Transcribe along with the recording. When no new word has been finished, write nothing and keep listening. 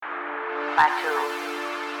Batu,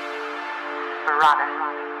 Barada,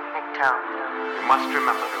 Nikto. You must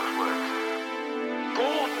remember those words.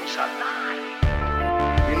 Gordon's alive.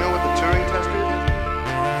 You know what the Turing test is?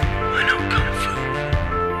 I know Kung Fu.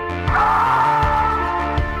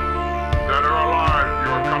 Dead or alive,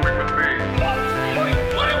 you are coming with me.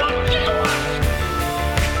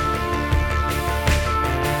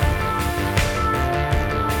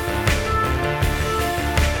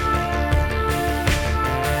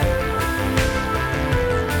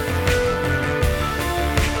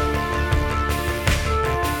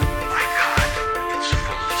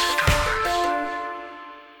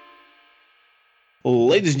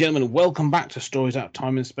 Ladies and gentlemen, welcome back to Stories Out of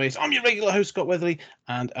Time and Space. I'm your regular host, Scott Weatherly,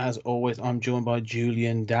 and as always, I'm joined by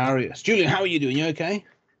Julian Darius. Julian, how are you doing? You okay?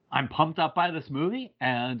 I'm pumped up by this movie,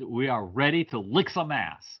 and we are ready to lick some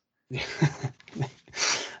ass.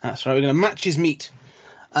 That's right, we're going to match his meat.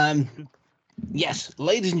 Yes,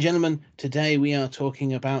 ladies and gentlemen, today we are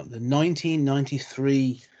talking about the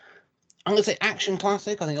 1993, I'm going to say action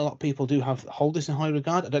classic. I think a lot of people do hold this in high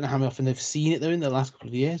regard. I don't know how often they've seen it, though, in the last couple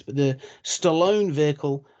of years, but the Stallone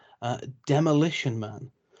vehicle, Demolition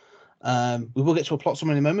Man. We will get to a plot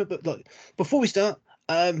summary in a moment, but look, before we start,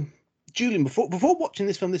 Julian, before watching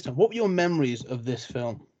this film this time, what were your memories of this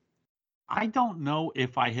film? I don't know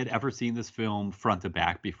if I had ever seen this film front to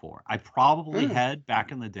back before. I probably had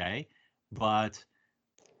back in the day, but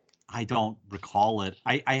I don't recall it.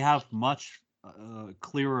 I have much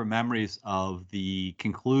clearer memories of the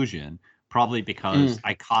conclusion, probably because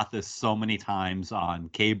I caught this so many times on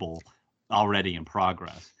cable already in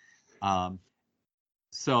progress.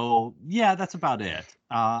 So yeah, that's about it.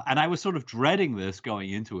 And I was sort of dreading this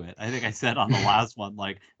going into it. I think I said on the last one,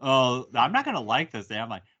 like, oh, I'm not going to like this. I'm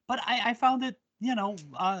like, but I found it,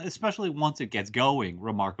 especially once it gets going,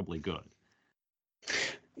 remarkably good.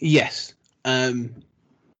 Yes.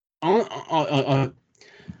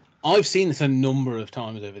 I've seen this a number of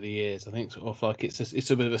times over the years. I think sort of like it's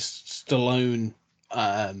a bit of a Stallone.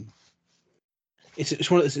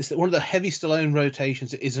 It's one of the heavy Stallone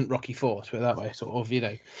rotations that isn't Rocky IV, put it that way, sort of,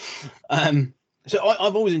 So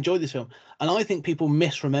I've always enjoyed this film, and I think people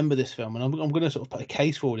misremember this film, and I'm going to sort of put a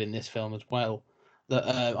case forward in this film as well that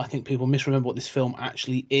I think people misremember what this film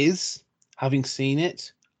actually is, having seen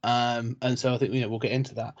it. And so I think we'll get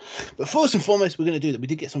into that. But first and foremost, we're going to do that. We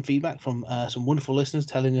did get some feedback from some wonderful listeners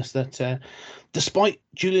telling us that despite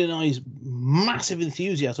Julian and I's massive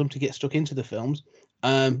enthusiasm to get stuck into the films,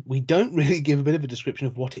 we don't really give a bit of a description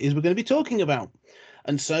of what it is we're going to be talking about.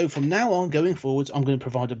 And so from now on, going forwards, I'm going to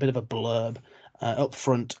provide a bit of a blurb up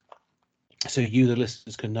front so you, the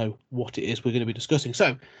listeners, can know what it is we're going to be discussing.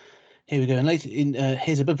 So here we go. And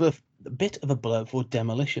here's a bit of a blurb for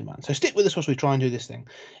Demolition Man. So stick with us as we try and do this thing.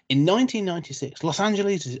 In 1996, Los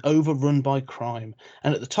Angeles is overrun by crime,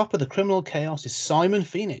 and at the top of the criminal chaos is Simon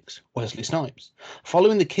Phoenix, Wesley Snipes.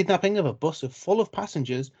 Following the kidnapping of a bus full of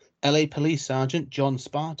passengers, LA Police Sergeant John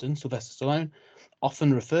Spartan, Sylvester Stallone,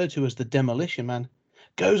 often referred to as the Demolition Man,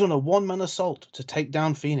 goes on a one-man assault to take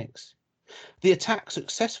down Phoenix. The attack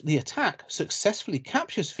successfully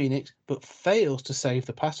captures Phoenix, but fails to save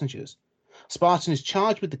the passengers. Spartan is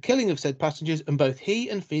charged with the killing of said passengers, and both he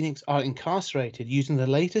and Phoenix are incarcerated using the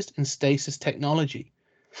latest in stasis technology.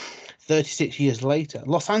 36 years later,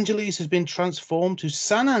 Los Angeles has been transformed to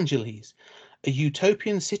San Angeles, a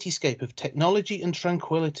utopian cityscape of technology and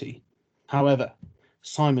tranquility. However,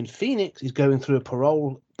 Simon Phoenix is going through a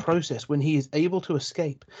parole process when he is able to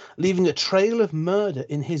escape, leaving a trail of murder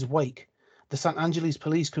in his wake. The San Angeles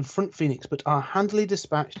police confront Phoenix, but are handily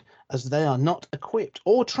dispatched as they are not equipped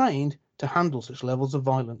or trained to handle such levels of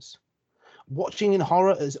violence. Watching in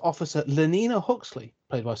horror is Officer Lenina Huxley,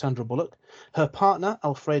 played by Sandra Bullock, her partner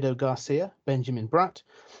Alfredo Garcia, Benjamin Bratt,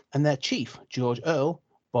 and their chief, George Earl,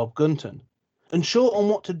 Bob Gunton. Unsure on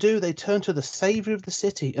what to do, they turn to the savior of the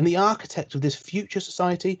city and the architect of this future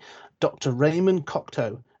society, Dr. Raymond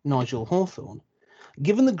Cocteau, Nigel Hawthorne.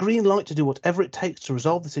 Given the green light to do whatever it takes to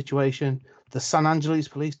resolve the situation, the San Angeles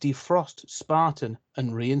police defrost Spartan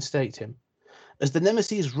and reinstate him. As the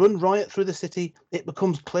nemesis run riot through the city, it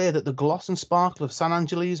becomes clear that the gloss and sparkle of San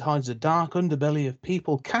Angeles hides a dark underbelly of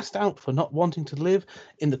people cast out for not wanting to live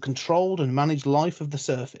in the controlled and managed life of the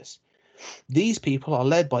surface. These people are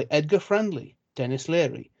led by Edgar Friendly, Dennis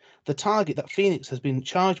Leary, the target that Phoenix has been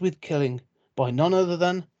charged with killing by none other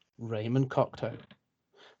than Raymond Cocteau.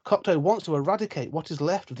 Cocteau wants to eradicate what is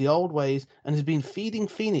left of the old ways and has been feeding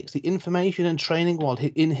Phoenix the information and training while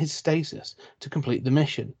in his stasis to complete the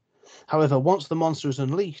mission. However, once the monster is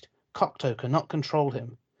unleashed, Cocteau cannot control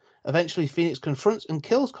him. Eventually, Phoenix confronts and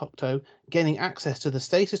kills Cocteau, gaining access to the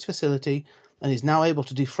stasis facility, and is now able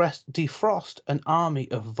to defrost an army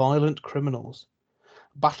of violent criminals.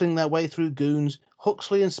 Battling their way through goons,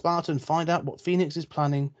 Huxley and Spartan find out what Phoenix is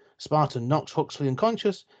planning. Spartan knocks Huxley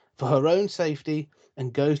unconscious for her own safety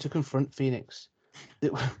and goes to confront Phoenix.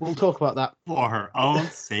 We'll talk about that. For her own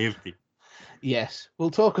safety. Yes,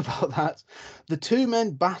 we'll talk about that. The two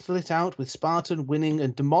men battle it out, with Spartan winning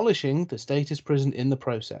and demolishing the status prison in the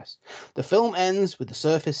process. The film ends with the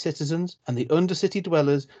surface citizens and the undercity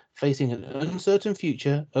dwellers facing an uncertain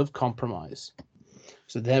future of compromise.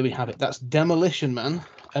 So there we have it. That's Demolition Man.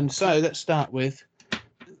 And so let's start with.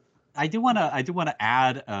 I do want to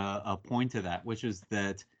add a point to that, which is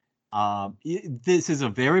that this is a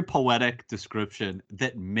very poetic description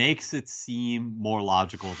that makes it seem more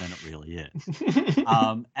logical than it really is.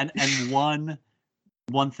 And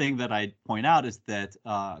one thing that I'd point out is that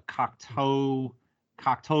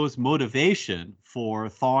Cocteau's motivation for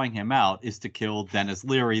thawing him out is to kill Dennis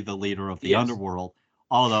Leary, the leader of the underworld.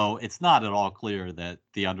 Although it's not at all clear that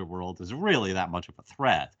the underworld is really that much of a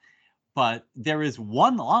threat. But there is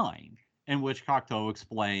one line in which Cocteau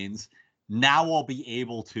explains, now I'll be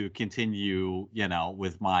able to continue,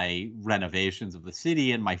 with my renovations of the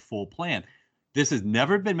city and my full plan. This has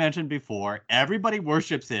never been mentioned before. Everybody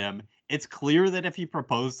worships him. It's clear that if he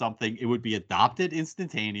proposed something, it would be adopted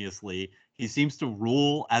instantaneously. He seems to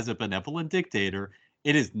rule as a benevolent dictator.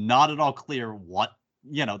 It is not at all clear what,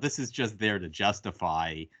 this is just there to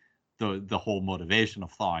justify the whole motivation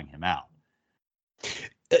of thawing him out.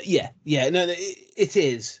 No, it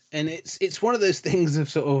is, and it's one of those things of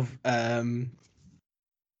sort of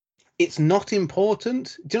it's not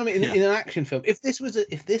important. Do you know what I mean? In an action film, if this was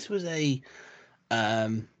a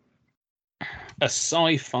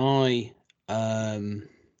sci-fi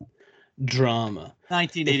drama,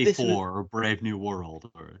 1984 or Brave New World,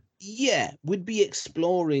 or we'd be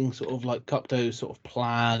exploring sort of like Cocteau's sort of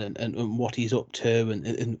plan and what he's up to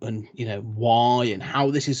and why and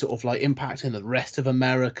how this is sort of like impacting the rest of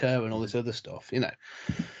America and all this other stuff.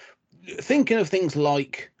 Thinking of things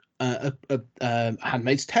like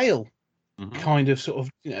Handmaid's Tale, kind of sort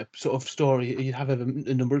of story you have over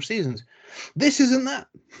a number of seasons. This isn't that.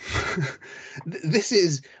 This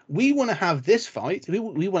is, we want to have this fight. We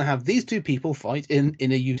want to have these two people fight in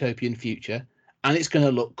a utopian future. And it's going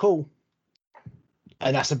to look cool,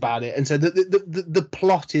 and that's about it. And so the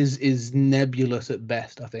plot is nebulous at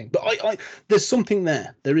best, I think. But I there's something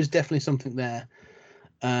there. There is definitely something there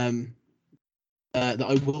that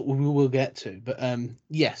we will get to. But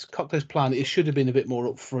yes, Cocteau's plan. It should have been a bit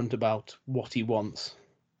more upfront about what he wants.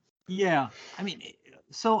 Yeah,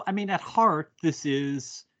 at heart, this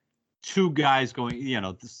is two guys going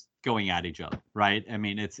at each other, right?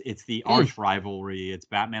 It's the arch rivalry. It's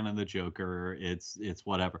Batman and the Joker. It's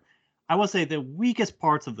whatever. I will say the weakest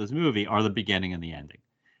parts of this movie are the beginning and the ending.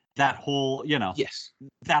 That whole,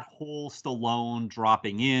 that whole Stallone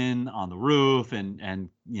dropping in on the roof and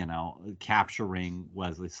capturing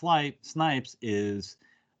Wesley Snipes is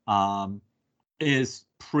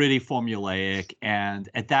pretty formulaic. And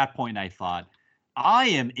at that point, I thought, I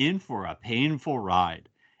am in for a painful ride.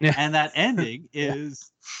 Yeah. And that ending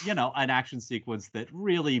is, an action sequence that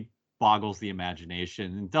really boggles the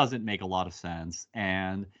imagination and doesn't make a lot of sense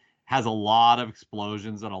and has a lot of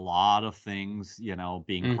explosions and a lot of things,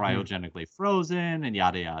 being cryogenically frozen and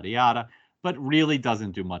yada, yada, yada, but really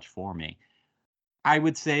doesn't do much for me. I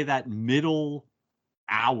would say that middle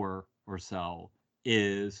hour or so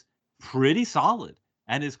is pretty solid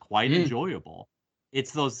and is quite enjoyable.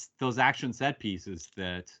 It's those action set pieces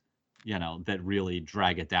that really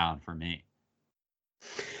drag it down for me.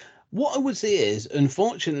 What I would say is,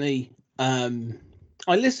 unfortunately, I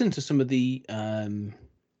listened to some of the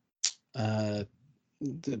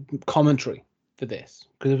commentary for this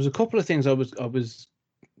because there was a couple of things I was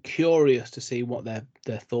curious to see what their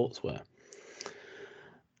thoughts were.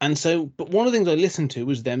 And so, but one of the things I listened to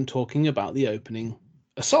was them talking about the opening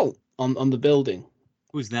assault on the building.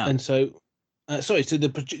 Who's that? And so,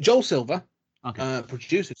 Joel Silver. Okay.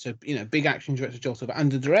 Producer, so big action director Joel Silver,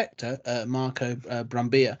 and the director Marco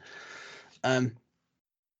Brambilla, and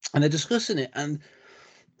they're discussing it. And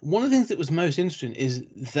one of the things that was most interesting is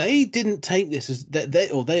they didn't take this as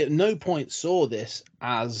they at no point saw this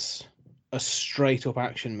as a straight up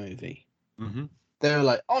action movie. They were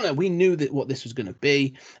like, oh no, we knew that what this was going to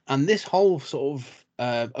be, and this whole sort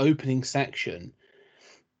of opening section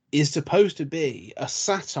is supposed to be a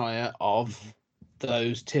satire of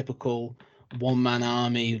those typical one-man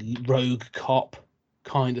army, rogue cop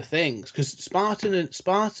kind of things, because Spartan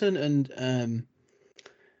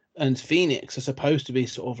and Phoenix are supposed to be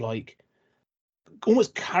sort of like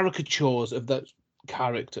almost caricatures of those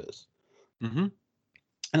characters.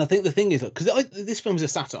 And I think the thing is, because this film is a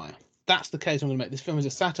satire. That's the case I'm going to make. This film is a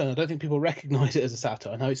satire. I don't think people recognise it as a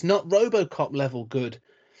satire. Now, it's not RoboCop level good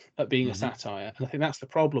at being a satire, and I think that's the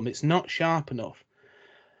problem. It's not sharp enough.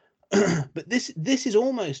 But this is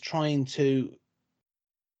almost trying to.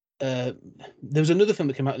 There was another film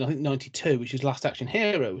that came out in I think '92, which is Last Action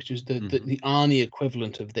Hero, which is the Arnie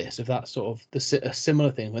equivalent of this, of that sort of a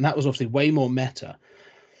similar thing. And that was obviously way more meta.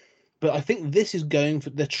 But I think this is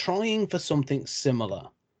they're trying for something similar,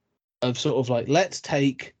 of sort of like, let's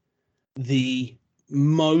take the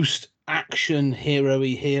most action hero-y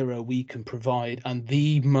hero we can provide and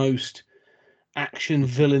the most action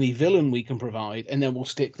villainy villain we can provide, and then we'll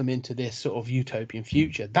stick them into this sort of utopian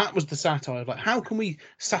future. That was the satire of like, how can we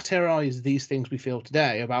satirize these things we feel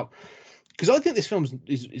today about, because I think this film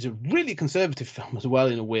is a really conservative film as well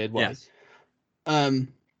in a weird way. Yes.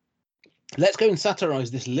 Let's go and satirize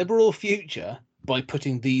this liberal future by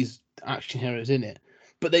putting these action heroes in it.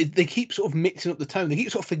 But they keep sort of mixing up the tone. They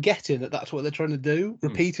keep sort of forgetting that that's what they're trying to do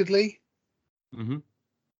repeatedly. Mm-hmm.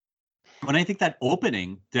 And I think that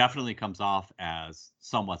opening definitely comes off as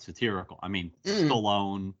somewhat satirical. I mean,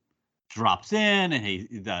 Stallone drops in and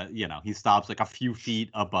he stops like a few feet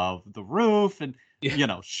above the roof and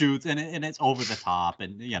shoots and it's over the top,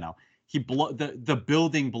 and the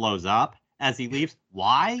building blows up as he leaves.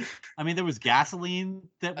 Why? I mean, there was gasoline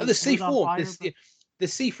that was the C4 on fire, the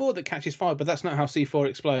C4 that catches fire, but that's not how C4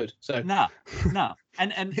 explodes. So no.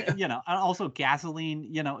 And also gasoline,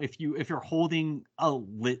 if you're holding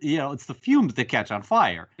it's the fumes that catch on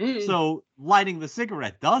fire. So lighting the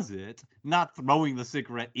cigarette does it, not throwing the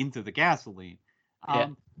cigarette into the gasoline.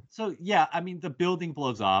 So yeah, I mean, the building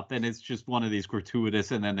blows up and it's just one of these gratuitous,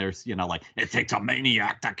 and then there's like, it takes a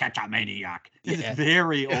maniac to catch a maniac. It's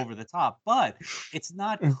very over the top, but it's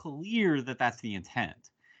not clear that that's the intent.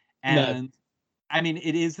 And no. I mean,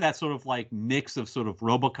 it is that sort of like mix of sort of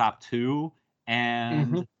RoboCop 2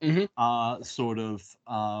 and sort of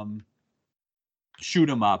shoot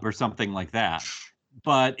 'em up or something like that.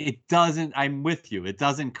 But it doesn't, I'm with you, it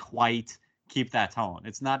doesn't quite keep that tone.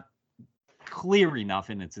 It's not clear enough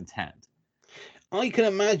in its intent. I can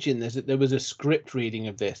imagine there was a script reading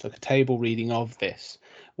of this, like a table reading of this,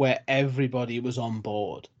 where everybody was on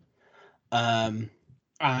board. And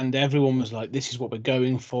everyone was like, this is what we're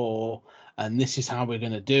going for, and this is how we're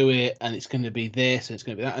going to do it, and it's going to be this, and it's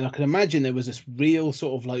going to be that. And I can imagine there was this real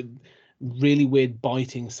sort of like really weird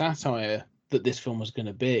biting satire that this film was going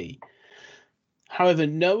to be. However,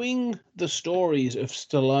 knowing the stories of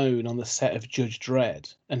Stallone on the set of Judge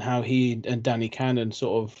Dredd and how he and Danny Cannon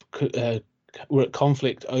sort of were at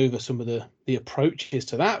conflict over some of the approaches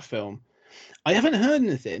to that film, I haven't heard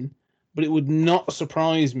anything, but it would not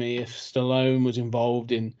surprise me if Stallone was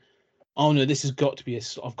involved in, oh no, this has got to be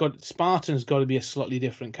Spartan's got to be a slightly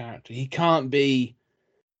different character. He can't be,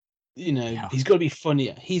 he's got to be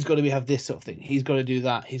funnier. He's got to have this sort of thing. He's got to do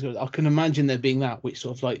that. I can imagine there being that, which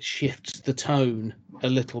sort of like shifts the tone a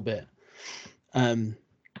little bit.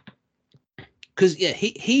 Because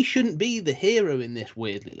he shouldn't be the hero in this,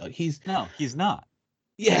 weirdly. Like he's not.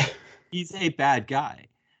 Yeah, he's a bad guy.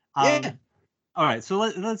 Yeah. All right, so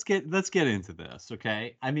let's get into this,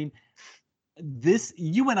 okay? I mean,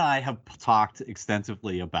 you and I have talked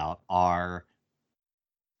extensively about our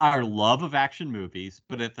love of action movies,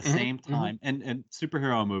 but at the same time, and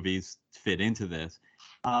superhero movies fit into this,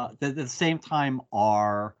 at the same time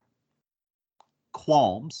our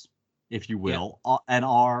qualms, if you will, and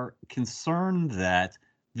our concern that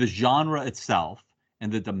the genre itself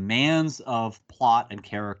and the demands of plot and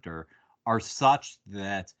character are such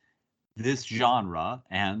that this genre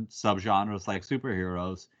and subgenres like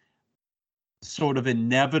superheroes sort of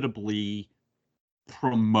inevitably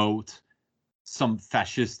promote some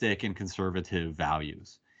fascistic and conservative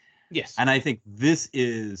values. Yes. And I think this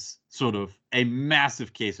is sort of a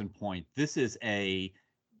massive case in point. This is a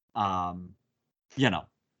Donald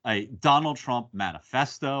Trump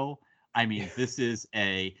manifesto. I mean, this is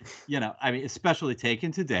especially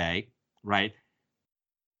taken today, right?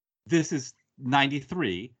 This is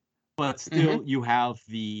 93. But still, you have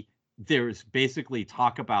there's basically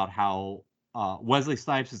talk about how Wesley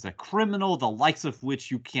Snipes is a criminal, the likes of which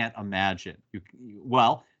you can't imagine.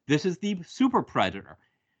 This is the super predator.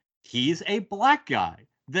 He's a black guy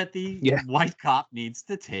that the white cop needs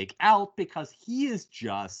to take out because he is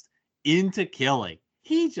just into killing.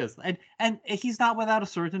 He just, and he's not without a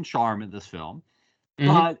certain charm in this film,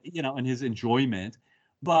 but, in his enjoyment,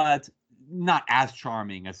 but not as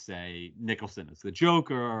charming as, say, Nicholson as the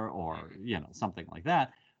Joker or, something like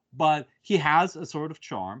that. But he has a sort of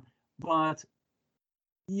charm. But,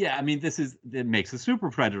 yeah, I mean, it makes a super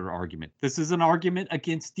predator argument. This is an argument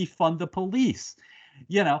against defund the police.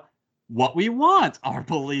 what we want are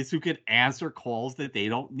police who can answer calls that they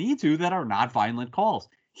don't need to, that are not violent calls.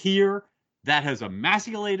 Here, that has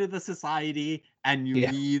emasculated the society, and you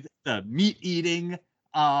need the meat-eating,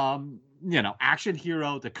 action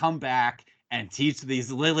hero to come back and teach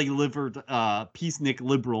these lily-livered, peacenik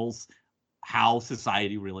liberals how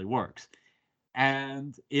society really works.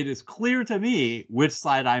 And it is clear to me which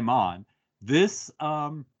side I'm on. This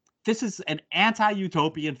is an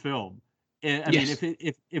anti-utopian film. I mean,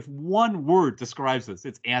 if one word describes this,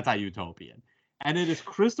 it's anti-utopian. And it is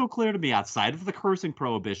crystal clear to me, outside of the cursing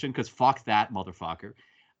prohibition, because fuck that motherfucker.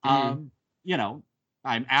 I'm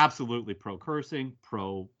absolutely pro-cursing,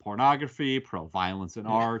 pro-pornography, pro-violence in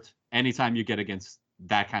art. Anytime you get against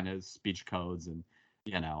that kind of speech codes and,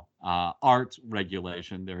 art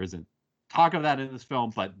regulation, there isn't talk of that in this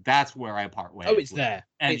film, but that's where I part ways. Oh, it's there.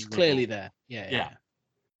 It's clearly there. Yeah.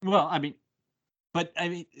 Well,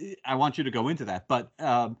 I want you to go into that, but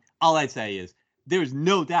all I'd say is there's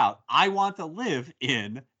no doubt I want to live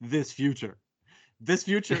in this future. This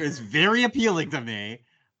future is very appealing to me.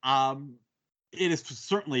 It is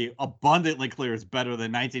certainly abundantly clear it's better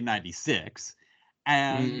than 1996,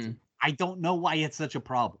 and I don't know why it's such a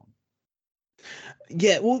problem.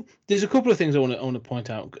 Yeah, well, there's a couple of things I want to point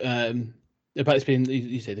out about this being,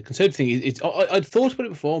 you say, the conservative thing. I'd thought about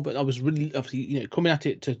it before, but I was really, obviously, coming at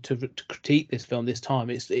it to critique this film this time.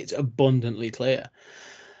 It's abundantly clear.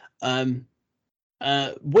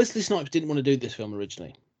 Wesley Snipes didn't want to do this film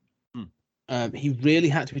originally. He really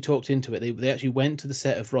had to be talked into it. They actually went to the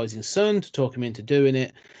set of Rising Sun to talk him into doing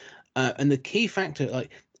it. And the key factor,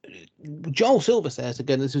 like Joel Silver says,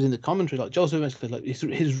 again, this was in the commentary, like Joel Silver said, like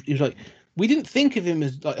he was like, we didn't think of him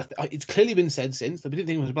as, like, it's clearly been said since, that we didn't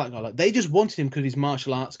think he was a black guy. Like, they just wanted him because of his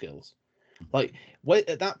martial arts skills. Like,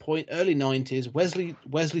 at that point, early 90s,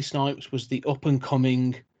 Wesley Snipes was the up and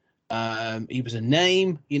coming. He was a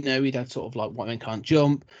name, he'd had sort of like White Men Can't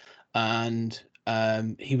Jump, and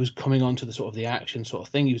he was coming on to the sort of the action sort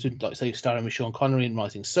of thing. He was, like, say, starring with Sean Connery in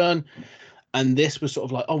Rising Sun, and this was sort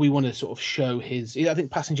of like, we want to sort of show his. I think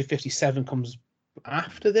Passenger 57 comes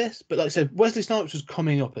after this, but like I said, Wesley Snipes was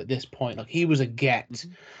coming up at this point. Like, he was a get,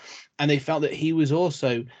 and they felt that he was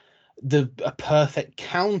also a perfect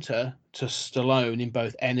counter to Stallone in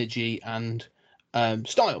both energy and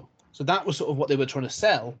style. So that was sort of what they were trying to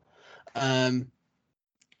sell. And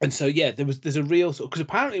so, there's a real sort of, because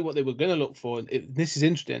apparently what they were going to look for, this is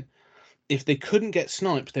interesting, if they couldn't get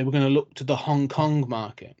Snipes, they were going to look to the Hong Kong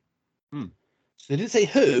market. So they didn't say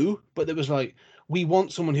who, but there was like, we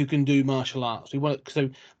want someone who can do martial arts. So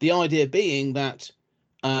the idea being that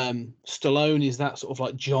Stallone is that sort of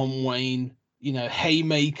like John Wayne,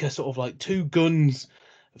 haymaker, sort of like two guns,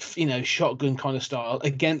 shotgun kind of style,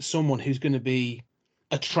 against someone who's going to be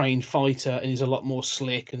a trained fighter and is a lot more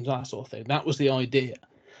slick and that sort of thing. That was the idea.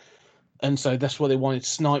 And so that's why they wanted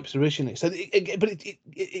Snipes originally. So,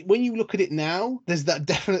 when you look at it now, there's that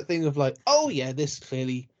definite thing of like, oh yeah, this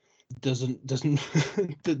clearly doesn't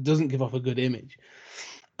give off a good image.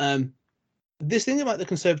 This thing about the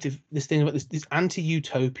conservative, this this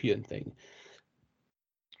anti-utopian thing.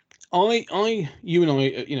 You and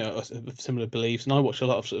I, have similar beliefs, and I watch a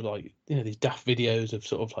lot of sort of like, these daft videos of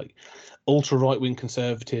sort of like ultra right-wing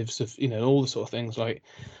conservatives of, all the sort of things. Like,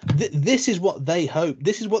 this is what they hope.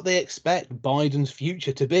 This is what they expect Biden's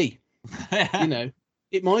future to be.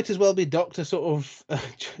 It might as well be Dr. sort of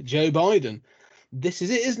Joe Biden. This is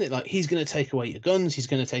it, isn't it? Like, he's going to take away your guns. He's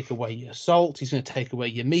going to take away your salt. He's going to take away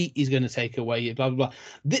your meat. He's going to take away your blah, blah, blah.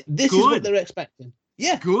 This is what they're expecting.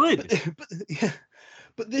 Yeah. Good.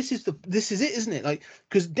 But this is it, isn't it? Like,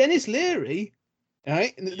 because Dennis Leary,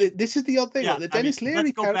 right? This is the odd thing. Yeah, the Dennis Leary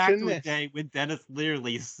let's go back character to a day when Dennis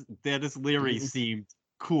Leary seemed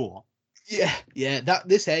cool. Yeah.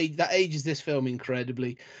 That ages this film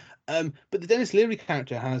incredibly. But the Dennis Leary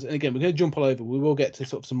character has, and again, we're going to jump all over. We will get to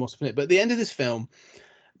sort of some more stuff in it. But at the end of this film,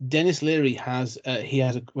 Dennis Leary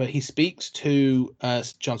where he speaks to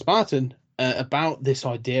John Spartan about this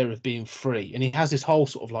idea of being free, and he has this whole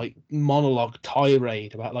sort of like monologue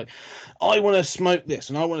tirade about like, I want to smoke this,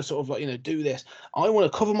 and I want to sort of like do this. I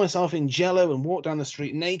want to cover myself in jello and walk down the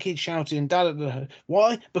street naked, shouting da da da.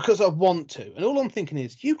 Why? Because I want to. And all I'm thinking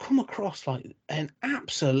is, you come across like an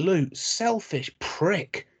absolute selfish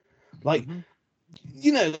prick. Like,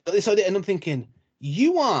 this idea, and I'm thinking,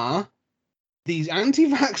 you are these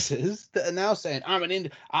anti-vaxxers that are now saying,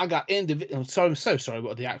 I got individual. Sorry, I'm so sorry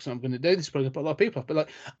what the accent I'm going to do. This is probably going to put a lot of people off, but like,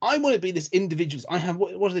 I want to be this individual. I have,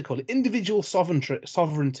 what do they call it? Individual sovereignty.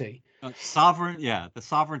 The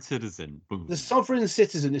sovereign citizen. Boom. The sovereign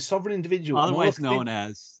citizen, the sovereign individual. Otherwise known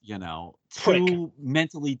as, too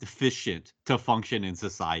mentally deficient to function in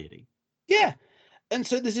society. Yeah. and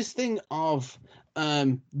so there's this thing of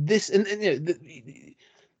this, and you know,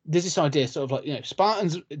 there's this idea, sort of like, you know,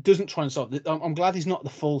 Spartans doesn't try and solve it. I'm glad he's not the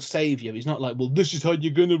full savior. He's not like, well, this is how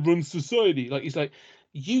you're going to run society. Like, he's like,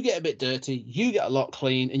 you get a bit dirty, you get a lot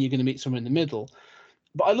clean, and you're going to meet somewhere in the middle.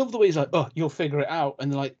 But I love the way he's like, oh, you'll figure it out.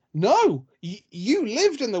 And they're like, no, you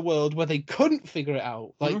lived in the world where they couldn't figure it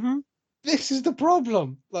out. Like, this is the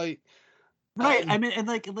problem. Like, right. I mean, and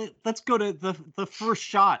like, let's go to the first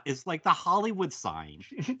shot is like the Hollywood sign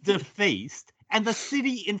defaced and the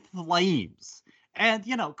city in flames. And,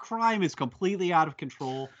 you know, crime is completely out of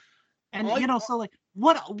control. And, you know, so like,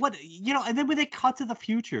 what, you know, and then when they cut to the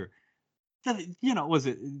future, you know, was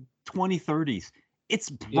it 2030s? It's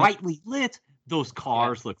brightly lit. Those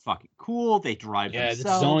cars look fucking cool. They drive themselves. The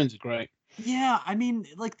designs are great. Yeah, I mean,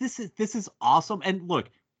 like, this is awesome. And look,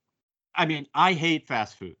 I mean, I hate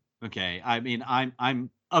fast food. Okay, I mean, I'm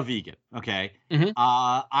a vegan. Okay,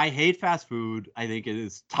 I hate fast food. I think it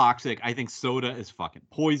is toxic. I think soda is fucking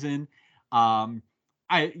poison. I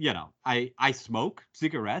smoke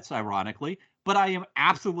cigarettes, ironically, but I am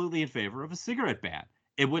absolutely in favor of a cigarette ban.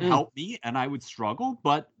 It would help me, and I would struggle,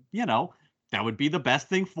 but you know, that would be the best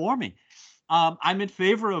thing for me. I'm in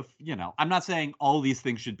favor of, you know, I'm not saying all these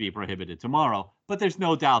things should be prohibited tomorrow, but there's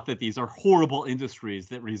no doubt that these are horrible industries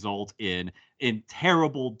that result in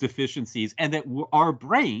terrible deficiencies, and that our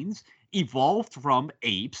brains evolved from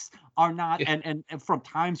apes are not, and from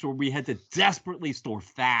times where we had to desperately store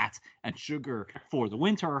fat and sugar for the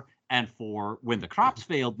winter and for when the crops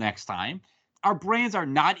failed next time. Our brains are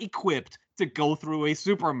not equipped to go through a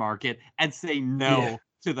supermarket and say no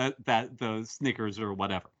to the Snickers or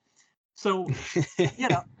whatever. So, you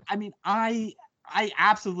know, I mean, I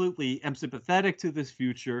absolutely am sympathetic to this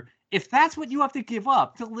future. If that's what you have to give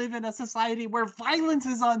up to live in a society where violence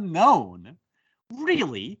is unknown,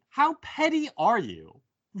 really, how petty are you?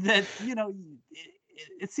 That, you know,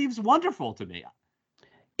 it seems wonderful to me.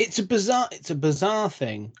 It's a bizarre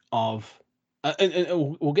thing of,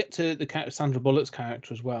 and we'll get to the character, Sandra Bullock's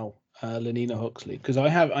character as well, Lenina Huxley, because I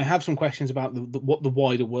have some questions about what the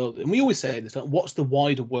wider world, and we always say this, like, what's the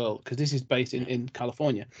wider world? Because this is based in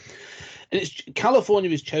California, and California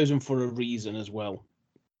is chosen for a reason as well.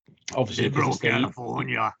 Obviously, liberal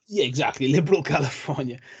California. Yeah, exactly, liberal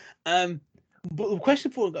California. But the question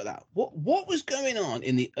before we got that, what was going on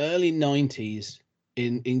in the early 90s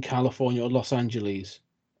in California or Los Angeles?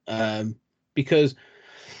 Because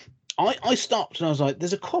I stopped and I was like,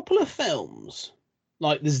 there's a couple of films,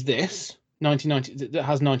 like there's this 1990 that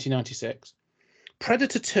has 1996,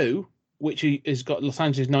 Predator 2, which has got Los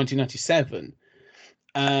Angeles 1997,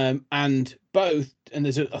 and both, and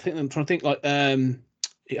there's I think I'm trying to think, like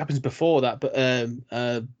it happens before that, but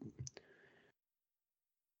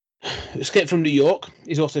Escape from New York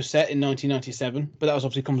is also set in 1997, but that was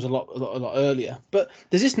obviously comes a lot earlier. But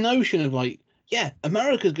there's this notion of like, yeah,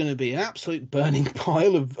 America's going to be an absolute burning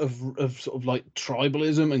pile of sort of like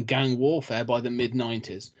tribalism and gang warfare by the mid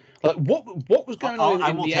 90s. Like what was going on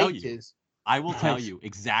in the 80s? I will tell you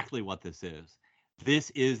exactly what this is.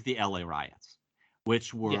 This is the LA riots,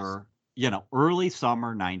 which were, you know, early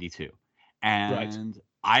summer 92. And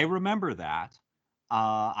I remember that.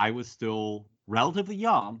 I was still relatively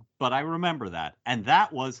young, but I remember that. And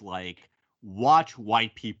that was like, watch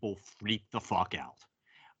white people freak the fuck out.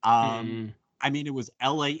 I mean, it was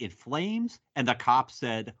LA in flames, and the cops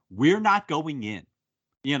said, we're not going in.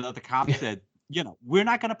 You know, the cops said, you know, we're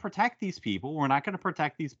not going to protect these people. We're not going to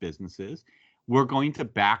protect these businesses. We're going to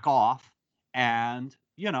back off. And,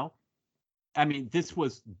 you know, I mean, this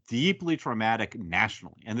was deeply traumatic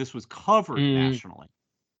nationally, and this was covered nationally.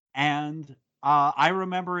 And I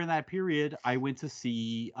remember in that period, I went to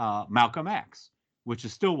see Malcolm X, which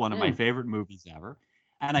is still one of my favorite movies ever.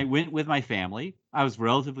 And I went with my family. I was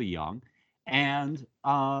relatively young. And,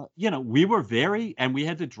 you know, we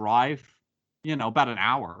had to drive, you know, about an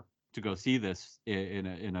hour to go see this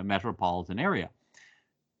in a metropolitan area.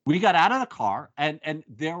 We got out of the car, and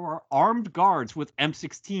there were armed guards with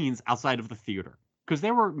M16s outside of the theater, because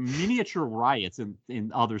there were miniature riots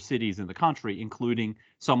in other cities in the country, including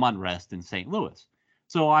some unrest in St. Louis.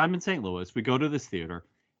 So I'm in St. Louis. We go to this theater,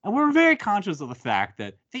 and we're very conscious of the fact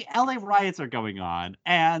that the LA riots are going on,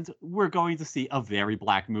 and we're going to see a very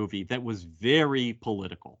black movie that was very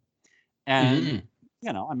political. And,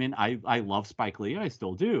 you know, I mean, I love Spike Lee. I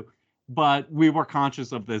still do. But we were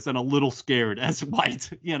conscious of this and a little scared as white,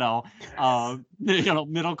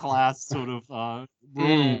 middle class sort of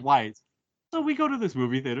rural whites. So we go to this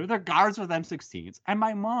movie theater. There are guards with M16s, and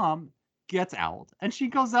my mom gets out and she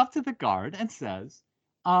goes up to the guard and says,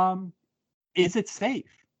 "Is it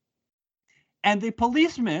safe?" And the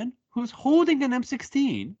policeman who's holding an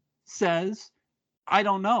M16 says, I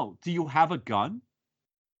don't know. Do you have a gun?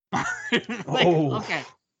 Oh. Okay.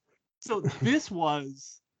 So this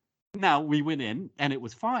was, now we went in and it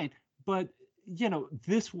was fine, but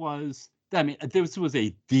this was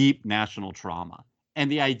a deep national trauma. And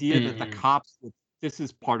the idea that the cops, this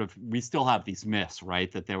is part of, we still have these myths,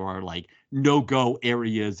 right? That there are like no-go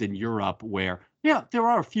areas in Europe where, there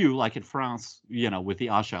are a few, like in France, with the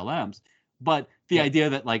HLMs, but the idea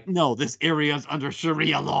that like, no, this area is under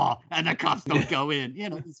Sharia law and the cops don't go in,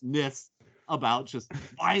 these myths about just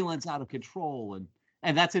violence out of control.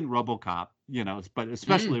 And that's in RoboCop, but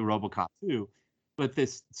especially RoboCop 2, but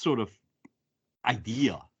this sort of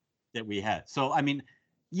idea that we had. So, I mean,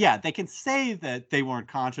 yeah, they can say that they weren't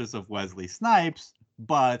conscious of Wesley Snipes,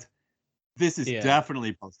 but this is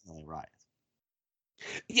definitely post-LA riots.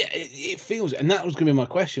 Yeah, it feels, and that was going to be my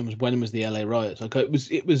question: was when was the LA riots? Like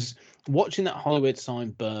it was watching that Hollywood sign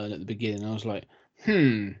burn at the beginning. I was like,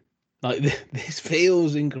 like this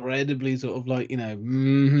feels incredibly sort of like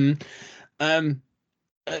and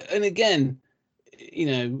again,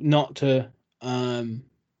 not to I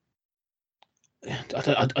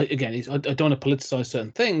don't want to politicize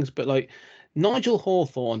certain things, but like Nigel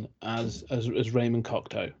Hawthorne as Raymond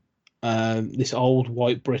Cocteau, this old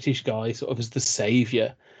white British guy, sort of as the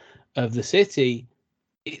savior of the city,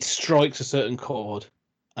 it strikes a certain chord.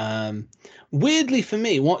 Weirdly for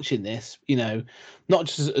me, watching this, not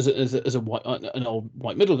just as an old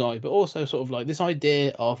white middle guy, but also sort of like this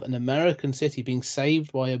idea of an American city being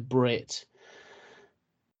saved by a Brit.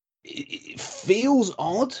 It feels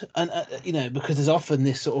odd, and because there's often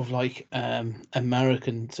this sort of like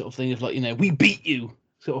American sort of thing of like, we beat you,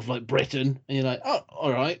 sort of like Britain, and you're like, oh,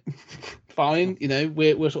 all right, fine,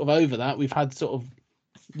 we're sort of over that. We've had sort of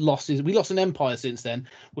losses. We lost an empire since then.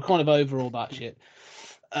 We're kind of over all that shit.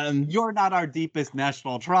 You're not our deepest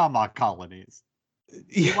national trauma, colonies.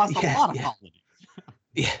 You lost a lot of colonies.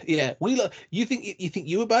 Yeah. You think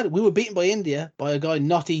you were bad? We were beaten by India by a guy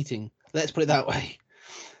not eating. Let's put it that way.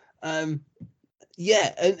 And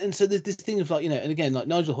so there's this thing of like, and again, like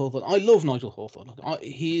Nigel Hawthorne. I love Nigel Hawthorne.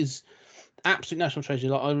 He is absolute national treasure.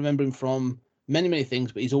 Like, I remember him from many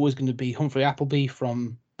things, but he's always going to be Humphrey Appleby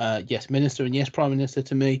from Yes Minister and Yes Prime Minister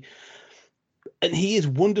to me. And he is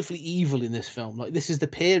wonderfully evil in this film. Like, this is the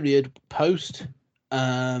period post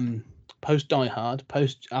Die Hard,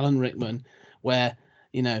 post Alan Rickman, where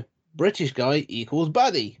British guy equals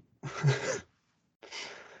baddie.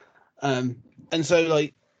 And so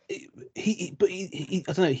like he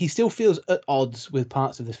I don't know, he still feels at odds with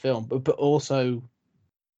parts of this film, but also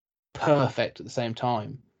perfect at the same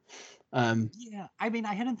time. Yeah, I mean,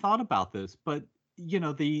 I hadn't thought about this, but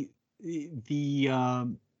the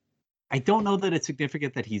I don't know that it's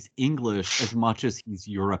significant that he's English as much as he's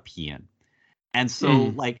European. And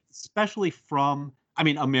so like, especially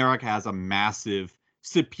America has a massive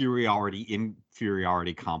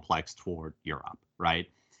inferiority complex toward Europe, right?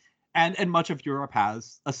 And much of Europe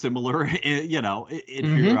has a similar,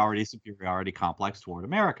 superiority complex toward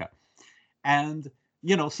America. And,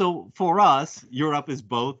 so for us, Europe is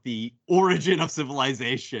both the origin of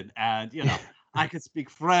civilization and, I can speak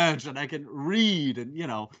French and I can read and,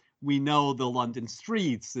 we know the London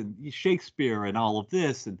streets and Shakespeare and all of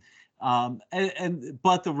this.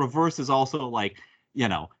 But the reverse is also like,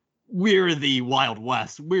 we're the Wild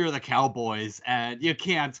West, we're the cowboys, and you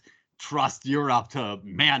can't trust Europe to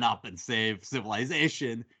man up and save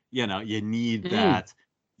civilization. You need that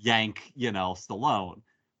Yank, Stallone.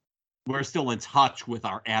 We're still in touch with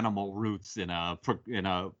our animal roots in a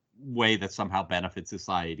way that somehow benefits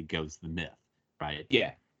society, goes the myth, right?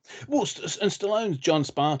 Yeah. Well, and Stallone's John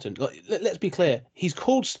Spartan. Like, let's be clear, he's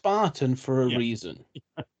called Spartan for a reason.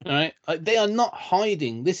 All right, like, they are not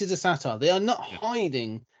hiding. This is a satire. They are not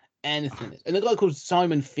hiding anything. And the guy called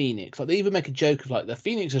Simon Phoenix, like, they even make a joke of like, the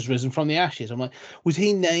Phoenix has risen from the ashes. I'm like, was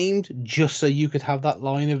he named just so you could have that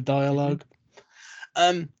line of dialogue?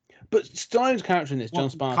 But Stallone's character in this, John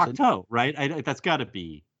Spartan, Cocteau, right? That's got to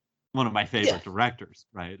be one of my favorite directors,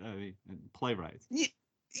 right? I mean, playwrights.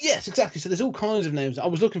 Yes, exactly. So there's all kinds of names. I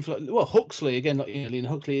was looking for, Huxley again. Like, Ian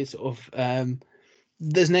Huxley is sort of.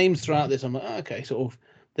 There's names throughout this. I'm like, okay, sort of.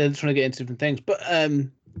 They're trying to get into different things, but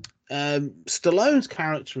Stallone's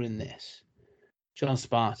character in this, John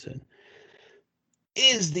Spartan,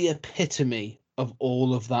 is the epitome of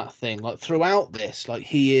all of that thing. Like, throughout this, like,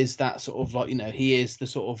 he is that sort of like, he is the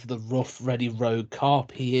sort of the rough, ready rogue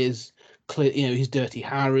cop. He is clear, he's Dirty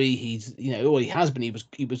Harry. He's, all he has been. He was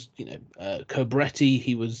Cobretti.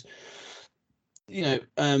 He was,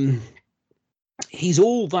 he's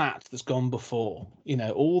all that's gone before.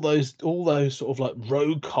 All those sort of like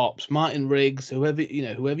rogue cops, Martin Riggs, whoever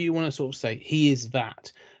you want to sort of say, he is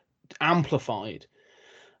that amplified.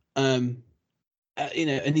 and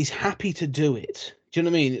he's happy to do it. Do you know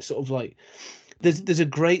what I mean? It's sort of like there's a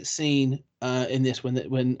great scene in this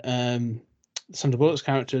when Sandra Bullock's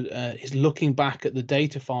character is looking back at the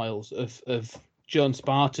data files of John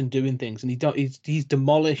Spartan doing things, and he's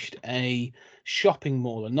demolished a shopping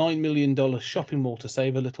mall, a $9 million shopping mall, to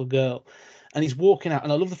save a little girl, and he's walking out.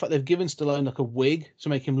 And I love the fact they've given Stallone like a wig to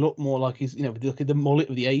make him look more like he's with the mullet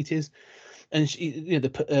of the 80s, and she,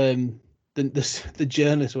 the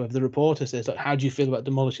journalist or whatever, the reporter says, like, how do you feel about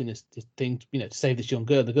demolishing this thing, to save this young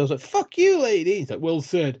girl? The girl's like, fuck you, lady. He's like, well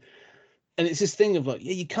said. And it's this thing of like,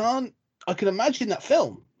 yeah, you can't. I can imagine that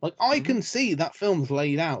film. Like, I can see that film's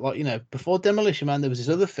laid out. Like, before Demolition Man, there was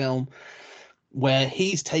this other film where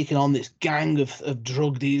he's taken on this gang of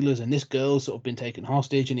drug dealers, and this girl's sort of been taken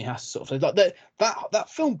hostage, and he has to sort of like that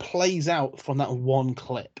film plays out from that one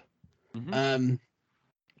clip. And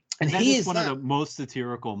that is one of the most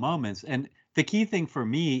satirical moments. And the key thing for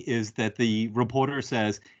me is that the reporter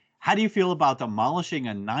says, how do you feel about demolishing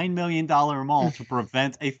a $9 million mall to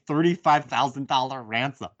prevent a $35,000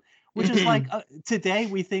 ransom? Which is like, today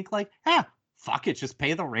we think like, fuck it, just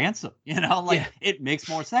pay the ransom. It makes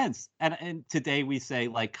more sense. And today we say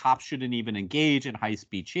like cops shouldn't even engage in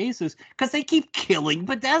high-speed chases because they keep killing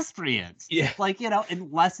pedestrians. Yeah. Like,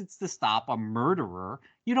 unless it's to stop a murderer,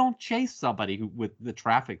 you don't chase somebody with the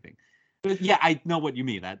traffic thing. But yeah, I know what you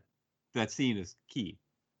mean. That scene is key.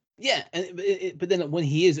 Yeah, but then when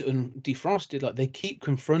he is defrosted, like, they keep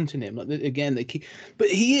confronting him. Like, again, but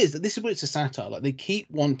this is what it's a satire. Like, they keep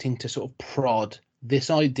wanting to sort of prod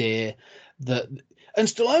this idea that, and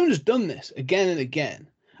Stallone has done this again and again.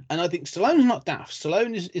 And I think Stallone's not daft.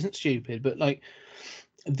 Stallone isn't stupid, but like,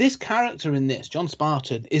 this character in this, John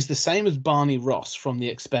Spartan, is the same as Barney Ross from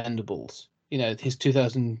The Expendables. His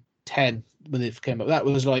 2010 when it came up, that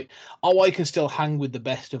was like, I can still hang with the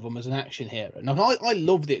best of them as an action hero. Now, I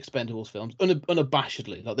love the Expendables films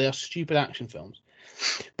unabashedly. Like, they are stupid action films,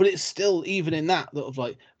 but it's still, even in that of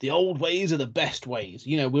like, the old ways are the best ways.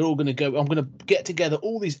 We're all gonna go. I'm gonna get together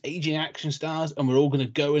all these aging action stars, and we're all gonna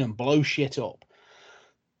go in and blow shit up.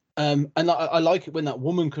 And I like it when that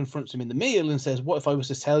woman confronts him in the meal and says, "What if I was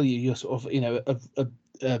to tell you you're sort of,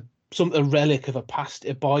 a relic of a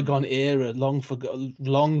bygone era, long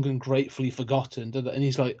and gratefully forgotten?" And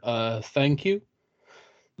he's like, "Thank you."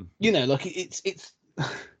 Like,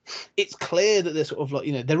 it's clear that they're sort of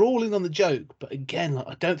like, they're all in on the joke, but again, like,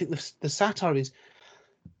 I don't think the satire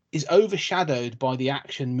is overshadowed by the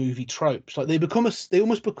action movie tropes. Like, they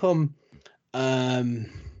almost become I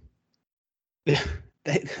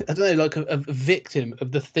don't know, like a victim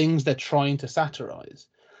of the things they're trying to satirize,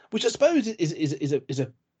 which I suppose is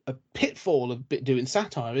a pitfall of doing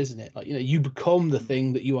satire, isn't it? Like, you become the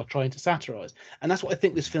thing that you are trying to satirize, and that's what I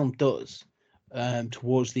think this film does.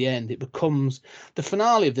 Towards the end, it becomes the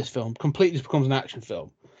finale of this film completely becomes an action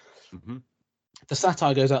film. The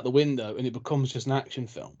satire goes out the window, and it becomes just an action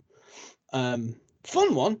film.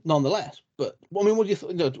 Fun one, nonetheless. But I mean, what do you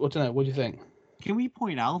think? I don't know. What do you think? Can we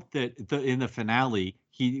point out that in the finale,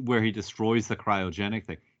 where he destroys the cryogenic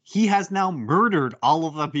thing, he has now murdered all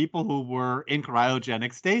of the people who were in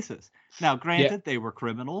cryogenic stasis. Now, granted, they were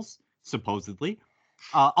criminals, supposedly.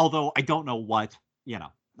 Although I don't know what,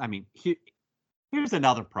 I mean, here's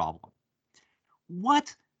another problem.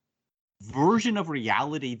 What version of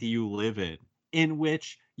reality do you live in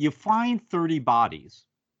which you find 30 bodies?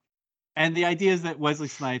 And the idea is that Wesley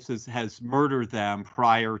Snipes has murdered them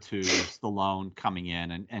prior to Stallone coming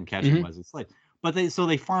in and catching Wesley Snipes. But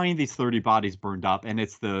they find these 30 bodies burned up, and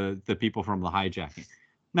it's the people from the hijacking.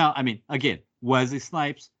 Now, I mean, again, Wesley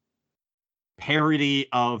Snipes, parody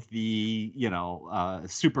of the,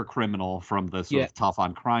 super criminal from the sort of tough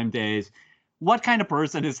on crime days. What kind of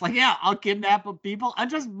person is like, yeah, I'll kidnap people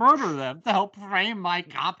and just murder them to help frame my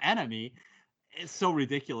cop enemy? It's so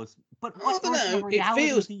ridiculous. But what version of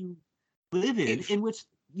reality do you live in which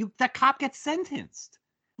that cop gets sentenced?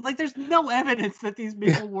 Like, there's no evidence that these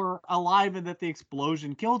people were alive and that the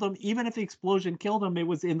explosion killed them. Even if the explosion killed them, it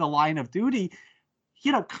was in the line of duty.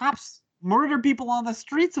 Cops murder people on the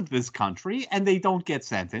streets of this country and they don't get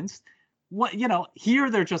sentenced. What, here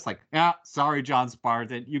they're just like, sorry, John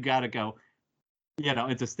Spartan, you got to go,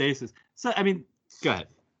 into stasis. So, I mean, go ahead.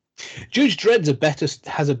 Judge Dredd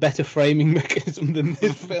has a better framing mechanism than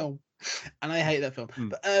this film, and I hate that film.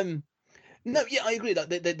 But no, yeah, I agree. Like,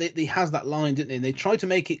 they has that line, didn't they? And they try to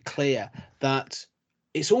make it clear that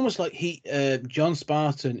it's almost like John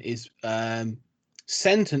Spartan is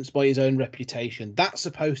sentenced by his own reputation. That's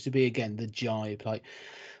supposed to be, again, the jibe, like,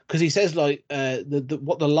 because he says, like,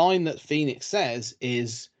 what the line that Phoenix says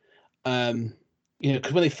is, You know,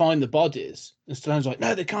 because when they find the bodies, and Stallone's like,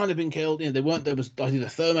 no, they can't have been killed. You know, they weren't. There was, I did a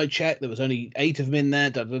thermo check. There was only 8 of them in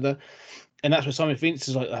there. Da da da. And that's where Simon Phoenix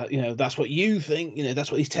is like, you know, that's what you think. You know,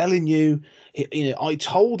 that's what he's telling you. You know, I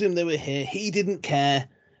told him they were here. He didn't care.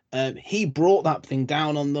 He brought that thing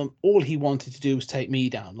down on them. All he wanted to do was take me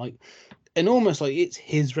down. Like, and almost like it's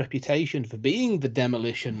his reputation for being the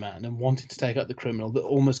demolition man and wanting to take out the criminal that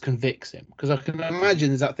almost convicts him. Because I can imagine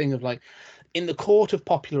there's that thing of like, in the court of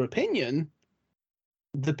popular opinion,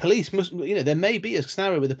 the police must, you know, there may be a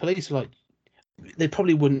scenario where the police are like, they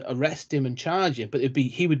probably wouldn't arrest him and charge him, but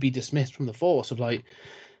he would be dismissed from the force of like,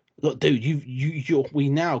 look, dude, we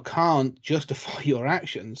now can't justify your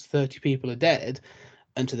actions. 30 people are dead,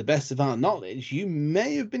 and to the best of our knowledge, you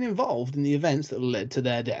may have been involved in the events that led to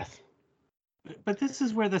their death. But this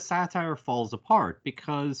is where the satire falls apart,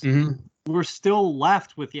 because we're still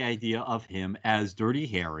left with the idea of him as Dirty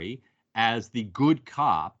Harry, as the good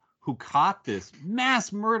cop who caught this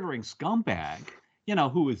mass murdering scumbag, you know,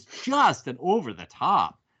 who is just an over the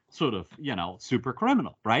top sort of, you know, super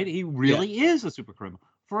criminal, right? He really is a super criminal.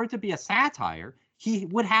 For it to be a satire, he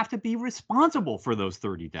would have to be responsible for those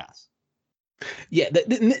 30 deaths. Yeah,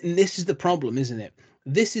 this is the problem, isn't it?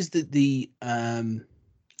 This is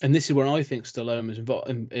and this is where I think Stallone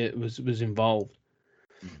was involved.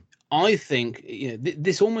 I think, you know,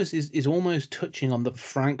 this almost is almost touching on the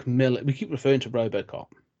Frank Miller. We keep referring to RoboCop,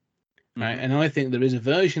 right? And I think there is a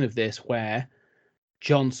version of this where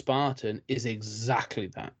John Spartan is exactly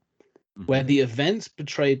that, where the events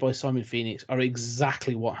portrayed by Simon Phoenix are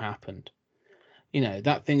exactly what happened. You know,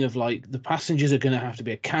 that thing of like, the passengers are going to have to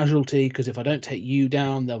be a casualty because if I don't take you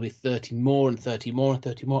down, there'll be 30 more and 30 more and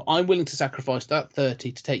 30 more. I'm willing to sacrifice that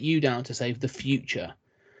 30 to take you down to save the future,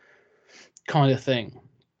 kind of thing.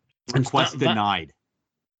 Request denied.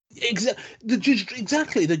 Exactly. The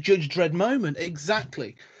Judge Dredd moment.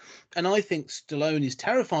 Exactly. And I think Stallone is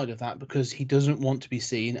terrified of that because he doesn't want to be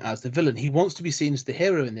seen as the villain. He wants to be seen as the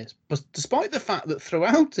hero in this. But despite the fact that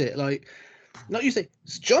throughout it, like, not you say,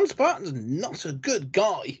 John Spartan's not a good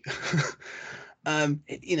guy.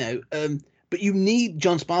 You know, but you need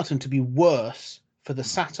John Spartan to be worse for the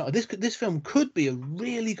satire. This film could be a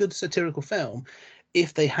really good satirical film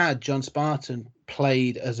if they had John Spartan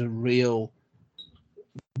played as a real,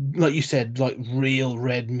 like you said, like real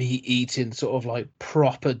red meat eating sort of like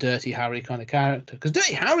proper Dirty Harry kind of character. Because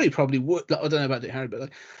Dirty Harry probably would, like, I don't know about Dirty Harry, but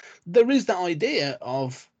like, there is that idea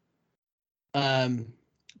of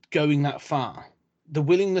going that far, the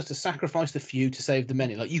willingness to sacrifice the few to save the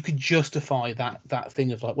many. Like, you could justify that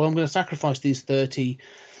thing of like, well, I'm going to sacrifice these 30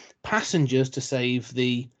 passengers to save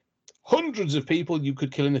the hundreds of people you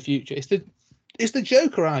could kill in the future. It's the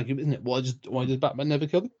Joker argument, isn't it? Why does Batman never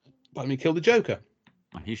kill the Joker?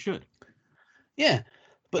 He should. Yeah,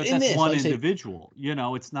 but in that's this, one like individual. You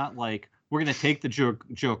know, it's not like we're going to take the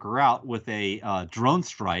Joker out with a drone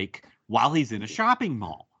strike while he's in a shopping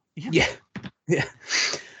mall. Yeah.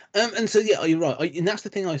 And so you're right. And that's the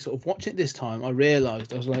thing. I sort of watching it this time. I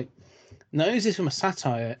realised I was like, not only is this from a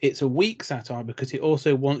satire, it's a weak satire because it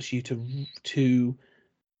also wants you to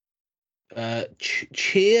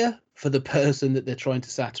cheer for the person that they're trying to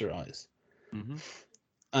satirize.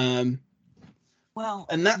 Well,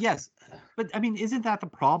 and that, yes, but I mean, isn't that the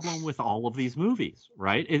problem with all of these movies,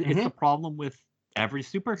 right? It's the problem with every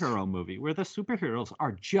superhero movie where the superheroes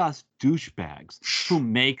are just douchebags who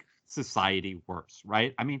make society worse,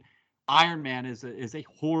 right? I mean, Iron Man is a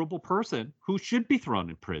horrible person who should be thrown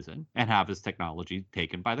in prison and have his technology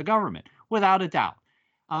taken by the government, without a doubt.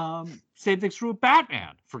 Same thing's true with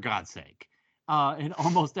Batman, for God's sake, in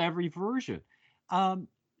almost every version.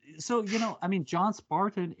 So, you know, I mean, John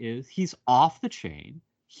Spartan he's off the chain.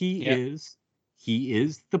 He is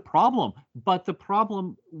the problem. But the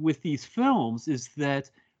problem with these films is that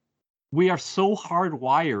we are so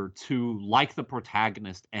hardwired to like the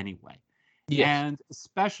protagonist anyway. Yes. And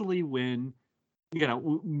especially when, you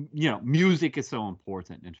know, music is so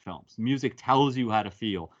important in films. Music tells you how to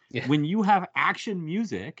feel. Yeah. When you have action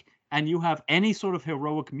music and you have any sort of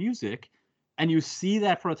heroic music and you see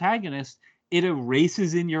that protagonist, it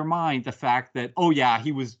erases in your mind the fact that, oh yeah,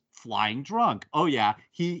 he was flying drunk. Oh yeah,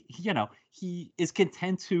 he is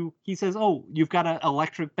content to, he says, oh, you've got an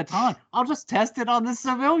electric baton. I'll just test it on the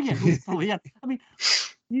civilian. I mean,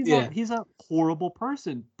 he's a horrible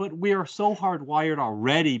person, but we are so hardwired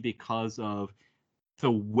already because of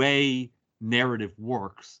the way narrative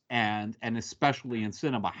works, and especially in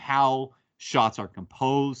cinema, how shots are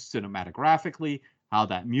composed cinematographically, how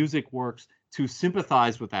that music works, to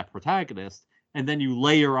sympathize with that protagonist. And then you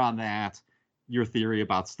layer on that your theory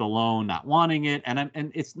about Stallone not wanting it. And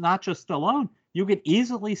it's not just Stallone. You could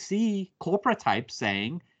easily see corporate types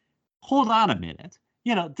saying, hold on a minute.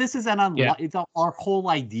 This is Yeah. it's our whole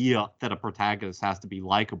idea that a protagonist has to be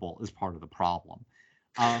likable is part of the problem.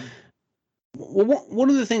 Well, one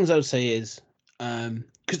of the things I would say is,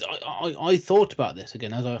 because I thought about this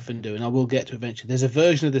again, as I often do, and I will get to eventually. There's a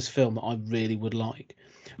version of this film that I really would like.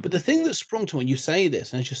 But the thing that sprung to mind, you say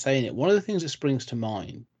this, and as you're saying it, one of the things that springs to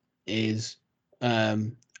mind is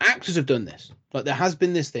actors have done this. Like, there has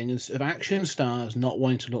been this thing of action stars not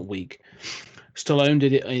wanting to look weak. Stallone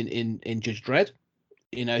did it in Judge Dredd.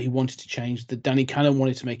 He wanted to change Danny Cannon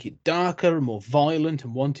wanted to make it darker and more violent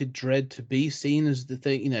and wanted Dredd to be seen as the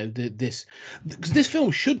thing, because this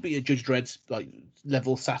film should be a Judge Dredd's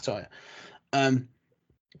level satire. And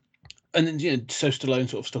then, so Stallone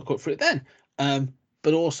sort of stuck up for it then.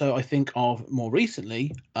 But also I think of more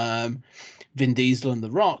recently, Vin Diesel and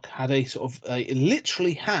The Rock had a sort of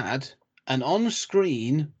literally had an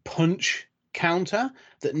on-screen punch counter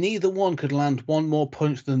that neither one could land one more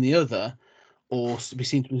punch than the other, or be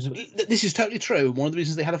seen to. This is totally true. One of the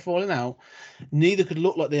reasons they had a falling out, neither could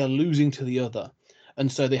look like they are losing to the other,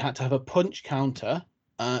 and so they had to have a punch counter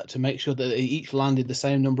to make sure that they each landed the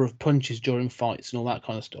same number of punches during fights and all that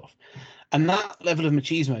kind of stuff. And that level of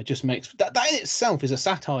machismo just makes that in itself is a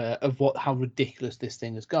satire of how ridiculous this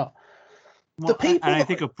thing has got. Well, I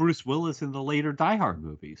think of Bruce Willis in the later Die Hard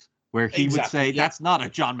movies, where he would say, "That's not a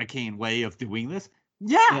John McClane way of doing this."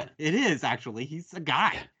 Yeah, it is actually. He's a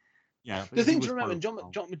guy. Yeah. The thing to remember, John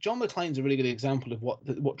McClane's a really good example of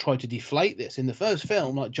what tried to deflate this. In the first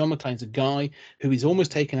film, like, John McClane's a guy who is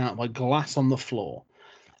almost taken out by glass on the floor.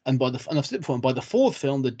 And I've said before, by the fourth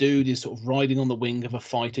film, the dude is sort of riding on the wing of a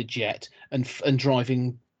fighter jet and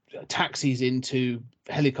driving taxis into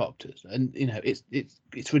helicopters, and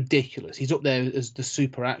it's ridiculous. He's up there as the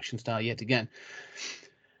super action star yet again.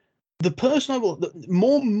 The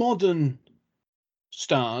more modern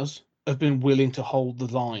stars have been willing to hold the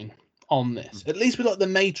line on this. At least with The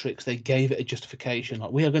Matrix, they gave it a justification.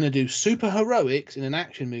 Like, we are going to do super heroics in an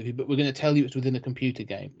action movie, but we're going to tell you it's within a computer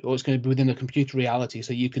game, or it's going to be within a computer reality,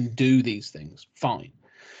 so you can do these things. Fine.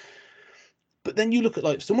 But then you look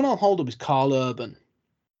at someone I'll hold up is Carl Urban.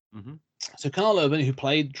 Mm-hmm. So Carl Urban, who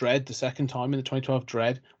played Dredd the second time in the 2012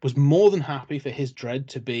 Dredd, was more than happy for his Dredd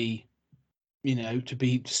to be, to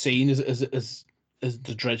be seen as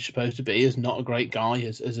the Dredd's supposed to be, as not a great guy,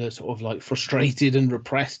 as a sort of frustrated and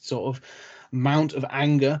repressed sort of amount of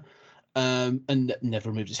anger, and never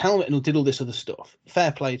removed his helmet and did all this other stuff.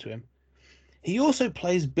 Fair play to him. He also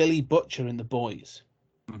plays Billy Butcher in The Boys.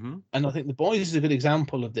 Mm-hmm. And I think The Boys is a good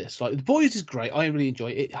example of this. The Boys is great. I really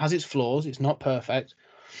enjoy it. It has its flaws. It's not perfect.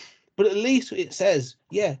 But at least it says,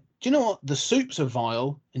 do you know what? The soups are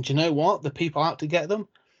vile. And do you know what? The people out to get them,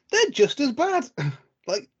 they're just as bad.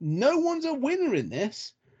 No one's a winner in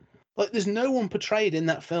this. There's no one portrayed in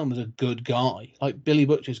that film as a good guy. Billy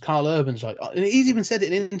Butcher's, Carl Urban's and he's even said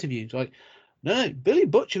it in interviews. No, Billy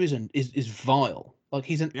Butcher is vile.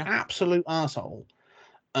 He's an absolute asshole.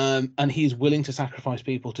 And he's willing to sacrifice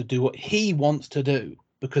people to do what he wants to do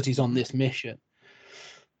because he's on this mission.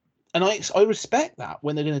 And I respect that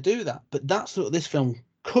when they're going to do that. But that's what this film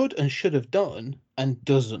could and should have done and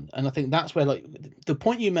doesn't. And I think that's where the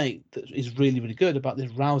point you make that is really, really good about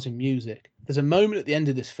this rousing music. There's a moment at the end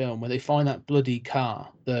of this film where they find that bloody car,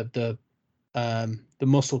 the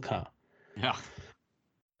muscle car. Yeah.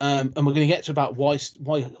 And we're going to get to about why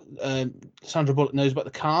Sandra Bullock knows about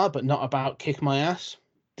the car, but not about Kick My Ass.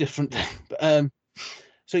 Different.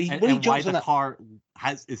 So when he jumps on that car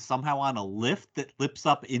is somehow on a lift that flips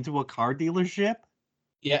up into a car dealership.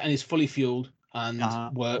 Yeah, and it's fully fueled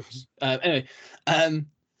and works. Anyway,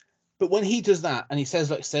 but when he does that and he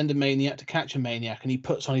says send a maniac to catch a maniac, and he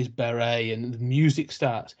puts on his beret and the music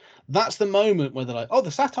starts, that's the moment where they're like, oh, the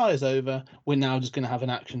satire's over. We're now just going to have an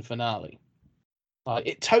action finale.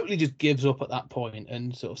 It totally just gives up at that point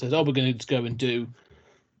and sort of says, oh, we're going to just go and do,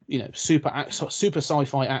 super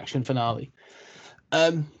sci-fi action finale.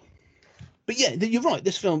 But yeah, you're right.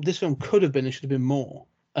 This film could have been and should have been more.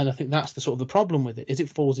 And I think that's the sort of the problem with it, is it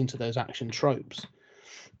falls into those action tropes.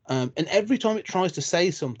 And every time it tries to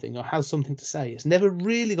say something or has something to say, it's never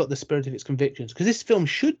really got the spirit of its convictions. Because this film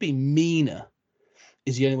should be meaner,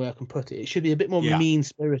 is the only way I can put it. It should be a bit more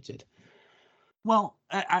mean-spirited. Well,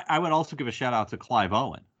 I would also give a shout out to Clive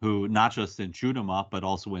Owen, who not just in Shoot 'Em Up, but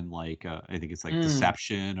also in I think it's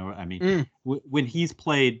Deception, or when he's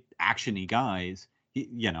played actiony guys,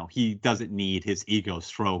 he doesn't need his ego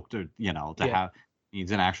stroked or have.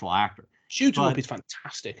 He's an actual actor. Shoot 'Em Up is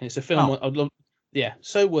fantastic, and it's a film I'd love. Yeah,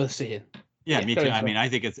 so worth seeing. Yeah, me too. I mean, I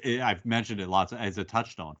think I've mentioned it lots as a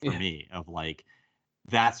touchstone for me of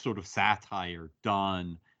that sort of satire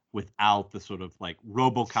done without the sort of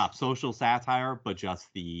RoboCop social satire, but just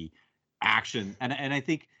the action, and I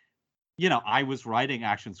think, I was writing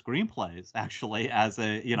action screenplays actually as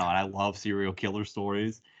a, and I love serial killer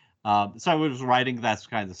stories. So I was writing that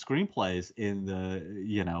kind of screenplays in the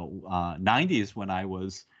 90s when I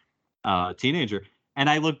was a teenager. And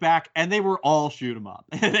I look back, and they were all shoot 'em up.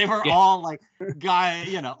 They were all like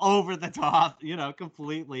over the top,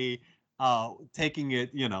 completely taking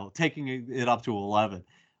it up to 11.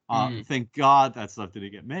 Thank God that stuff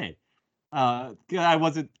didn't get made. I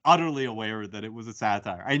wasn't utterly aware that it was a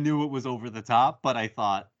satire. I knew it was over the top, but I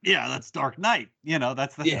thought, yeah, that's Dark Knight.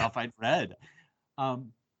 That's the stuff I'd read.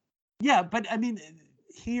 But I mean,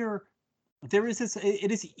 here there is this.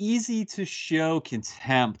 It is easy to show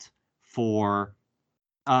contempt for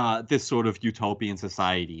this sort of utopian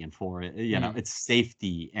society and for its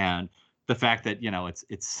safety and the fact that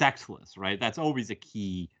it's sexless, right? That's always a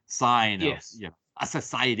key sign of a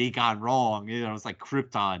society gone wrong. It's like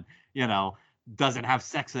Krypton, doesn't have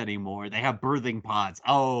sex anymore. They have birthing pods.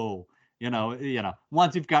 Oh,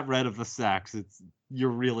 once you've got rid of the sex, you're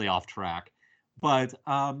really off track. But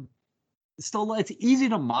still, it's easy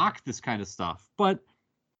to mock this kind of stuff, but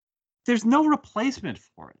there's no replacement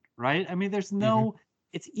for it, right? I mean, there's no.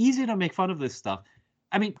 It's easy to make fun of this stuff.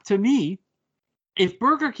 I mean, to me, if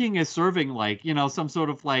Burger King is serving some sort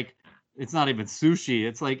of it's not even sushi.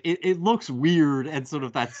 It's like it looks weird and sort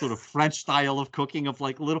of that sort of French style of cooking of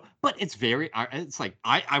little, but it's very. It's like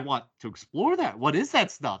I want to explore that. What is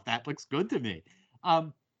that stuff? That looks good to me.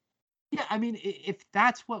 I mean, if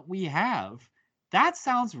that's what we have, that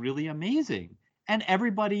sounds really amazing. And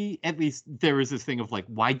everybody, at least there is this thing of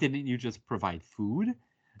why didn't you just provide food?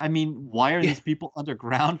 I mean, why are these people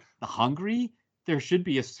underground hungry? There should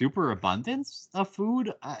be a super abundance of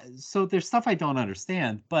food. So there's stuff I don't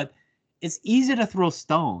understand, but it's easy to throw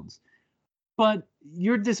stones. But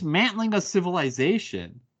you're dismantling a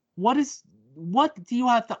civilization. What do you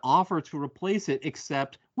have to offer to replace it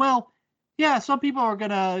except, well, yeah, some people are going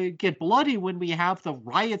to get bloody when we have the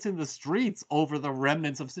riots in the streets over the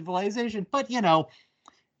remnants of civilization. But,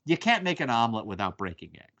 you can't make an omelet without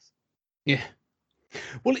breaking eggs. Yeah.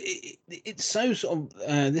 Well, it's so sort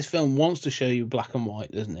of this film wants to show you black and white,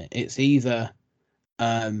 doesn't it? It's either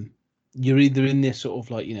you're either in this sort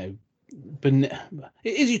of it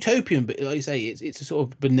is utopian, but like you say, it's a sort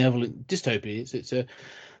of benevolent dystopia. It's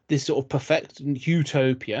this sort of perfect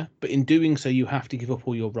utopia, but in doing so, you have to give up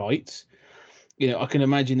all your rights. I can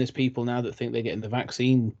imagine there's people now that think they're getting the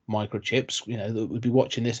vaccine microchips, that would be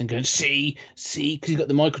watching this and going, see, because you've got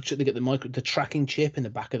the microchip, they get the tracking chip in the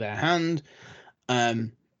back of their hand.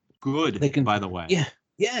 Good. They can, by the way.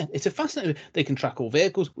 Yeah. It's a fascinating. They can track all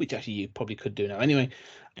vehicles, which actually you probably could do now anyway.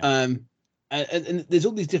 Yeah. And there's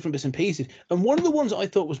all these different bits and pieces. And one of the ones I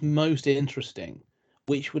thought was most interesting,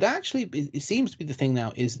 which would actually it seems to be the thing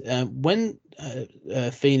now, is when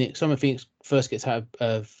Summer Phoenix first gets out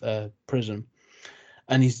of prison,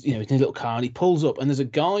 and he's in a little car and he pulls up and there's a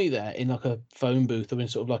guy there in a phone booth or in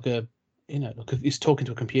sort of he's talking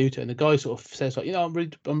to a computer, and the guy sort of says I'm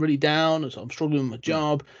really down, I'm struggling with my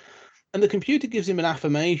job, and the computer gives him an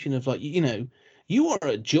affirmation of you are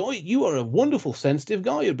a joy, you are a wonderful, sensitive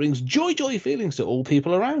guy who brings joy feelings to all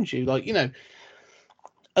people around you, and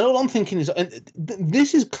all I'm thinking is, and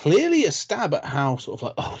this is clearly a stab at how sort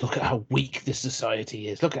of look at how weak this society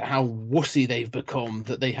is, look at how wussy they've become,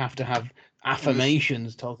 that they have to have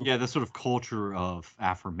affirmations told them. Yeah, the sort of culture of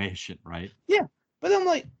affirmation, right? Yeah. But I'm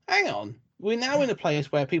like, hang on, we're now in a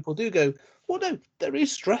place where people do go, well, no, there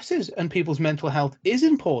is stresses and people's mental health is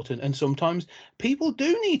important. And sometimes people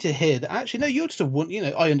do need to hear that, actually, no, you're just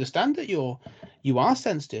I understand that you are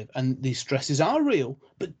sensitive and these stresses are real,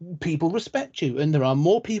 but people respect you. And there are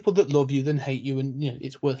more people that love you than hate you. And,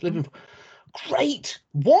 it's worth living for. Great.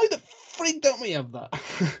 Why the frig don't we have that?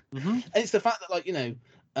 And it's the fact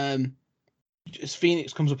that, just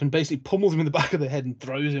Phoenix comes up and basically pummels him in the back of the head and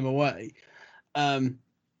throws him away. And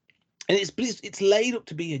it's laid up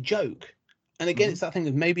to be a joke, and again it's that thing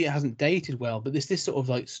of maybe it hasn't dated well, but this sort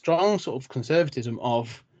of strong sort of conservatism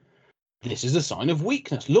of this is a sign of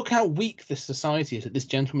weakness. Look how weak this society is, that this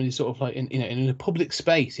gentleman is sort of in a public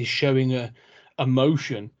space is showing a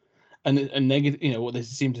emotion and a negative, what there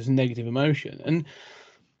seems as a negative emotion. And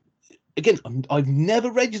again, I've never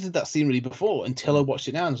registered that scene really before until I watched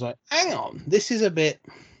it now, and I was like, hang on, this is I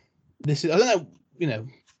don't know,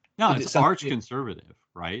 No, it's arch conservative,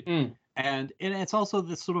 right? And it's also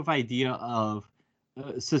this sort of idea of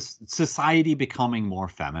society becoming more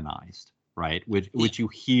feminized, right? Which you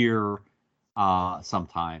hear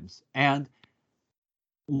sometimes. And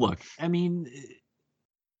look, I mean,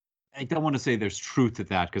 I don't want to say there's truth to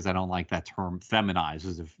that because I don't like that term feminized,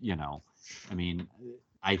 as if, I mean,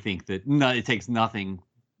 I think that it takes nothing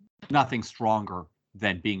nothing stronger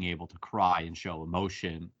than being able to cry and show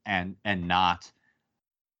emotion and not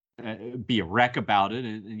be a wreck about it,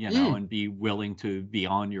 and and be willing to be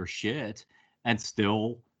on your shit and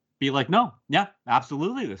still be like, no, yeah,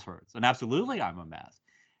 absolutely, this hurts, and absolutely, I'm a mess.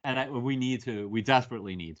 And we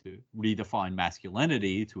desperately need to redefine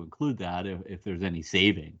masculinity to include that if there's any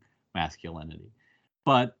saving masculinity.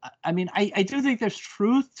 But I mean, I do think there's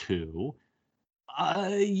truth to,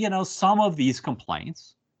 some of these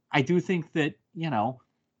complaints. I do think that,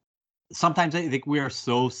 sometimes I think we are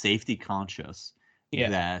so safety conscious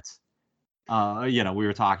that, we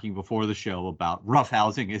were talking before the show about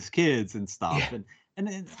roughhousing his kids and stuff.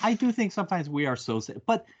 And I do think sometimes we are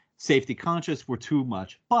but safety conscious, we're too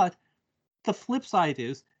much. But the flip side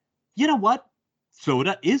is, you know what?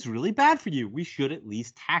 Soda is really bad for you. We should at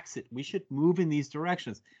least tax it. We should move in these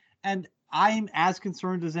directions. And I'm as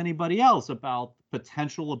concerned as anybody else about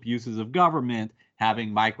potential abuses of government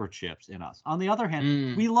having microchips in us. On the other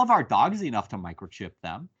hand, we love our dogs enough to microchip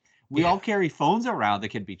them. We all carry phones around that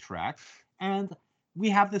can be tracked. And we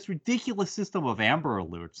have this ridiculous system of Amber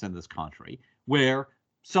Alerts in this country where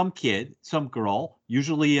some kid, some girl,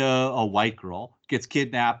 usually a white girl, gets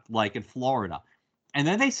kidnapped, like in Florida. And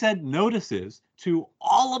then they send notices to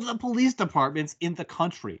all of the police departments in the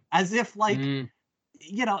country, as if and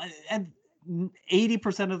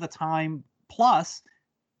 80% of the time plus,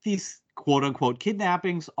 these quote unquote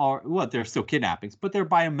kidnappings are, they're still kidnappings, but they're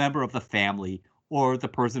by a member of the family or the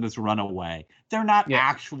person has run away. They're not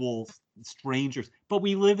actual strangers. But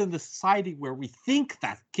we live in the society where we think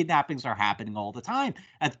that kidnappings are happening all the time.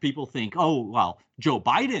 And people think, oh, well, Joe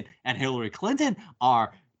Biden and Hillary Clinton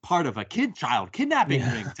are part of a child kidnapping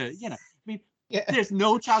ring there's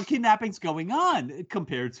no child kidnappings going on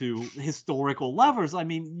compared to historical levers. I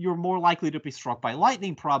mean, you're more likely to be struck by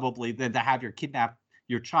lightning probably than to have your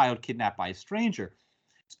child kidnapped by a stranger.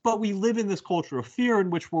 But we live in this culture of fear in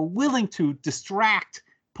which we're willing to distract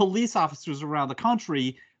police officers around the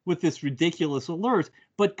country with this ridiculous alert.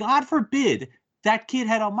 But God forbid that kid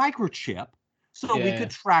had a microchip so we could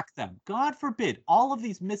track them. God forbid all of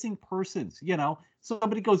these missing persons,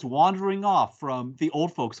 somebody goes wandering off from the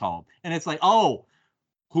old folks home and it's like, oh,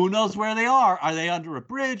 who knows where they are? Are they under a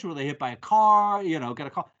bridge? Were they hit by a car? Get a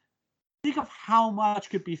call. Think of how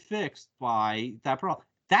much could be fixed by that problem.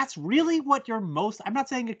 That's really what I'm not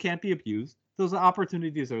saying it can't be abused. Those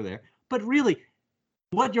opportunities are there. But really,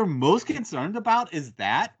 what you're most concerned about is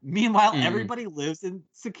that. Meanwhile, everybody lives in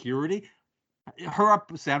security.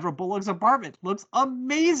 Sandra Bullock's apartment looks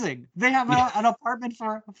amazing. They have an apartment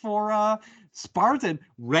for Spartan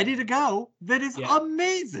ready to go that is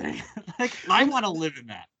amazing. I want to live in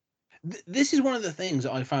that. This is one of the things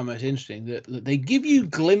that I found most interesting, that they give you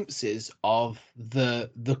glimpses of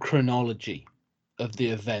the chronology of the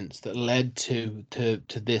events that led to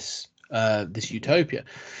this this utopia.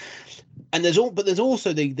 And there's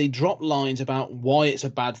also they drop lines about why it's a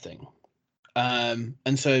bad thing. And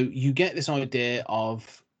so you get this idea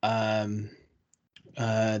of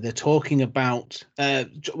they're talking about at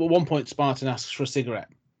one point Spartan asks for a cigarette.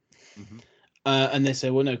 And they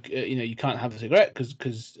say, well, no, you can't have a cigarette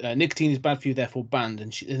because nicotine is bad for you, therefore banned.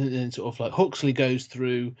 And then sort of like Huxley goes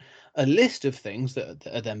through a list of things that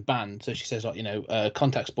are then banned. So she says,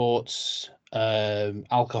 contact sports,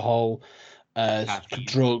 alcohol,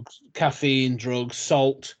 caffeine, drugs,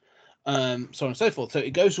 salt, so on and so forth. So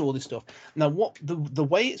it goes through all this stuff. Now, what the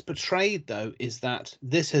way it's portrayed though is that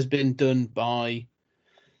this has been done by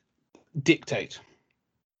dictate.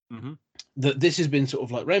 That this has been sort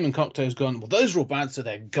of like Raymond Cocteau's gone, well, those are all bad, so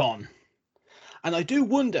they're gone. And I do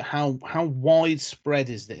wonder how widespread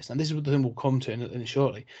is this, and this is what the thing we'll come to in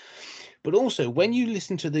shortly. But also, when you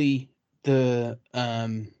listen to the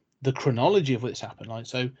chronology of what's happened, like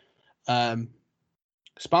so,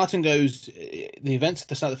 Spartan goes. The events at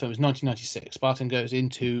the start of the film is 1996. Spartan goes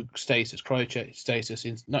into stasis, cryogenic stasis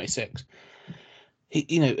in 96.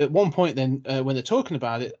 At one point, then when they're talking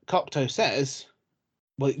about it, Cocteau says,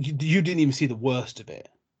 well, you didn't even see the worst of it.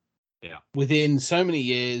 Yeah. Within so many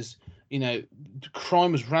years,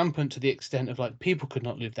 crime was rampant to the extent of like people could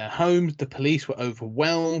not leave their homes. The police were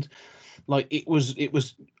overwhelmed. Like it was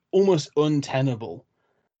almost untenable.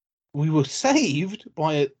 We were saved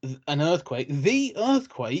by an earthquake, the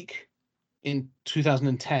earthquake in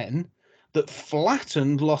 2010 that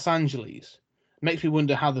flattened Los Angeles. Makes me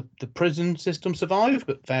wonder how the prison system survived,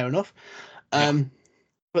 but fair enough.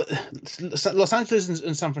 But Los Angeles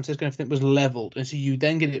and San Francisco and everything was leveled, and so you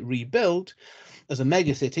then get it rebuilt as a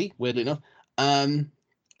mega city, weirdly enough,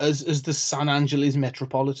 as the San Angeles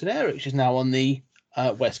metropolitan area, which is now on the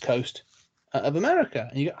west coast of America.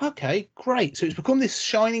 And you go, okay, great. So it's become this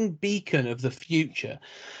shining beacon of the future.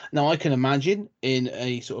 Now I can imagine in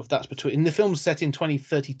a sort of in the film's set in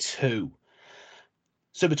 2032.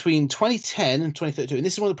 So between 2010 and 2032, and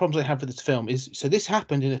this is one of the problems I have with this film is so this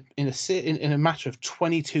happened in a matter of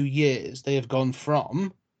 22 years. They have gone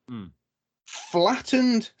from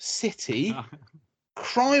flattened city,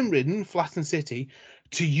 crime-ridden flattened city,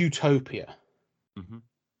 to utopia. Mm-hmm.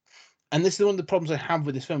 And this is one of the problems I have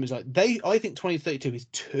with this film is like I think 2032 is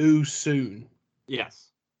too soon. Yes.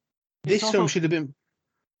 This film should have been.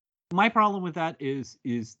 My problem with that is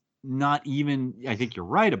not even, I think you're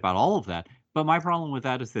right about all of that, but my problem with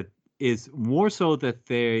that is more so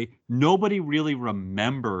that nobody really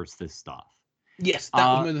remembers this stuff. Yes,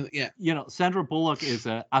 that was yeah. You know, Sandra Bullock is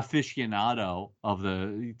an aficionado of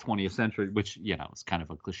the 20th century, which, you know, is kind of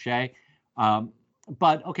a cliche.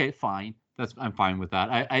 But okay, fine. I'm fine with that.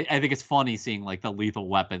 I think it's funny seeing like the Lethal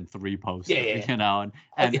Weapon 3 poster, you know,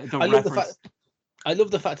 and the reference. I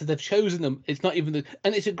love the fact that they've chosen them. It's not even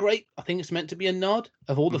and it's a great. I think it's meant to be a nod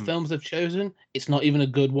of all the films they've chosen. It's not even a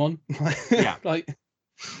good one. Yeah, like.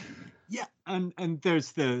 Yeah, and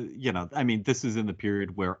there's you know, I mean, this is in the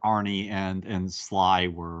period where Arnie and Sly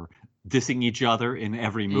were dissing each other in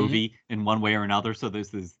every movie in one way or another. So there's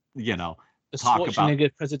this, you know, talk about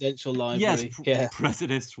presidential library. Yes,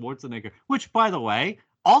 President Schwarzenegger, which, by the way,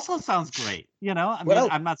 also sounds great. You know, I mean,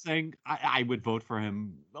 I'm not saying I would vote for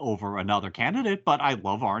him over another candidate, but I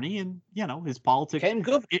love Arnie and, you know, his politics. If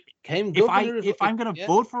I'm going to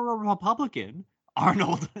vote for a Republican,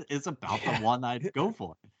 Arnold is about the one I'd go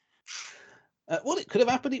for. Well, it could have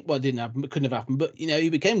happened. Well, it didn't happen. It couldn't have happened. But, you know, he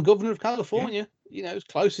became governor of California, you know, as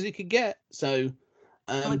close as he could get. So.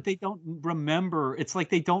 Like they don't remember. It's like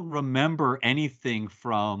they don't remember anything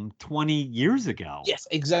from 20 years ago. Yes,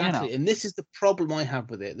 exactly. You know? And this is the problem I have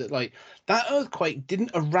with it. That like that earthquake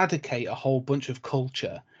didn't eradicate a whole bunch of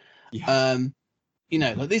culture. Yeah. You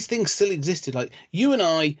know, like these things still existed. Like you and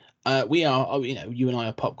I, we are, you know, you and I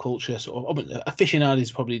are pop culture sort of. Aficionado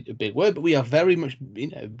is probably a big word, but we are very much, you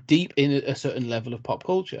know, deep in a certain level of pop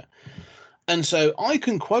culture. And so I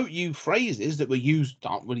can quote you phrases that were used,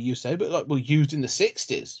 aren't really used today, but like were used in the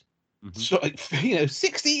 60s. So, like, you know,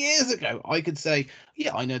 60 years ago, I could say,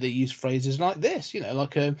 yeah, I know they use phrases like this, you know,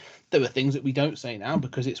 like there were things that we don't say now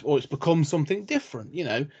because it's become something different, you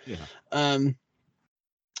know. Yeah.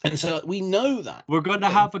 And so we know that. We're going to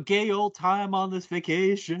have a gay old time on this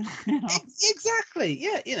vacation. You know? Exactly.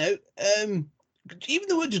 Yeah. You know, even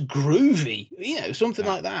the word just groovy, you know, something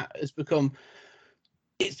like that has become.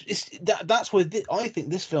 That's where I think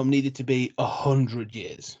this film needed to be 100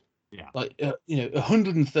 years. Yeah. Like, you know,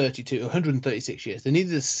 132, 136 years. They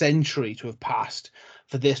needed a century to have passed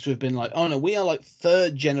for this to have been like, oh no, we are like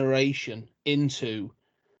third generation into.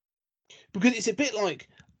 Because it's a bit like,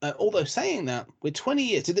 although saying that, we're 20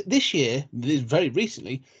 years. So this year, very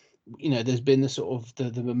recently, you know, there's been the sort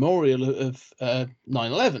of the memorial of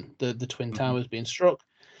 9/11, the Twin Towers being struck.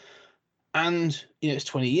 And, you know, it's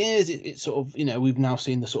 20 years. It's sort of, you know, we've now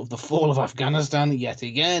seen the sort of the fall of Afghanistan yet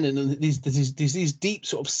again. And these deep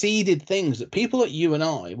sort of seeded things that people like you and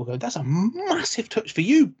I will go, that's a massive touch for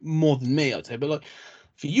you more than me, I'd say. But like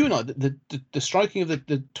for you and I, the striking of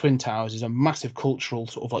the Twin Towers is a massive cultural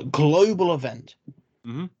sort of like global event.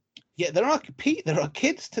 Mm-hmm. Yet there are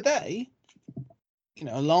kids today, you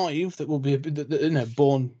know, alive that will be, you know,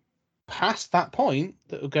 born past that point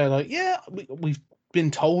that will go like, yeah, we've been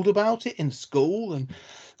told about it in school and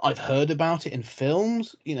I've heard about it in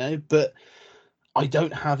films, you know, but I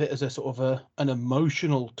don't have it as a sort of an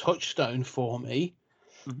emotional touchstone for me.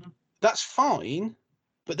 Mm-hmm. That's fine.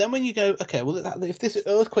 But then when you go, okay, well, if this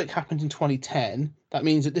earthquake happened in 2010, that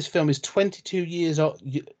means that this film is 22 years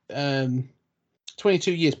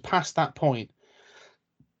 22 years past that point.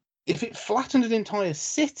 If it flattened an entire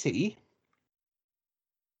city,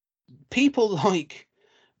 people like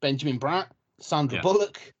Benjamin Bratt, Sandra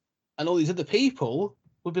Bullock, and all these other people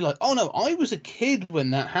would be like, oh no, I was a kid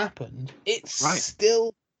when that happened. It's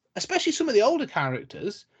still, especially some of the older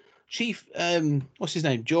characters, Chief, what's his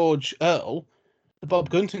name? George Earl, the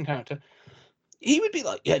Bob Gunton character. He would be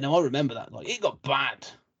like, yeah, no, I remember that. Like, it got bad.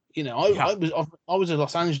 You know, I was in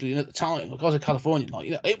Los Angeles at the time. Like, I was a Californian. Like,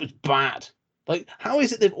 you know, it was bad. Like, how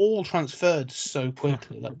is it they've all transferred so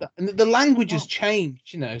quickly like that? And the language has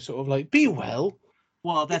changed. You know, sort of like, be well.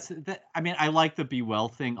 Well, I mean, I like the be well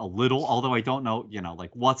thing a little, although I don't know, you know, like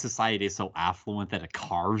what society is so affluent that it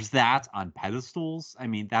carves that on pedestals. I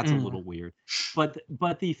mean, that's a little weird. But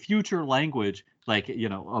the future language, like, you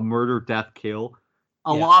know, a murder, death, kill,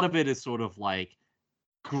 a lot of it is sort of like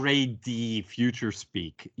grade D future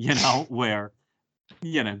speak, you know, where,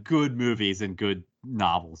 you know, good movies and good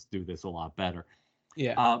novels do this a lot better.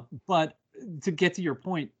 Yeah. But to get to your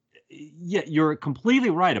point, yeah, you're completely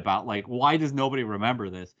right about like, why does nobody remember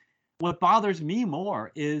this? What bothers me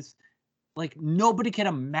more is like nobody can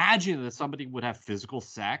imagine that somebody would have physical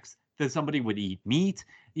sex, that somebody would eat meat,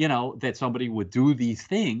 that somebody would do these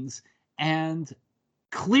things. And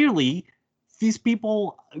clearly these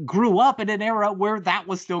people grew up in an era where that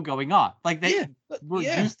was still going on. Like they were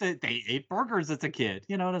used to, they ate burgers as a kid,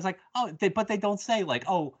 and it's like, but they don't say like,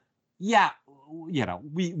 oh yeah,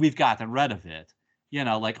 we've gotten rid of it.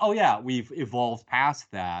 Like, oh yeah, we've evolved past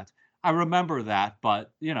that. I remember that,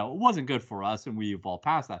 but it wasn't good for us, and we evolved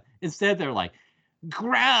past that. Instead, they're like,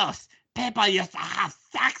 gross. People used to have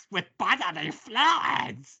sex with bodily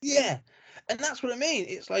fluids. Yeah, and that's what I mean.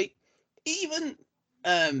 It's like even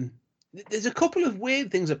there's a couple of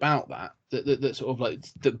weird things about that sort of like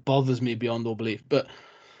that bothers me beyond all belief. But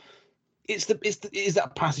it's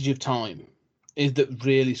that passage of time is that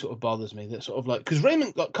really sort of bothers me. That sort of like, because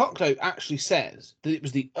Raymond Cocteau actually says that it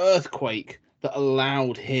was the earthquake that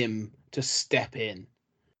allowed him to step in.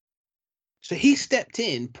 So he stepped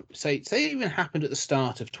in, say it even happened at the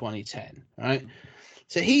start of 2010, right?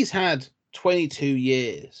 So he's had 22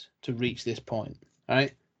 years to reach this point,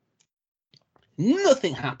 right?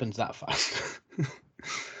 Nothing happens that fast.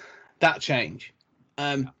 That change.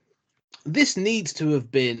 This needs to have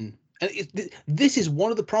been, and this is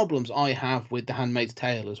one of the problems I have with The Handmaid's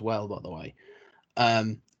Tale as well, by the way.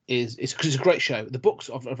 Is because it's a great show. The books,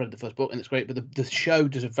 I've read the first book and it's great, but the show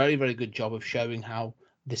does a very, very good job of showing how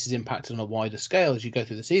this is impacted on a wider scale as you go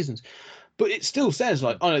through the seasons. But it still says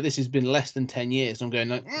like, oh no, this has been less than 10 years. And I'm going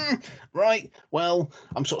like, right, well,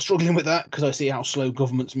 I'm sort of struggling with that because I see how slow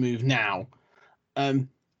governments move now. But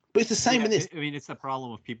it's the same in this. I mean, it's the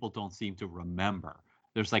problem of people don't seem to remember.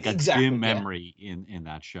 There's like a dim memory in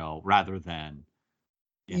that show rather than,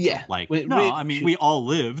 like, we all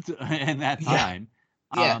lived in that time.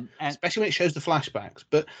 Yeah, especially when it shows the flashbacks.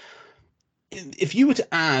 But if you were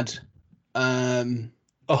to add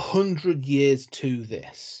 100 years to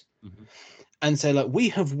this and say, like, we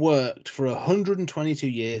have worked for 122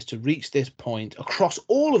 years to reach this point across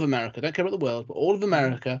all of America, don't care about the world, but all of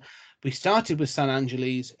America. We started with San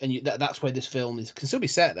Angeles, and that's where this film can still be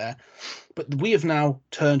set there. But we have now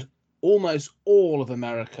turned almost all of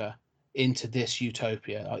America into this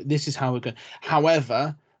utopia. Like, this is how we're going.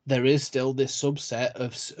 However, there is still this subset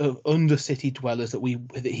of undercity dwellers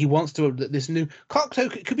that he wants to. That this new Cocteau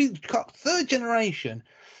could be third generation.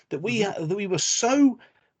 That we were so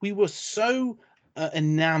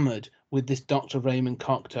enamored with this Dr. Raymond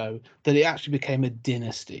Cocteau that it actually became a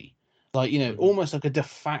dynasty. Like, almost like a de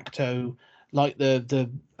facto, like the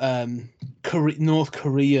North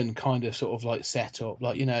Korean kind of sort of like setup.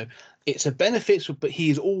 Like, it's a benefit, but he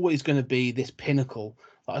is always going to be this pinnacle.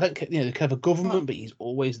 Like, I don't, they have a government, but he's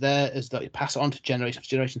always there as like pass it on to generation to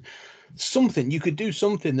generation. Something you could do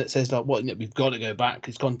something that says like, well, we've got to go back.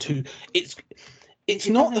 It's gone too. It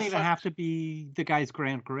not even have to be the guy's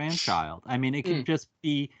grandchild. I mean, it could just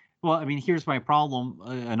be. Well, I mean, here's my problem.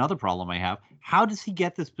 Another problem I have. How does he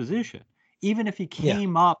get this position? Even if he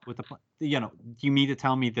came up with do you mean to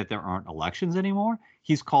tell me that there aren't elections anymore?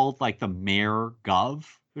 He's called like the mayor gov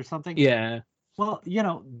or something. Yeah. Well,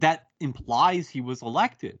 that implies he was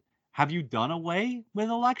elected. Have you done away with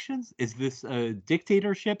elections? Is this a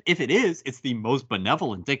dictatorship? If it is, it's the most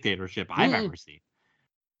benevolent dictatorship I've ever seen.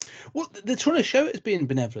 Well, they're trying to show it as being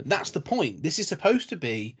benevolent. That's the point. This is supposed to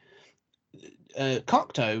be.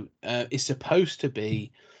 Cocteau is supposed to be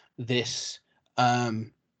this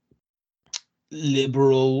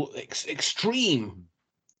liberal, extreme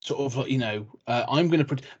sort of, I'm going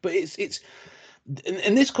to, but it's,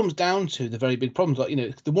 and this comes down to the very big problems. Like,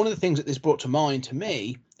 one of the things that this brought to mind to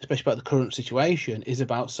me, especially about the current situation, is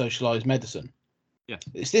about socialized medicine. Yeah,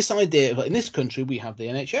 it's this idea of, like, in this country we have the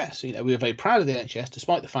NHS. We are very proud of the NHS,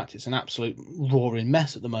 despite the fact it's an absolute roaring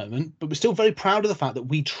mess at the moment. But we're still very proud of the fact that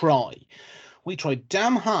we try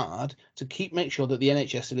damn hard to make sure that the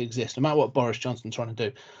NHS still exists, no matter what Boris Johnson's trying to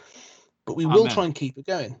do. But we will try and keep it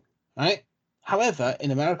going, right? However,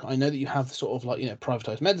 in America, I know that you have sort of like,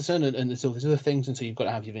 privatized medicine and there's all these other things, and so you've got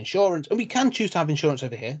to have your insurance, and we can choose to have insurance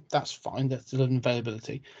over here. That's fine. That's an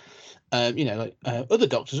availability. Other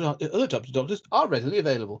doctors are readily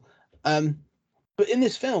available. But in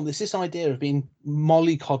this film, there's this idea of being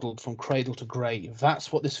mollycoddled from cradle to grave.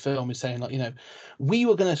 That's what this film is saying. Like, we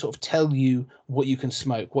were going to sort of tell you what you can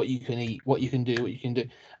smoke, what you can eat, what you can do,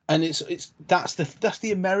 and that's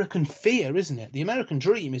the American fear, isn't it? The American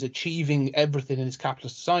dream is achieving everything in this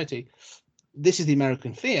capitalist society. This is the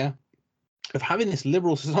American fear of having this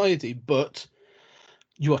liberal society, but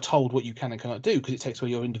you are told what you can and cannot do because it takes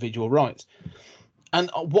away your individual rights. And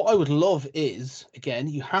what I would love is, again,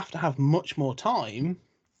 you have to have much more time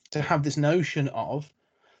to have this notion of,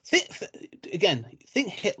 think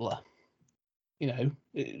Hitler,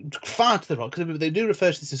 far to the right, because they do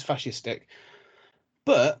refer to this as fascistic.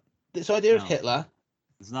 But this idea of Hitler...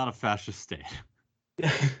 It's not a fascist state.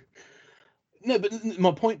 No, but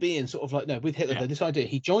my point being sort of like, no, with Hitler, though, this idea,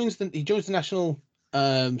 he joins the National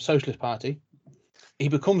Socialist Party. He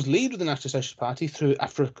becomes leader of the National Socialist Party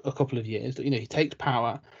after a couple of years. He takes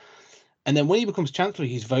power, and then when he becomes chancellor,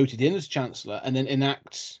 he's voted in as chancellor, and then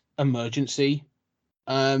enacts emergency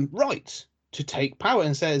rights to take power,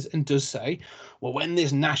 and does say, well, when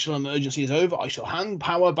this national emergency is over, I shall hand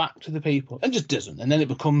power back to the people, and just doesn't, and then it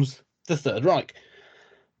becomes the Third Reich.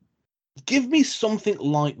 Give me something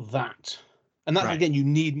like that, and that's again, you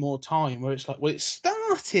need more time. Where it's like, well, it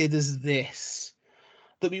started as this.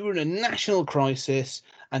 That we were in a national crisis,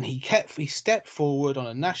 and he stepped forward on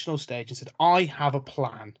a national stage and said, I have a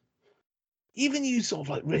plan. Even you sort of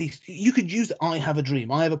like really, you could use the I have a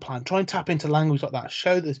dream, I have a plan, try and tap into language like that,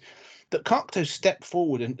 show this, that Cocteau stepped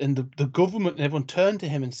forward and the government and everyone turned to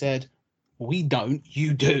him and said, we don't,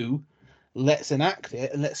 you do, let's enact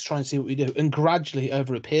it and let's try and see what we do. And gradually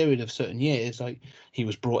over a period of certain years, like he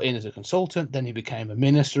was brought in as a consultant, then he became a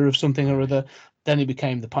minister of something or other, then he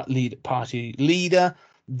became the party leader,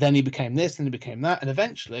 then he became this, then he became that, and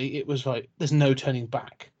eventually it was like there's no turning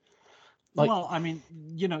back. Like, well, I mean,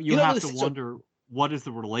 you have to wonder what is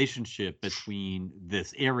the relationship between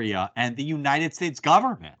this area and the United States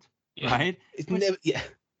government, right? It's never,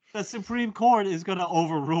 The Supreme Court is going to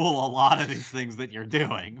overrule a lot of these things that you're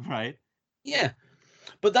doing, right? Yeah,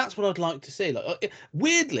 but that's what I'd like to see. Like,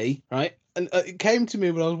 weirdly, right? And it came to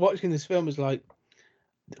me when I was watching this film, was like,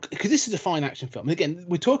 because this is a fine action film. And again,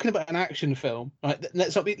 we're talking about an action film, right?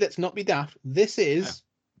 Let's not be daft. This is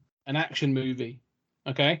an action movie,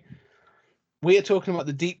 okay? We are talking about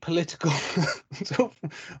the deep political sort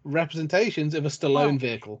of representations of a Stallone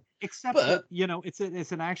vehicle. Except that,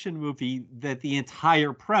 it's an action movie that the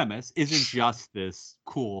entire premise isn't just this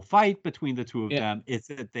cool fight between the two of them. It's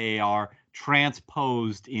that they are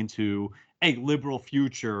transposed into a liberal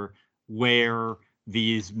future where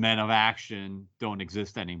these men of action don't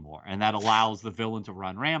exist anymore, and that allows the villain to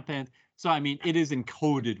run rampant. So, I mean, it is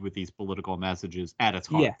encoded with these political messages at its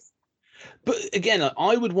heart. Yes. But again,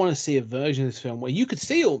 I would want to see a version of this film where you could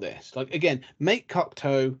see all this. Like, again, make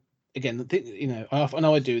Cocteau, again, I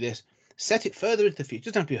know I do this, set it further into the future.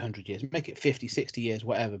 It doesn't have to be 100 years, make it 50, 60 years,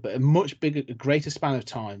 whatever, but a much bigger, a greater span of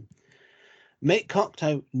time. Make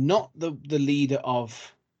Cocteau not the leader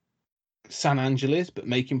of San Angeles, but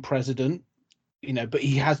make him president. But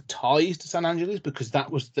he has ties to San Angeles because that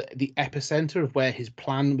was the epicenter of where his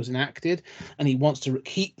plan was enacted, and he wants to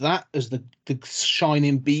keep that as the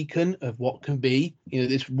shining beacon of what can be,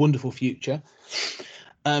 this wonderful future.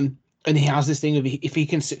 And he has this thing of, if he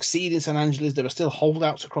can succeed in San Angeles, there are still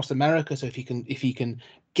holdouts across America. So if he can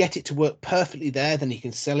get it to work perfectly there, then he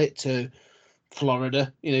can sell it to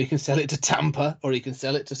Florida. He can sell it to Tampa, or he can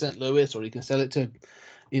sell it to St. Louis, or he can sell it to,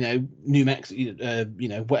 New Mexico,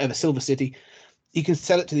 whatever, Silver City. He can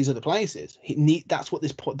sell it to these other places. That's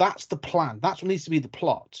the plan. That's what needs to be the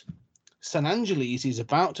plot. San Angeles is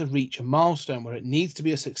about to reach a milestone where it needs to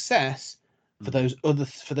be a success for those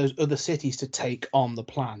other cities to take on the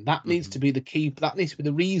plan. That needs to be the key. That needs to be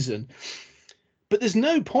the reason. But there's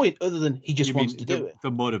no point other than he just wants to do it.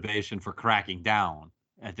 The motivation for cracking down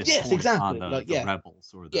at this point exactly. on the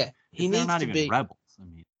rebels, or he needs not to even be rebels. I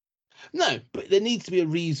mean, no, but there needs to be a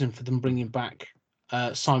reason for them bringing back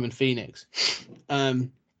Simon Phoenix.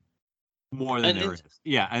 More than there is.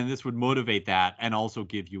 Yeah, and this would motivate that, and also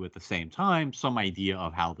give you at the same time some idea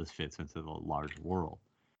of how this fits into the large world.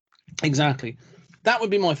 Exactly. That would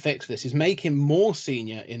be my fix for this, is make him more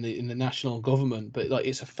senior in the national government, but like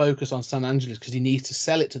it's a focus on San Angeles because he needs to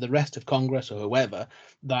sell it to the rest of Congress or whoever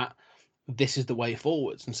that this is the way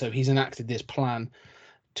forwards. And so he's enacted this plan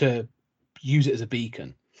to use it as a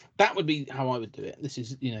beacon. That would be how I would do it. This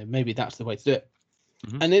is, maybe that's the way to do it.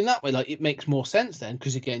 And in that way, like, it makes more sense then,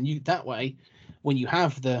 because again, that way, when you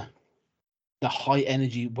have the high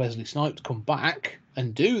energy Wesley Snipes come back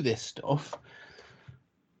and do this stuff,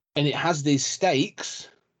 and it has these stakes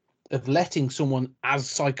of letting someone as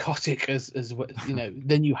psychotic as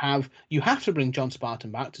then you have to bring John Spartan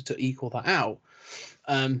back to equal that out.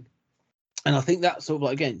 And I think that's sort of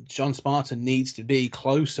like, again, John Spartan needs to be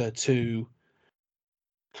closer to,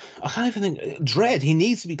 I can't even think, Dredd. He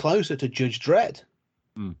needs to be closer to Judge Dredd.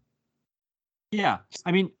 Yeah,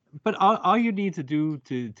 I mean, but all you need to do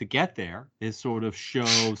to get there is sort of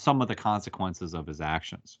show some of the consequences of his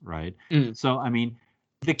actions, right? So, I mean,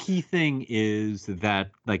 the key thing is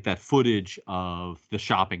that like that footage of the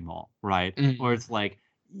shopping mall, right? Where it's like,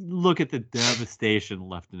 look at the devastation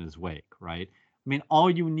left in his wake, right? I mean, all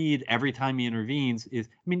you need every time he intervenes is,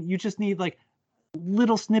 I mean, you just need like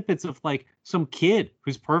little snippets of like some kid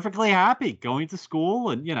who's perfectly happy going to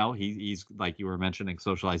school, and he's like you were mentioning,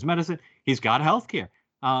 socialized medicine. He's got healthcare,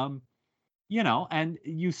 and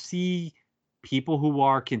you see people who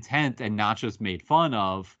are content and not just made fun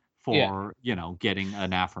of for getting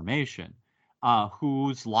an affirmation,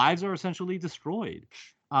 whose lives are essentially destroyed.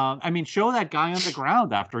 I mean, show that guy on the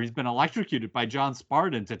ground after he's been electrocuted by John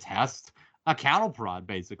Spartan to test a cattle prod,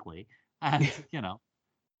 basically. And,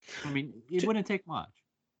 I mean, it wouldn't take much.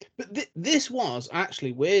 But this was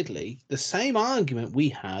actually, weirdly, the same argument we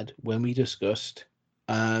had when we discussed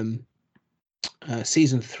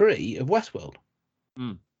season 3 of Westworld.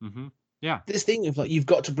 Mm-hmm. Yeah. This thing of like, you've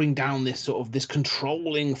got to bring down this sort of this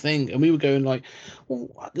controlling thing. And we were going like,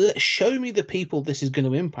 well, show me the people this is going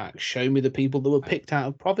to impact. Show me the people that were picked out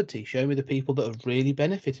of poverty. Show me the people that have really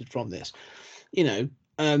benefited from this. The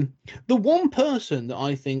one person that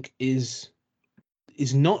I think is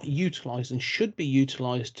not utilized and should be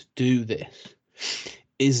utilized to do this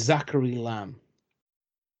is Zachary Lamb.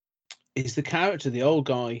 Is the character, the old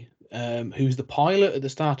guy, who's the pilot at the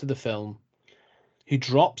start of the film, who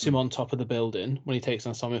drops him on top of the building when he takes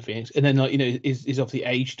on Simon Phoenix, and then is obviously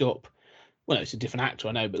aged up. Well, no, it's a different actor,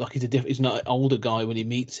 I know, but like he's not an older guy when he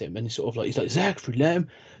meets him, and he's sort of like Zachary Lamb,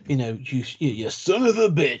 you son of a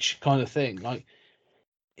bitch kind of thing. Like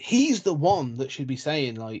he's the one that should be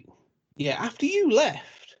saying like, yeah, after you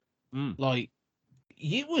left, like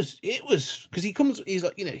it was because he's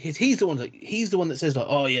like he's the one that says like,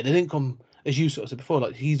 oh yeah, they didn't come, as you sort of said before,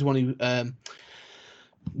 like he's the one who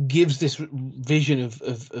gives this vision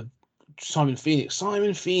of Simon Phoenix,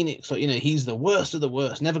 like he's the worst of the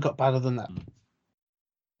worst, never got better than that.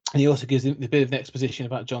 And he also gives him a bit of an exposition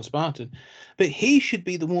about John Spartan, but he should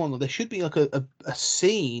be the one, or there should be like a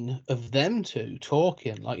scene of them two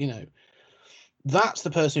talking, like that's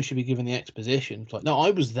the person who should be given the exposition. Like, no,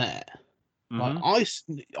 I was there. Like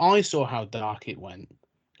I saw how dark it went.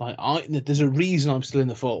 Like there's a reason I'm still in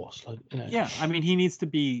the Force. Like, Yeah, I mean, he needs to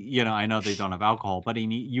be. I know they don't have alcohol, but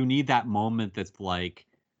you need that moment that's like,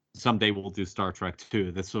 someday we'll do Star Trek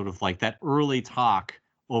 2. That's sort of like that early talk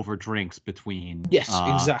over drinks between. Yes,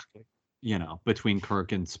 exactly. Between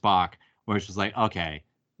Kirk and Spock, where it's just like, okay,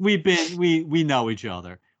 we know each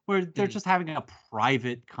other. Where they're just having a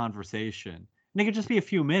private conversation, and it could just be a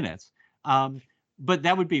few minutes. But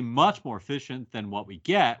that would be much more efficient than what we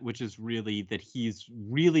get, which is really that he's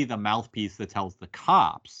really the mouthpiece that tells the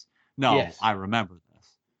cops, no, yes, I remember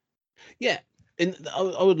this. Yeah. And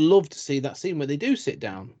I would love to see that scene where they do sit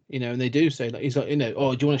down, and they do say, like, he's like,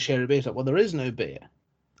 oh, do you want to share a beer? It's like, well, there is no beer.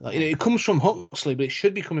 Like, it comes from Huxley, but it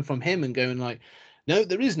should be coming from him and going like, no,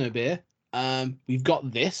 there is no beer. We've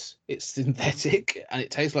got this. It's synthetic and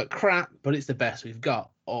it tastes like crap, but it's the best we've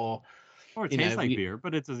got. Or it tastes like beer,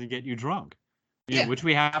 but it doesn't get you drunk. Which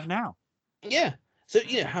we have now. Yeah. So,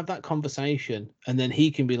 have that conversation, and then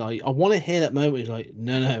he can be like, I want to hear that moment. He's like,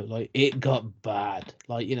 no, like, it got bad.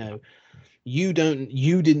 Like, you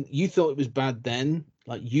thought it was bad then.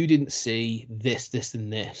 Like, you didn't see this,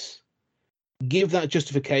 and this. Give that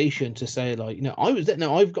justification to say, like, I was there.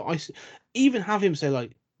 No, even have him say,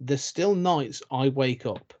 like, there's still nights I wake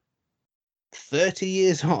up 30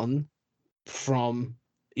 years on from,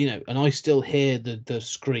 and I still hear the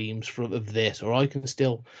screams of this, or I can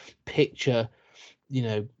still picture,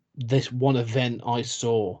 this one event I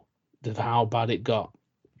saw, of how bad it got.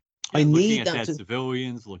 I need that. Looking at dead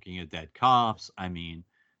civilians, looking at dead cops. I mean,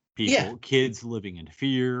 people, kids living in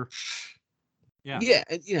fear. Yeah. Yeah,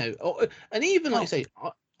 and even like I say,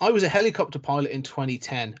 I was a helicopter pilot in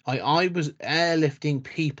 2010. I was airlifting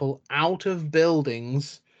people out of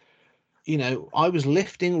buildings. I was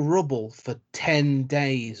lifting rubble for 10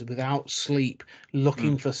 days without sleep,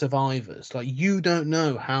 looking for survivors. Like, you don't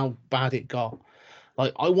know how bad it got.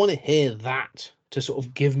 Like, I want to hear that to sort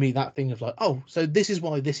of give me that thing of like, oh, so this is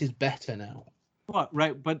why this is better now. Well,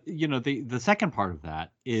 right. But, the second part of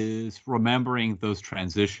that is remembering those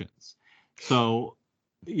transitions. So,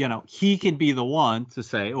 he can be the one to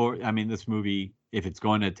say, or, I mean, this movie, if it's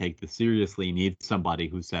going to take this seriously, needs somebody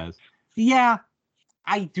who says, yeah,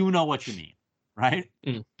 I do know what you mean, right?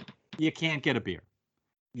 You can't get a beer.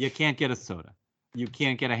 You can't get a soda. You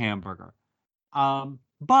can't get a hamburger.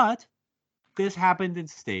 But this happened in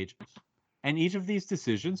stages. And each of these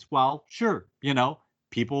decisions, well, sure,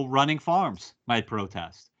 people running farms might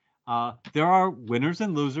protest. There are winners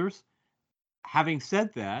and losers. Having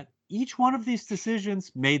said that, each one of these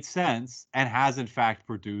decisions made sense and has, in fact,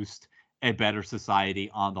 produced a better society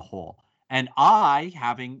on the whole. And I,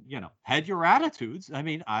 having, had your attitudes, I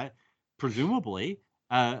mean, I presumably,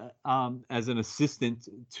 as an assistant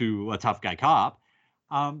to a tough guy cop,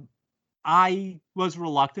 I was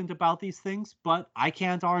reluctant about these things, but I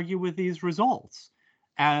can't argue with these results.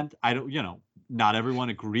 And I don't, not everyone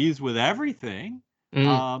agrees with everything.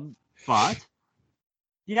 But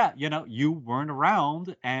yeah, you weren't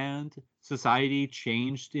around and society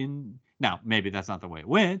changed now, maybe that's not the way it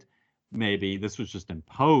went. Maybe this was just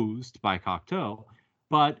imposed by Cocteau,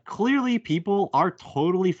 but clearly people are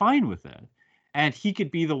totally fine with it. And he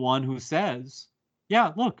could be the one who says,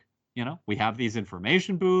 yeah, look, we have these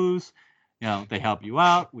information booths, they help you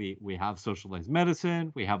out. We have socialized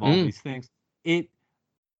medicine. We have all these things. It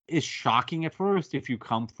is shocking at first if you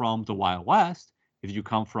come from the Wild West, if you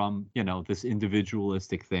come from, this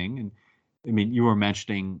individualistic thing. And I mean, you were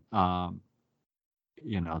mentioning, the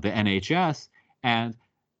NHS, and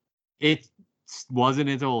it wasn't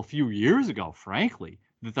until a few years ago, frankly,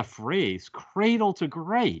 that the phrase cradle to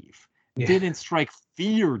grave didn't strike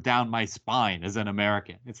fear down my spine as an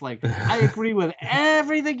American. It's like, I agree with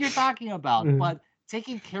everything you're talking about, but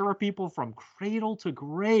taking care of people from cradle to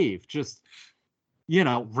grave just,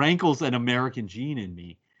 rankles an American gene in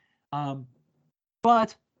me.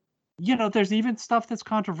 But, there's even stuff that's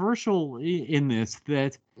controversial in this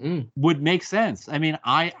that would make sense. I mean,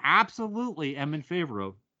 I absolutely am in favor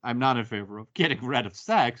of, I'm not in favor of getting rid of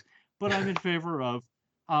sex, but I'm in favor of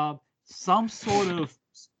some sort of,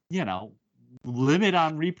 limit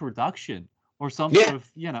on reproduction or some sort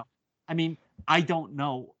of, I mean, I don't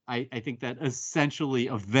know. I think that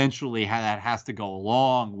eventually that has to go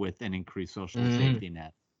along with an increased social safety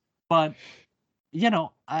net. But,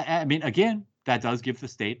 I mean, again, that does give the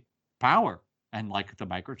state power. And like the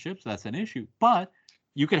microchips, that's an issue. But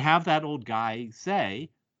you could have that old guy say,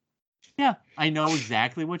 yeah, I know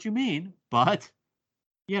exactly what you mean, but,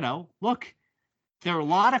 look, there are a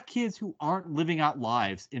lot of kids who aren't living out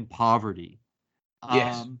lives in poverty.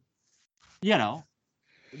 Yes.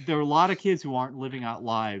 There are a lot of kids who aren't living out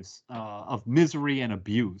lives of misery and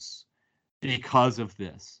abuse because of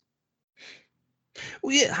this.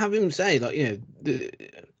 Well, yeah, have him say, like,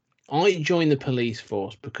 I joined the police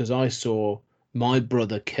force because I saw my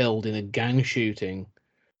brother killed in a gang shooting.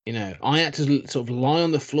 I had to sort of lie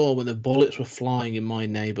on the floor when the bullets were flying in my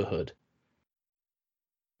neighborhood.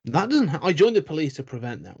 That doesn't. I joined the police to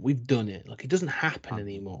prevent that. We've done it. Like, it doesn't happen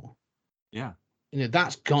anymore. Yeah.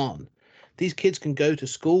 That's gone. These kids can go to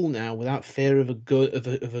school now without fear of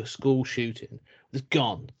a school shooting. It's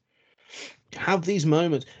gone. Have these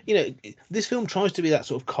moments. This film tries to be that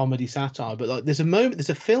sort of comedy satire, but like, there's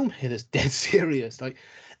a film here that's dead serious. Like,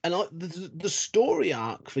 and the story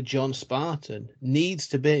arc for John Spartan needs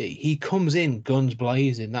to be, he comes in guns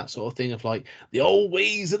blazing, that sort of thing of like, the old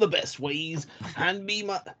ways are the best ways. Hand me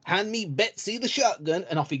Betsy the shotgun,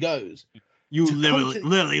 and off he goes. You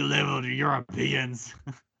lily-livered Europeans.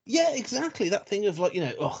 Yeah, exactly. That thing of like,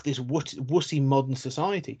 this wussy modern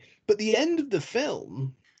society. But the end of the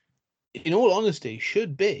film, in all honesty,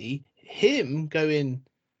 should be him going,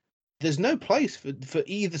 there's no place for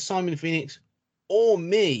either Simon Phoenix or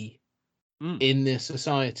me in this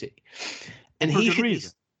society. And he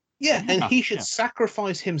should he should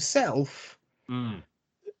sacrifice himself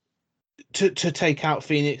to take out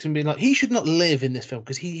Phoenix and be like, he should not live in this film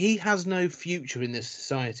because he has no future in this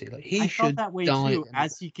society. Like, he should that way die too,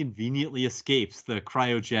 as he conveniently escapes the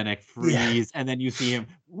cryogenic freeze, and then you see him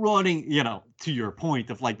running, to your point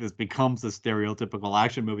of like, this becomes a stereotypical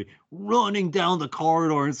action movie, running down the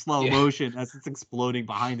corridor in slow motion as it's exploding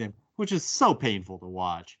behind him, which is so painful to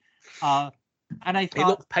watch. And I thought it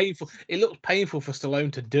looked painful. It looked painful for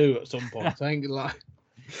Stallone to do at some point. I ain't gonna lie.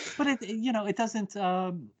 But it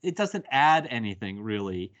doesn't add anything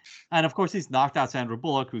really. And of course, he's knocked out Sandra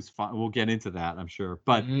Bullock, who's fine. We'll get into that, I'm sure.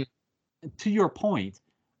 But to your point,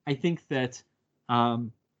 I think that, I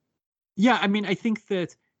think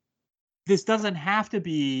that this doesn't have to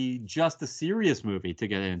be just a serious movie to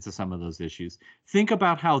get into some of those issues. Think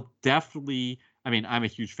about how deftly. I mean, I'm a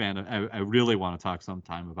huge fan of. I really want to talk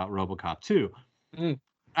sometime about RoboCop 2.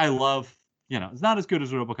 I love. It's not as good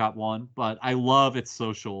as RoboCop 1, but I love its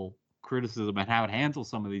social criticism and how it handles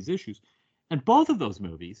some of these issues. And both of those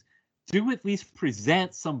movies do at least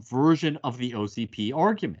present some version of the OCP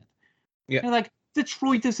argument. Yeah. Like,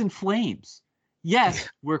 Detroit is in flames. Yes,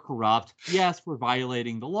 we're corrupt. Yes, we're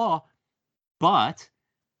violating the law. But,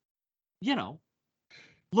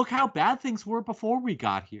 look how bad things were before we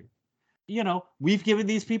got here. We've given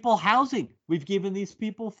these people housing. We've given these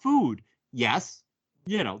people food. Yes,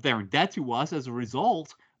 they're in debt to us as a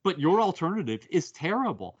result, but your alternative is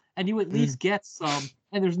terrible. And you at least get some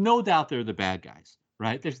And there's no doubt they're the bad guys,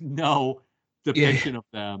 right? There's no depiction of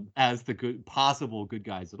them as the possible good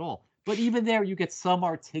guys at all. But even there, you get some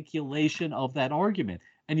articulation of that argument,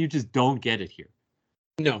 and you just don't get it here.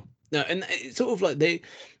 No, and it's sort of like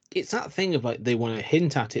it's that thing of like they want to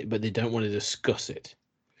hint at it, but they don't want to discuss it.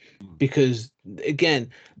 Because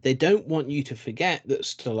again, they don't want you to forget that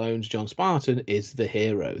Stallone's John Spartan is the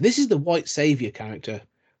hero. This is the white savior character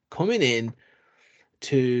coming in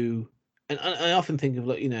to, and I often think of,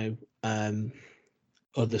 like,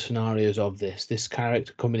 other scenarios of this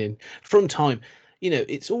character coming in from time.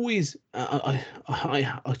 It's always I'm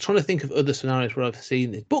trying to think of other scenarios where I've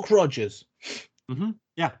seen this. Buck Rogers. Mm-hmm.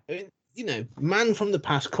 Yeah. I mean, man from the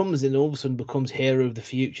past comes in and all of a sudden becomes hero of the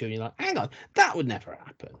future, and you're like, hang on, that would never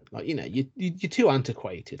happen. Like, you're too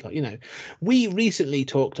antiquated. Like, we recently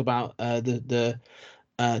talked about the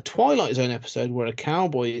Twilight Zone episode where a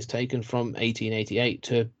cowboy is taken from 1888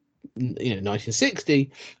 to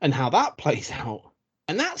 1960, and how that plays out.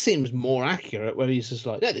 And that seems more accurate, where he's just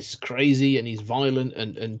like, yeah, this is crazy, and he's violent,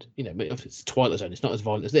 and if it's Twilight Zone, it's not as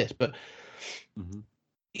violent as this, but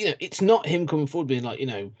it's not him coming forward being like,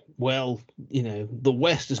 the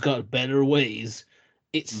West has got better ways.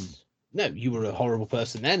 It's no, you were a horrible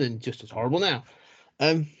person then, and just as horrible now.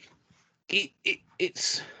 It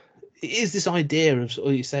is this idea of,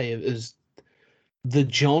 what you say, as the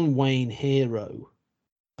John Wayne hero.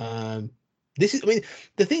 This is, I mean,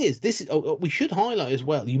 the thing is, this is, we should highlight as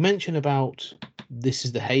well. You mentioned about this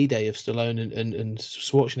is the heyday of Stallone and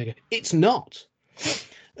Schwarzenegger. It's not.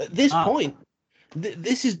 At this point,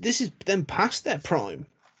 this is them past their prime.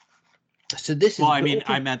 So this is. Well, I mean,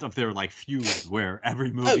 I meant of their like feud where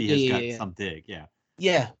every movie has got some dig. Yeah.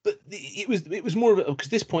 Yeah, but it was more of a, because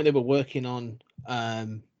at this point they were working on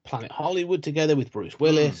Planet Hollywood together with Bruce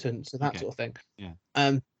Willis, and so that sort of thing.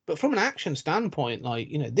 Yeah. But from an action standpoint, like,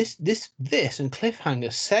 this and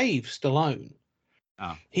Cliffhanger saved Stallone.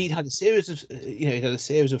 Oh. He'd had a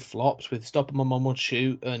series of flops with Stop My Mom Would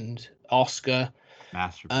Shoot and Oscar.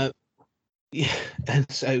 Masterpiece. Yeah,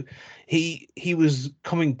 and so he was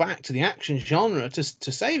coming back to the action genre to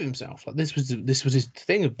save himself. Like, this was his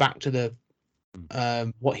thing of back to the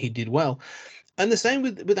what he did well. And the same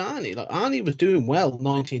with Arnie. Like, Arnie was doing well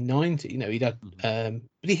 1990. He'd had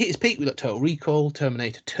but he hit his peak with like Total Recall,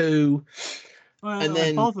 Terminator 2. Well, and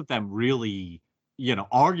then both of them really,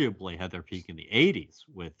 arguably had their peak in the 80s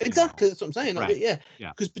with exactly, that's what I'm saying. Right. Like,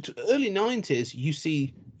 yeah. Because early 90s you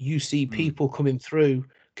see people coming through,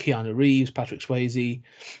 Keanu Reeves, Patrick Swayze,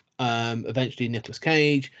 eventually Nicolas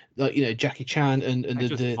Cage, like, Jackie Chan, and I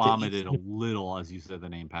just vomited a little as you said the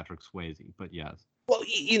name Patrick Swayze, but yes. Well,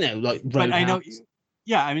 like, but I know,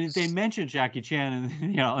 yeah. I mean, they mentioned Jackie Chan,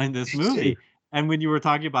 in this movie, and when you were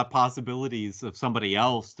talking about possibilities of somebody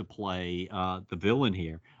else to play the villain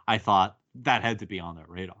here, I thought that had to be on their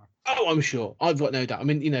radar. Oh, I'm sure. I've got no doubt. I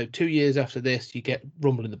mean, 2 years after this, you get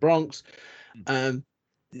Rumble in the Bronx.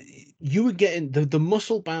 You were getting the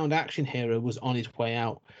muscle-bound action hero was on his way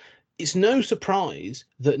out. It's no surprise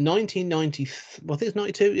that 1990, well, I think it's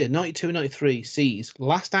 92, yeah, 92 and 93 sees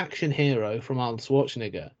Last Action Hero from Arnold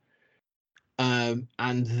Schwarzenegger, and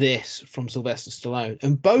this from Sylvester Stallone,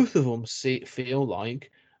 and both of them feel like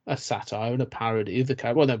a satire and a parody of the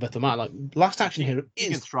character. Well, no, but the matter, like, Last Action Hero is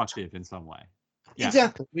constructive in some way. Yeah.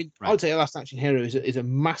 Exactly. I mean, I would say Last Action Hero is a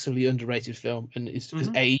massively underrated film, and is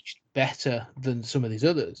aged better than some of these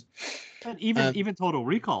others. And even Total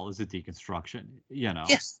Recall is a deconstruction,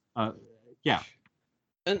 Yes. Yeah.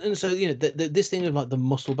 And so, this thing of like the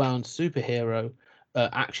muscle-bound superhero,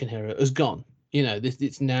 action hero has gone.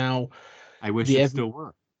 It's now. I wish it still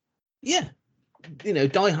were. Yeah.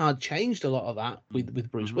 Die Hard changed a lot of that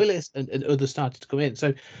with Bruce Willis, and others started to come in.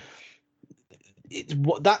 So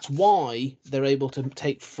that's why they're able to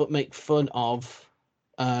make fun of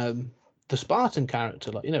the Spartan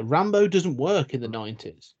character. Like, Rambo doesn't work in the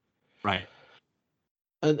 90s. Right.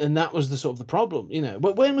 And that was the sort of the problem,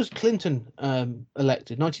 When was Clinton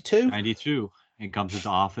elected? 92? 92. It comes into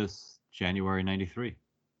office January 93.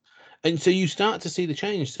 And so you start to see the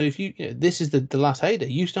change. So if this is the last heyday,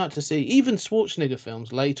 you start to see even Schwarzenegger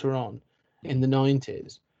films later on in the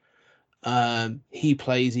 90s. He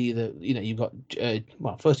plays either, you've got,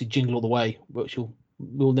 firstly Jingle All the Way, which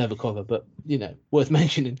we'll never cover, but, worth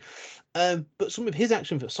mentioning. But some of his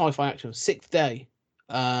action, sci-fi action, Sixth Day,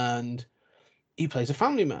 and he plays a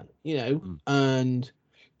family man, and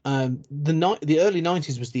the early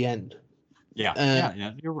 90s was the end.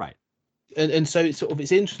 Yeah, you're right. And so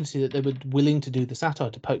it's interesting that they were willing to do the satire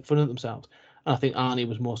to poke fun at themselves. And I think Arnie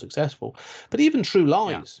was more successful. But even True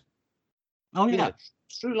Lies. Yeah. Oh yeah.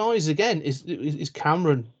 True Lies again is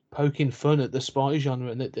Cameron poking fun at the spy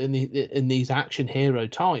genre and these action hero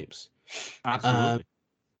types. Absolutely.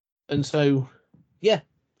 And so, yeah,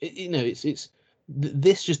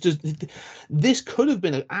 this just does. This could have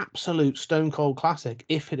been an absolute stone cold classic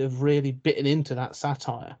if it had really bitten into that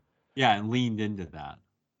satire. Yeah, and leaned into that.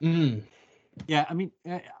 Yeah, I mean,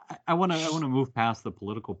 I want to move past the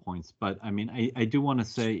political points, but I mean, I do want to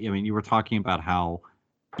say, I mean, you were talking about how,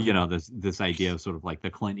 this idea of sort of like the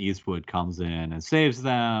Clint Eastwood comes in and saves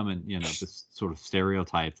them, and this sort of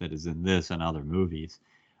stereotype that is in this and other movies.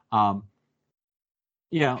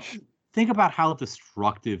 Think about how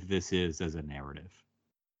destructive this is as a narrative.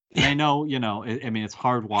 And I know, I mean, it's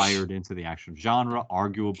hardwired into the action genre,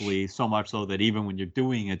 arguably, so much so that even when you're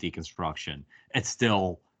doing a deconstruction, it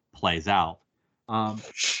still plays out.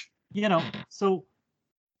 So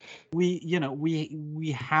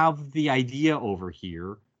we have the idea over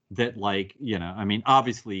here that, like, I mean,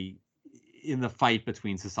 obviously in the fight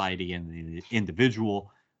between society and the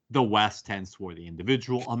individual, the West tends toward the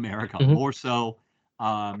individual, America more so.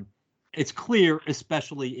 It's clear,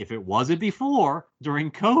 especially if it wasn't before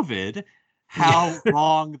during COVID, how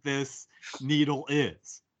wrong this needle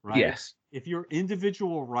is, right? Yes. If your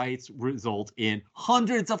individual rights result in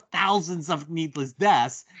hundreds of thousands of needless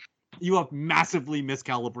deaths, you have massively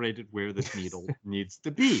miscalibrated where this needle needs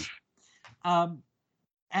to be. But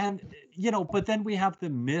then we have the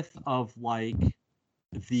myth of, like,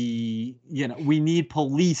 we need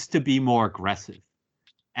police to be more aggressive.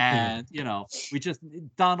 And, we just,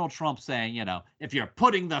 Donald Trump saying, if you're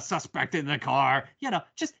putting the suspect in the car,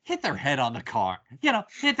 just hit their head on the car,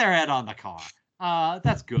 hit their head on the car.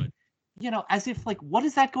 That's good. As if, like, what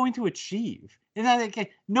is that going to achieve? Is that,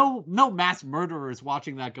 like, no mass murderer is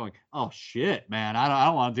watching that going, oh shit, man, I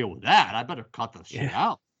don't want to deal with that. I better cut the shit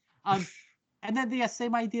out. And then the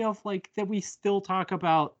same idea of, like, that we still talk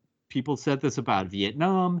about, people said this about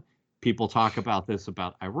Vietnam, people talk about this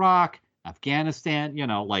about Iraq, Afghanistan,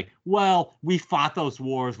 like, well, we fought those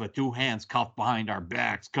wars with two hands cuffed behind our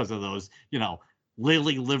backs because of those,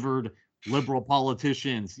 lily-livered liberal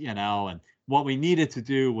politicians, and what we needed to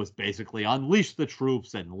do was basically unleash the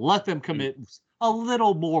troops and let them commit a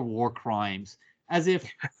little more war crimes, as if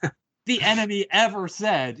the enemy ever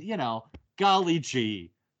said, golly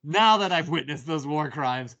gee, now that I've witnessed those war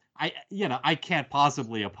crimes, I can't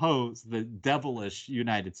possibly oppose the devilish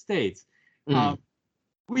United States.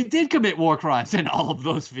 We did commit war crimes in all of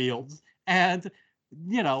those fields, and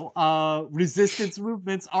resistance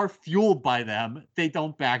movements are fueled by them. They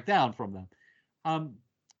don't back down from them.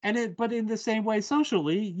 But in the same way,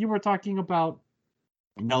 socially, you were talking about,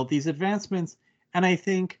 these advancements, and I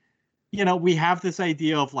think, we have this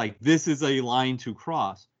idea of, like, this is a line to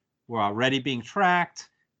cross. We're already being tracked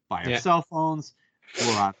by our cell phones.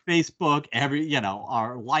 We're on Facebook.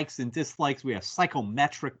 Our likes and dislikes. We have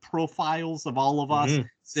psychometric profiles of all of us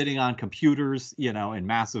sitting on computers, in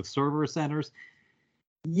massive server centers.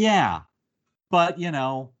 Yeah, but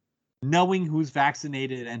knowing who's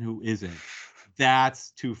vaccinated and who isn't,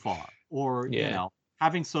 that's too far. Or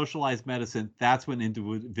having socialized medicine, that's when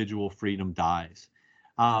individual freedom dies.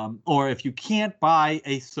 Or if you can't buy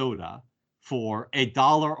a soda for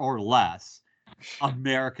 $1 or less,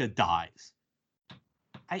 America dies.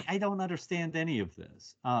 I don't understand any of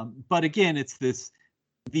this. But again, it's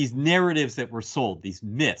these narratives that were sold, these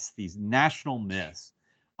myths, these national myths.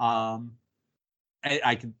 I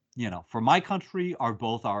can, for my country, are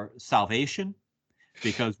both our salvation,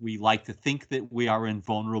 because we like to think that we are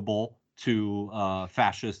invulnerable to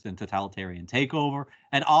fascist and totalitarian takeover.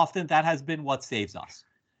 And often that has been what saves us,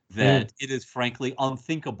 that it is frankly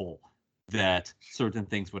unthinkable that certain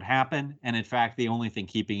things would happen. And in fact, the only thing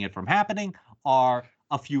keeping it from happening are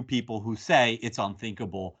a few people who say it's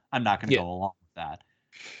unthinkable, I'm not going to go along with that.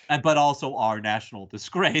 But also our national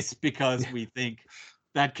disgrace, because we think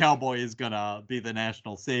that cowboy is going to be the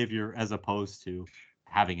national savior, as opposed to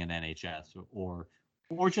having an NHS or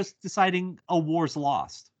just deciding a war's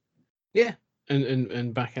lost. Yeah,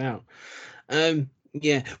 and backing out.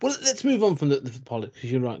 Yeah, well, let's move on from the politics,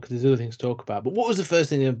 because you're right, because there's other things to talk about. But what was the first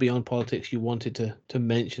thing beyond politics you wanted to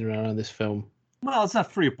mention around this film? Well, it's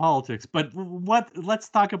not free of politics, but let's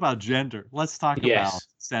talk about gender. Let's talk about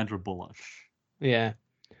Sandra Bullock. Yeah.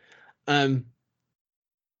 I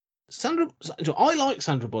like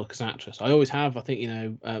Sandra Bullock as an actress. I always have. I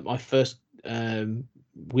think, I first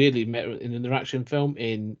weirdly met her in an action film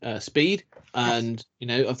in Speed, and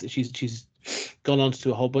I think she's gone on to do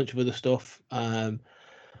a whole bunch of other stuff. In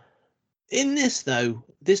this, though,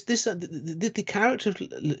 the character of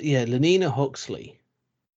Lenina Huxley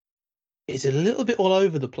is a little bit all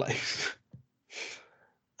over the place.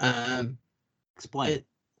 Explain.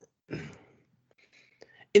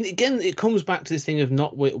 and again, it comes back to this thing of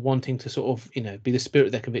not wanting to sort of, be the spirit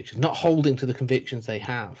of their convictions, not holding to the convictions they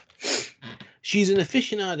have. She's an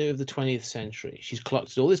aficionado of the 20th century. She's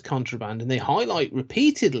collected all this contraband, and they highlight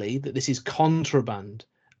repeatedly that this is contraband.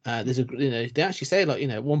 There's they actually say, like,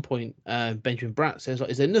 at one point, Benjamin Bratt says, like,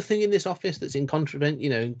 is there nothing in this office that's in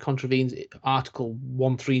contravenes Article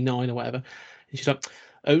 139 or whatever? And she's like,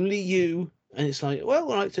 only you. And it's like,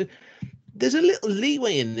 well, all right. So there's a little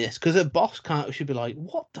leeway in this, because her boss should be like,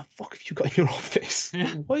 what the fuck have you got in your office?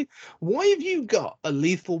 Yeah. Why have you got a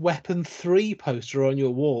Lethal Weapon 3 poster on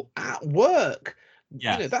your wall at work?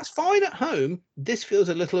 Yeah, That's fine at home. This feels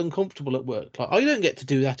a little uncomfortable at work. Like, I don't get to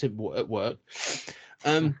do that at work.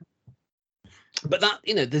 But that,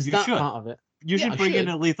 there's You that should. part of it. you Yeah, should I bring in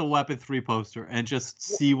should. a Lethal Weapon 3 poster and just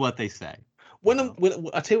see what they say. When I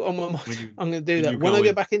tell you what, I'm going to do that. When I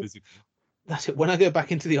go back in, that's it. When I go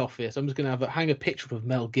back into the office, I'm just going to hang a picture of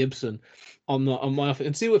Mel Gibson on my office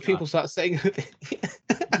and see what people start saying.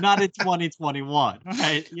 Not in 2021,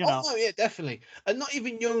 right? Oh, no, yeah, definitely. And not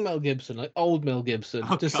even young Mel Gibson, like old Mel Gibson.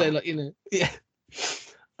 Oh, just God. say, like, yeah.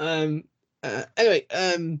 Anyway,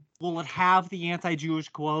 Will it have the anti-Jewish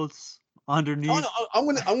quotes underneath? oh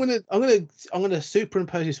no, I'm gonna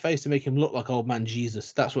superimpose his face to make him look like old man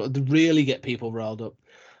Jesus. That's what would really get people riled up.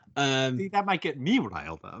 See, that might get me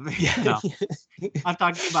riled up. Yeah. I'm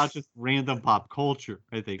talking about just random pop culture.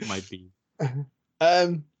 I think might be. But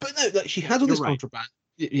no, like, she has all You're this right. contraband.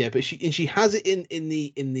 Yeah, but she has it in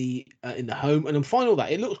the home, and I'm fine with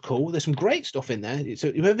that. It looks cool. There's some great stuff in there.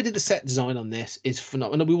 So whoever did the set design on this is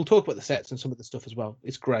phenomenal. We will talk about the sets and some of the stuff as well.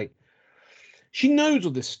 It's great. She knows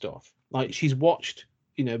all this stuff. Like, she's watched,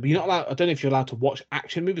 but you're not allowed. I don't know if you're allowed to watch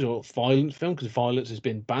action movies or violent film, because violence has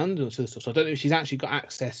been banned and sort of stuff. So I don't know if she's actually got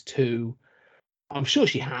access to. I'm sure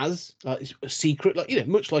she has. Like, it's a secret, like,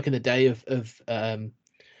 much like in the day of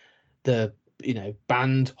the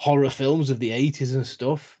banned horror films of the 80s and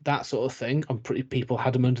stuff, that sort of thing. People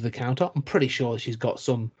had them under the counter. I'm pretty sure she's got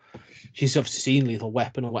some. She's obviously seen Lethal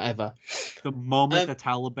Weapon or whatever. The moment the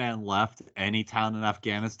Taliban left any town in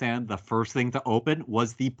Afghanistan, the first thing to open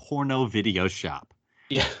was the porno video shop.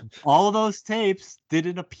 Yeah. All of those tapes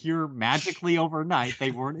didn't appear magically overnight.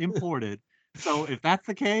 They weren't imported. So if that's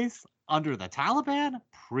the case, under the Taliban,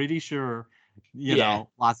 pretty sure,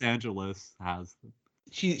 Los Angeles has.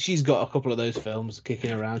 She's got a couple of those films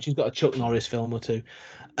kicking around. She's got a Chuck Norris film or two.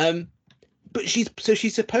 But she's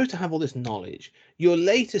supposed to have all this knowledge. You're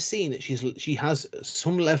later seeing that she has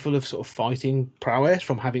some level of sort of fighting prowess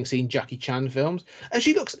from having seen Jackie Chan films. And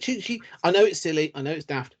she looks, I know it's silly, I know it's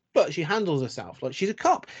daft, but she handles herself like she's a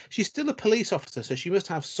cop. She's still a police officer, so she must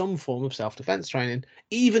have some form of self-defense training,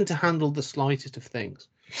 even to handle the slightest of things.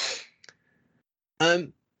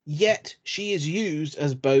 Yet she is used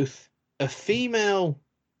as both a female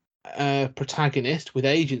protagonist with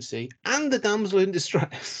agency and the damsel in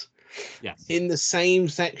distress. Yes. In the same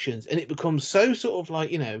sections, and it becomes so sort of like,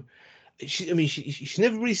 she's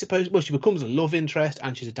never really supposed. Well, she becomes a love interest,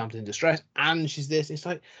 and she's a damsel in distress, and she's this. It's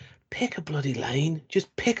like, pick a bloody lane. Just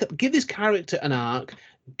give this character an arc,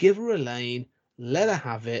 give her a lane, let her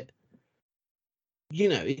have it.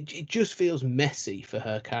 It just feels messy for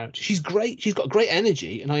her character. She's great. She's got great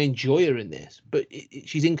energy, and I enjoy her in this, but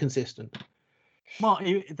she's inconsistent. Well,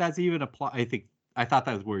 that's even I thought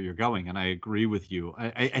that was where you're going, and I agree with you.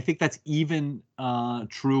 I think that's even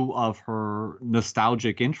true of her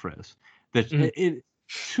nostalgic interest. That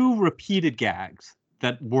two repeated gags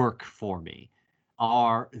that work for me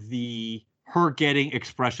are her getting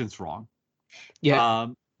expressions wrong. Yeah.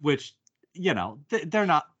 Which, they're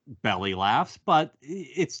not belly laughs, but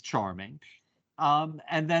it's charming. And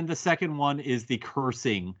then the second one is the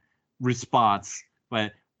cursing response.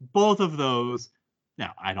 But both of those,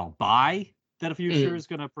 now, I don't buy that a future is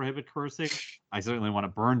going to prohibit cursing. I certainly want to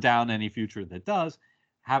burn down any future that does.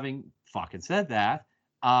 Having fucking said that,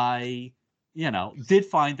 I, did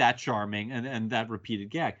find that charming and that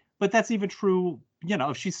repeated gag. But that's even true,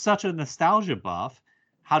 if she's such a nostalgia buff,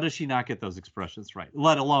 how does she not get those expressions right?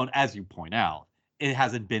 Let alone, as you point out, it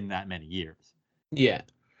hasn't been that many years. Yeah.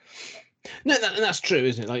 No, that's true,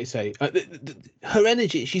 isn't it? Like you say, her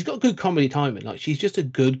energy, she's got good comedy timing. Like, she's just a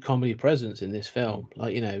good comedy presence in this film.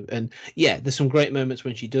 Like, and yeah, there's some great moments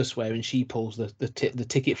when she does swear and she pulls the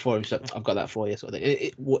ticket for him. She's like, I've got that for you. Sort of thing.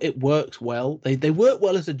 It works well. They work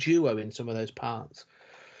well as a duo in some of those parts.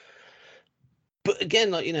 But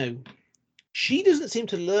again, like, she doesn't seem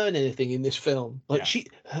to learn anything in this film. Like,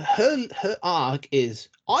 her arc is,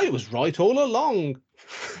 I was right all along.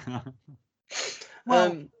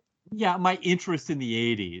 Yeah, my interest in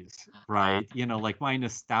the 80s, right? Like my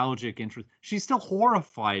nostalgic interest. She's still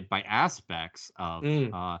horrified by aspects of,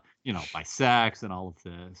 by sex and all of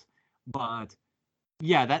this. But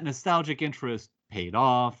yeah, that nostalgic interest paid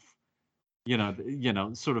off,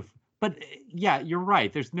 sort of. But yeah, you're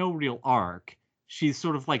right. There's no real arc. She's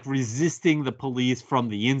sort of like resisting the police from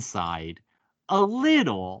the inside a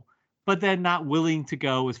little, but then not willing to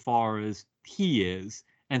go as far as he is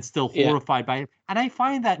and still horrified by it. And I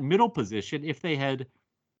find that middle position, if they had,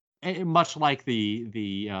 much like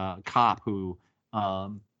the cop who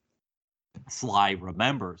Sly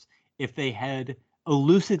remembers, if they had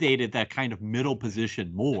elucidated that kind of middle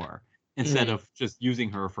position more, instead of just using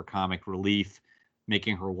her for comic relief,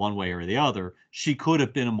 making her one way or the other, she could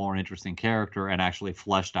have been a more interesting character and actually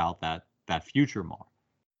fleshed out that future more.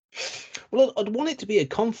 Well, I'd want it to be a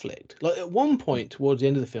conflict. Like at one point towards the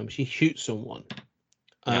end of the film, she shoots someone.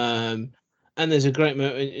 And there's a great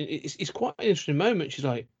moment. It's quite an interesting moment. She's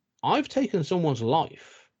like, I've taken someone's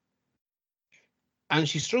life. And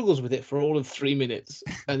she struggles with it for all of 3 minutes.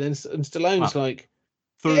 And then Stallone's like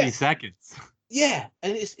 30 seconds. Yeah.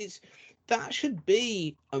 And it's that should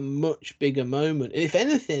be a much bigger moment. And if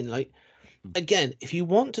anything, like, again, if you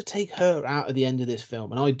want to take her out at the end of this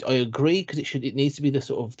film, and I agree, because it needs to be the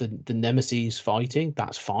sort of the nemesis fighting,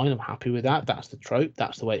 that's fine. I'm happy with that. That's the trope.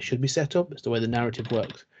 That's the way it should be set up. It's the way the narrative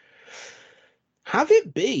works. Have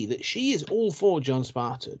it be that she is all for John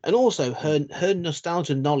Spartan, and also her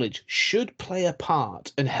nostalgia knowledge should play a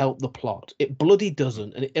part and help the plot. It bloody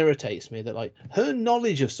doesn't, and it irritates me that like her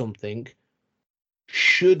knowledge of something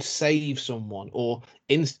should save someone or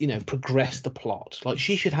progress the plot. Like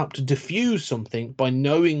she should help to diffuse something by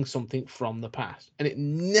knowing something from the past, and it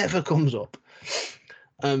never comes up.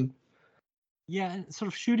 Yeah, and sort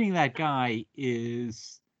of shooting that guy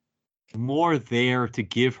is more there to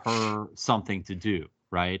give her something to do,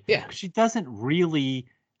 right? Yeah. She doesn't really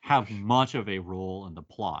have much of a role in the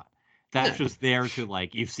plot. That's just there to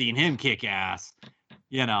like, you've seen him kick ass.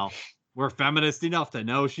 We're feminist enough to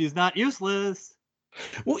know she's not useless.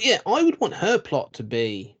 Well, yeah, I would want her plot to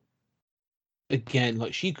be, again,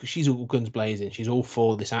 like she's all guns blazing. She's all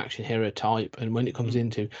for this action hero type. And when it comes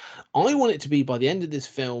into, I want it to be by the end of this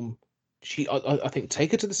film, I think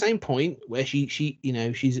take her to the same point where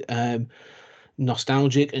she's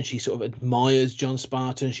nostalgic and she sort of admires John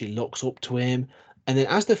Spartan. She looks up to him. And then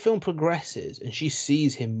as the film progresses and she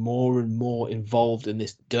sees him more and more involved in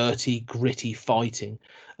this dirty, gritty fighting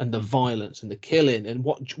and the violence and the killing and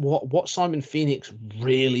what Simon Phoenix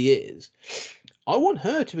really is, I want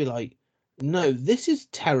her to be like, no, this is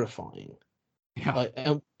terrifying. Yeah. Like,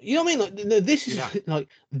 you know what I mean? Like, no, this is like,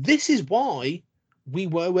 this is why we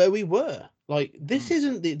were where we were. Like, this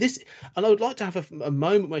isn't this. And I would like to have a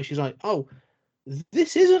moment where she's like, oh,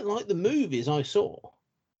 this isn't like the movies I saw.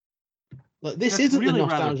 Like, this isn't really the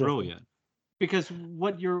nostalgia. Rather brilliant. Because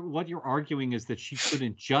what you're arguing is that she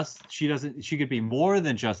could be more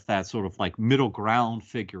than just that sort of like middle ground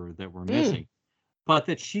figure that we're missing, but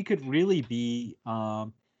that she could really be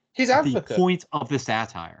his advocate, the point of the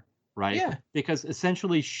satire, right? Yeah. Because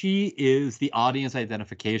essentially she is the audience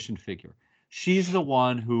identification figure. She's the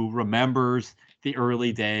one who remembers the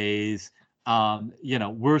early days.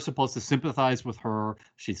 We're supposed to sympathize with her.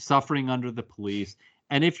 She's suffering under the police.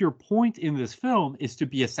 And if your point in this film is to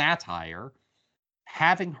be a satire,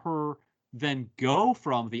 having her then go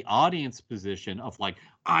from the audience position of like,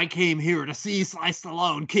 I came here to see Sly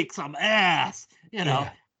Stallone kick some ass,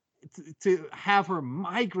 to have her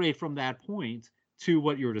migrate from that point to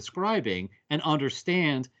what you're describing and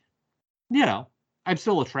understand, I'm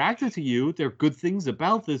still attracted to you. There are good things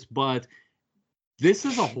about this, but this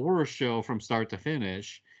is a horror show from start to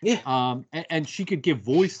finish. Yeah. And she could give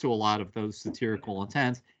voice to a lot of those satirical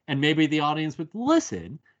intents, and maybe the audience would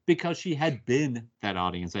listen because she had been that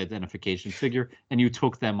audience identification figure, and you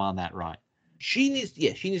took them on that ride. She needs to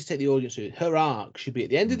take the audience through. Her arc should be at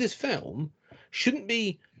the end of this film. Shouldn't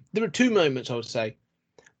be. There are two moments I would say.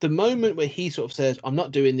 The moment where he sort of says, "I'm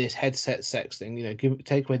not doing this headset sex thing,"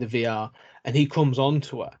 take away the VR, and he comes on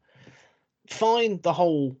to her. Fine, the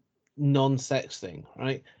whole non-sex thing,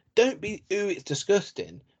 right? Don't be, ooh, it's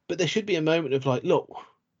disgusting. But there should be a moment of like, look,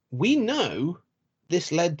 we know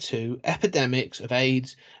this led to epidemics of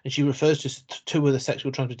AIDS, and she refers to two other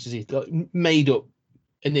sexual transmitted diseases, like made up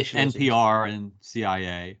initials. NPR and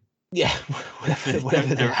CIA. Yeah,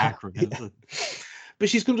 whatever their acronyms. Yeah. But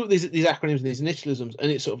she's come up with these acronyms and these initialisms, and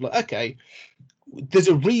it's sort of like, okay, there's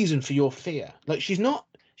a reason for your fear. Like she's not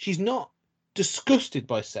disgusted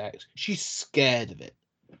by sex; she's scared of it.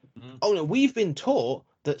 Oh no, we've been taught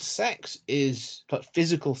that sex is like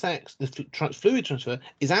physical sex, the fluid transfer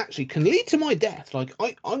is actually can lead to my death. Like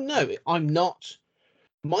I know I'm not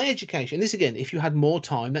my education. This again, if you had more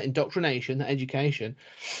time, that indoctrination, that education,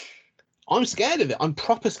 I'm scared of it. I'm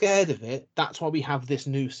proper scared of it. That's why we have this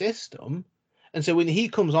new system. And so when he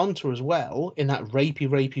comes onto her as well in that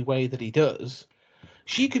rapey way that he does,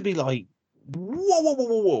 she could be like,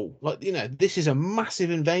 whoa, like, you know, this is a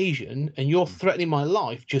massive invasion and you're threatening my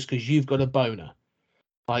life just because you've got a boner.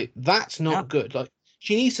 Like, that's not good. Like,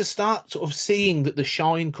 she needs to start sort of seeing that the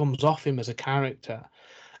shine comes off him as a character.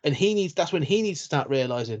 And that's when he needs to start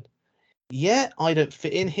realizing, yeah, I don't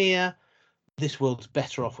fit in here. This world's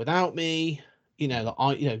better off without me. You know,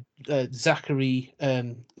 like Zach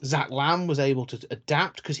Lamb was able to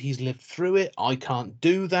adapt because he's lived through it. I can't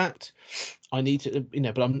do that. I need to, you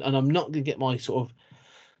know, but I'm not going to get my sort of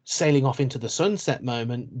sailing off into the sunset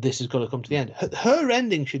moment. This has got to come to the end. Her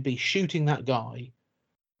ending should be shooting that guy,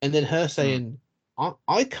 and then her saying,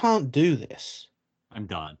 "I can't do this. I'm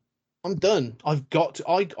done. I'm done. I've got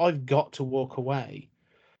to walk away."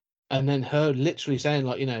 And then her literally saying,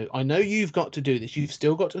 like, you know, I know you've got to do this. You've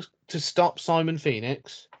still got to stop Simon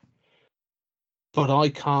Phoenix, but I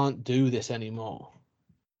can't do this anymore.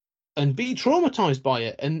 And be traumatized by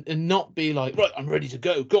it and not be like, right, I'm ready to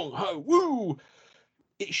go, gong ho, woo.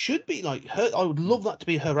 It should be like her. I would love that to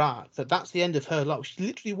be her arc. That's the end of her life. She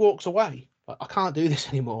literally walks away. Like, I can't do this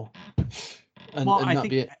anymore. And that'd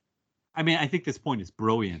be it. I mean, I think this point is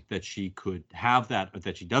brilliant that she could have that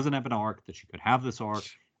she doesn't have an arc, that she could have this arc.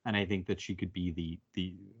 And I think that she could be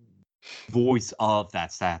the voice of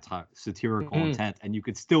that satirical intent, and you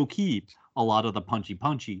could still keep a lot of the punchy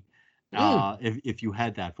if you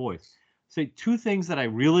had that voice. So 2 things that I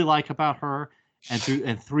really like about her,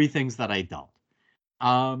 and 3 things that I don't.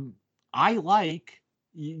 I like,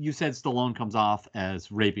 you said Stallone comes off as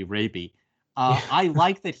rapey. I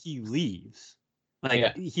like that he leaves.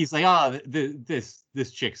 Like he's like, oh, this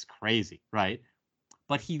chick's crazy, right?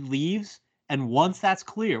 But he leaves. And once that's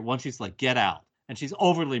clear, once she's like, get out, and she's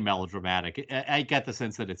overly melodramatic, I get the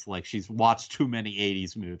sense that it's like she's watched too many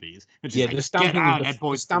 80s movies. And she's like, the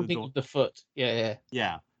stamping of the foot.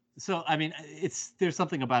 Yeah. So, I mean, there's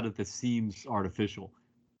something about it that seems artificial.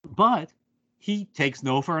 But he takes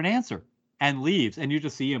no for an answer and leaves. And you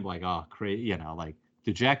just see him like, oh, crazy, you know, like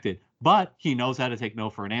dejected. But he knows how to take no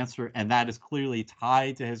for an answer. And that is clearly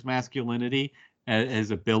tied to his masculinity and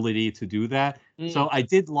his ability to do that. So I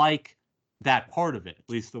did like that part of it, at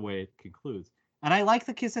least the way it concludes. And I like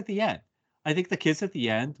the kiss at the end. I think the kiss at the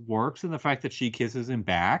end works in the fact that she kisses him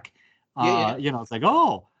back. You know, it's like,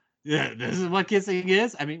 oh, yeah, this is what kissing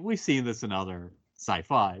is. I mean, we've seen this in other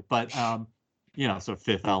sci-fi, but, you know, sort of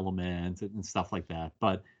Fifth Element and stuff like that.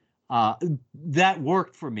 But that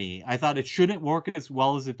worked for me. I thought it shouldn't work as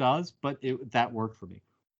well as it does, but that worked for me.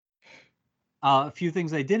 A few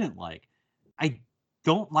things I didn't like. I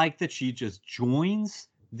don't like that she just joins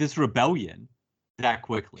this rebellion that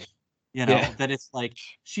quickly, you know, that it's like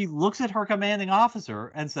she looks at her commanding officer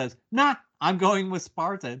and says, nah, I'm going with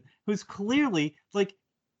Spartan, who's clearly like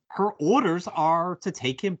her orders are to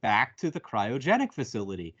take him back to the cryogenic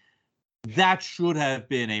facility. That should have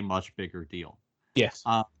been a much bigger deal. Yes.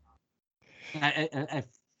 I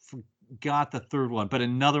forgot the third one, but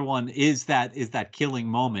another one is that killing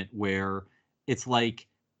moment where it's like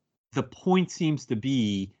the point seems to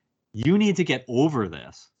be, you need to get over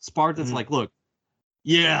this. Spartan's like, look,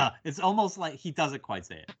 it's almost like, he doesn't quite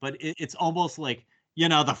say it, but it's almost like, you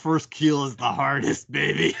know, the first kill is the hardest,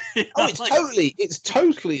 baby. Oh, it's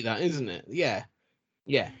totally that, isn't it? Yeah.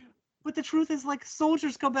 But the truth is, like,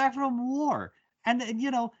 soldiers come back from war, and you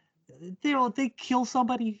know, they kill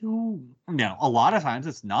somebody who, you know, a lot of times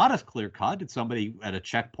it's not as clear cut. It's somebody at a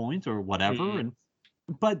checkpoint or whatever,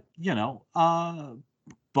 but you know,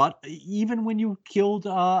 but even when you killed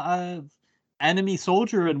an enemy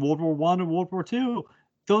soldier in World War I and World War II,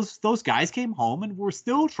 those guys came home and were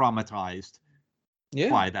still traumatized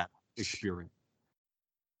by that experience.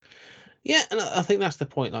 Yeah, and I think that's the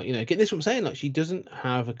point. Like, you know, this is what I'm saying. Like, she doesn't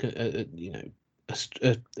have a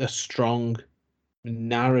strong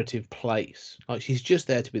narrative place. Like, she's just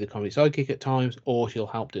there to be the comedy sidekick at times, or she'll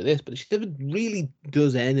help do this, but she never really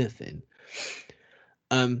does anything.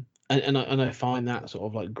 And I find that sort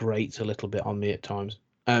of like grates a little bit on me at times.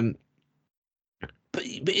 But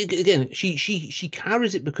again, she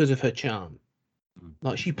carries it because of her charm.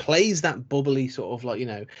 Like, she plays that bubbly sort of, like, you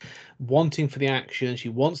know, wanting for the action. She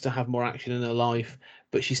wants to have more action in her life,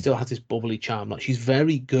 but she still has this bubbly charm. Like, she's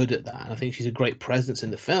very good at that, and I think she's a great presence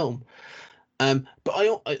in the film. But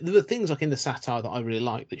there are things like in the satire that I really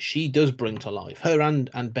like that she does bring to life. Her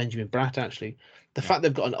and Benjamin Bratt, actually, the fact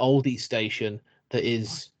they've got an oldie station that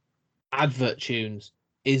is advert tunes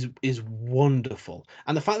is wonderful.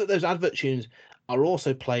 And the fact that those advert tunes are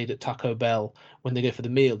also played at Taco Bell when they go for the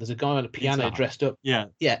meal. There's a guy on a piano dressed up. Yeah,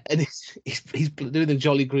 and he's doing the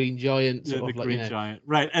Jolly Green Giant sort the of like, Green Giant,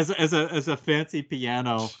 right? As a fancy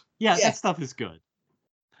piano. Yeah, that stuff is good.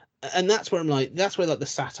 And that's where I'm like, that's where like the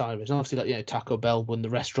satire is. And obviously, like, Taco Bell won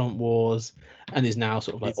the restaurant wars and is now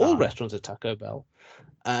sort of like all restaurants are Taco Bell.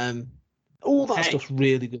 All that stuff's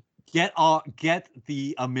really good. Get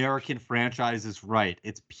the American franchises right.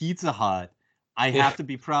 It's Pizza Hut. I have to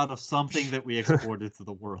be proud of something that we exported to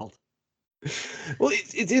the world. Well,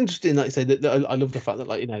 it's interesting, like you say, that I love the fact that,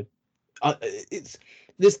 like,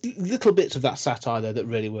 there's little bits of that satire there that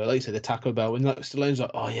really work. Like you say, the Taco Bell, when like Stallone's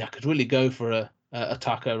like, oh yeah, I could really go for a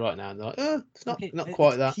taco right now, and they're like, it's not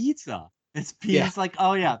quite that. Pizza. It's pizza. Yeah. It's like,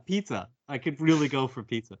 oh yeah, pizza. I could really go for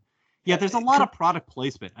pizza. Yeah, there's a lot of product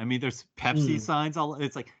placement. I mean, there's Pepsi signs.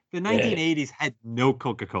 It's like the 1980s had no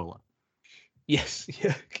Coca-Cola. Yes,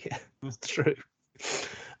 yeah, that's true.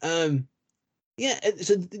 So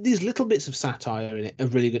these little bits of satire in it are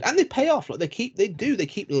really good, and they pay off. Like they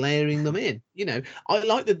keep layering them in. I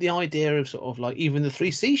like the idea of sort of like even the 3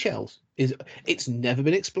 seashells it's never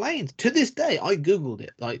been explained to this day. I googled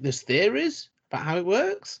it. Like there's theories about how it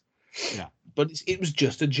works. Yeah, but it was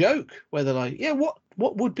just a joke. Where they're like, yeah, what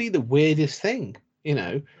would be the weirdest thing?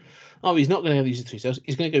 Oh, he's not going to use the 3 cells.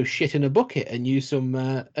 He's going to go shit in a bucket and use some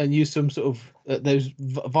sort of those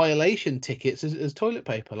violation tickets as toilet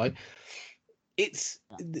paper. Like it's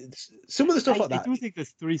some of the stuff like that. I do think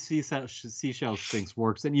this 3 seashells things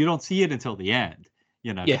works, and you don't see it until the end.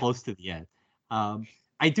 Close to the end.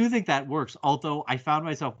 I do think that works. Although I found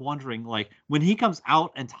myself wondering, like when he comes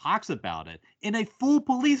out and talks about it in a full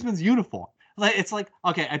policeman's uniform, like it's like,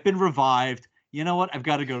 okay, I've been revived. You know what? I've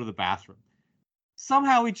got to go to the bathroom.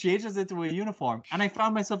 Somehow he changes it to a uniform, and I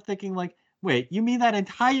found myself thinking, like, wait, you mean that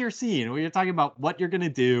entire scene where you're talking about what you're gonna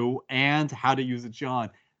do and how to use a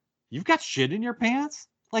John? You've got shit in your pants?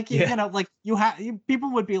 Like,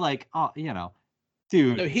 people would be like, oh,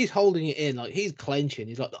 dude. No, he's holding it in, like he's clenching.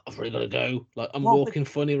 He's like, I've really got to go. Like I'm walking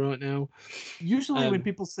funny right now. Usually, when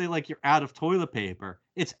people say like you're out of toilet paper,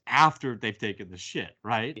 it's after they've taken the shit,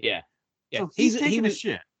 right? Yeah. So he's taking a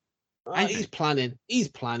shit. He's planning. He's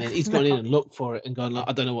gone in and looked for it and gone like,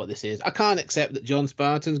 I don't know what this is. I can't accept that John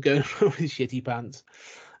Spartan's going with his shitty pants.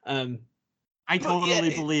 I totally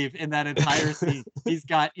believe in that entire scene. He's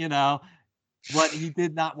got, what he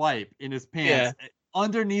did not wipe in his pants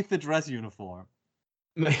underneath the dress uniform.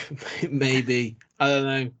 Maybe. I don't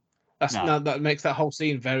know. That makes that whole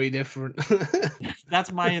scene very different.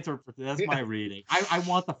 That's my interpretation. That's my reading. I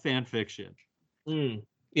want the fan fiction.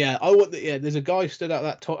 Yeah, I want the. Yeah, there's a guy stood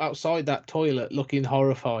out outside that toilet looking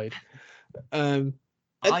horrified. And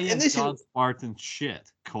this John Spartan shit.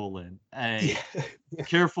 Careful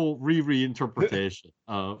reinterpretation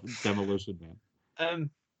of Demolition Man.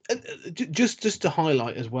 Just to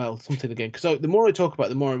highlight as well something again, because the more I talk about it,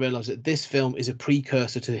 the more I realise that this film is a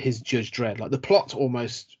precursor to his Judge Dredd. Like the plot's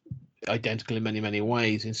almost identical in many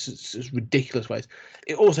ways, in such ridiculous ways.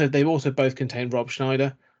 They also both contain Rob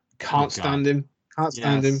Schneider. Can't stand him. Can't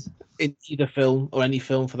stand him in either film or any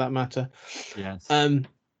film for that matter. Yes.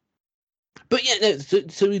 But yeah, no.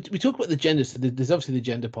 So we talk about the gender. So there's obviously the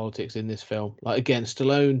gender politics in this film. Like again,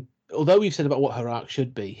 Stallone. Although we've said about what her arc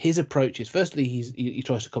should be, his approach is firstly he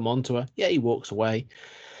tries to come on to her. Yeah, he walks away.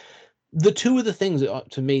 The two of the things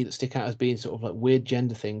that to me that stick out as being sort of like weird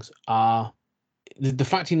gender things are the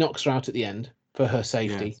fact he knocks her out at the end for her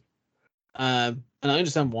safety. Yes. And I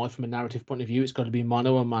understand why, from a narrative point of view, it's got to be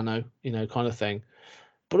mano a mano, kind of thing.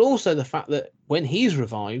 But also the fact that when he's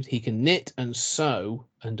revived, he can knit and sew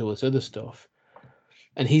and do this other stuff.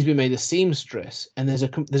 And he's been made a seamstress. And there's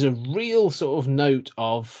a real sort of note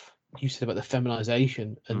of, you said about the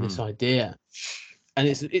feminization and this idea. And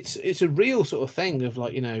it's a real sort of thing of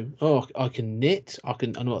like, I can knit, I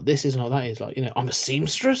know what this is and all that is. Like, I'm a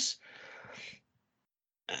seamstress.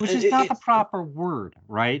 Which is not the proper word,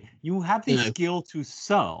 right? You have the skill to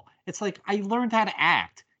sew. It's like, I learned how to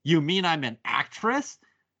act. You mean I'm an actress?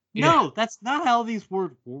 No, that's not how these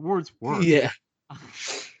words work. Yeah.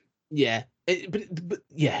 Yeah. But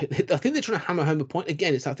yeah, I think they're trying to hammer home a point.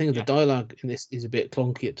 Again, it's that thing of the dialogue in this is a bit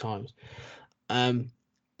clunky at times.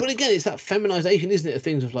 But again, it's that feminization, isn't it? Of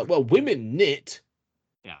things of like, well, women knit.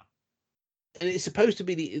 And it's supposed to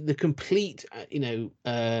be the complete,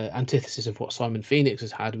 antithesis of what Simon Phoenix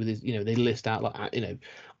has had with his, they list out like,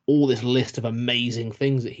 all this list of amazing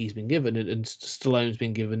things that he's been given, and Stallone's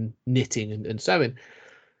been given knitting and sewing.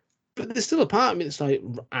 But there's still a part of me that's like,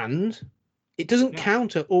 and it doesn't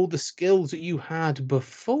counter all the skills that you had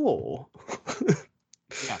before.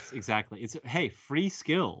 Yes, exactly. It's hey, free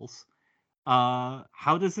skills.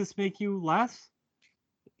 How does this make you less?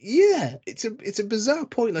 Yeah, it's a bizarre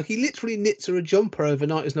point. Like he literally knits her a jumper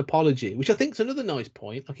overnight as an apology, which I think is another nice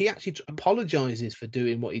point. Like he actually apologizes for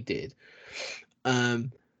doing what he did,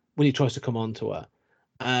 when he tries to come on to her,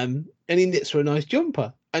 and he knits her a nice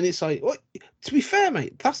jumper, and it's like, what? To be fair,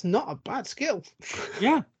 mate, that's not a bad skill.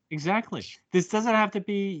 Yeah, exactly. This doesn't have to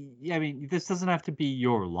be. I mean, this doesn't have to be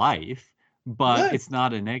your life, but No. it's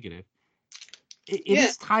not a negative. It Yeah.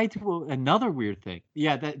 is tied to another weird thing.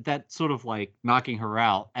 Yeah, that sort of like knocking her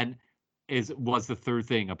out, and was the third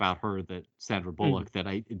thing about her that Sandra Bullock that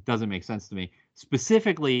it doesn't make sense to me.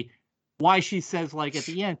 Specifically, why she says like at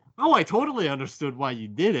the end, "Oh, I totally understood why you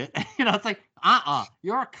did it." It's like,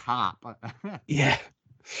 you're a cop. Yeah,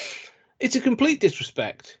 it's a complete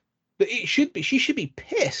disrespect. But she should be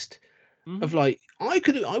pissed. Of like,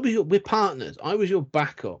 we're partners. I was your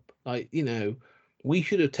backup. Like, we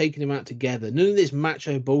should have taken him out together. None of this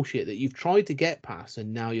macho bullshit that you've tried to get past,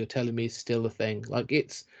 and now you're telling me it's still a thing. Like,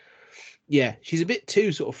 she's a bit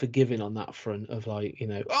too sort of forgiving on that front of like,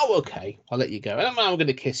 oh, okay, I'll let you go. I'm going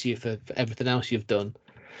to kiss you for everything else you've done.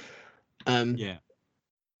 Yeah.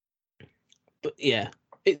 But yeah,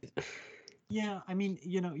 Yeah, I mean,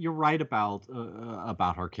 you're right about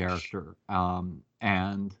her character,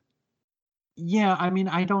 and yeah, I mean,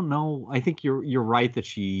 I don't know. I think you're right that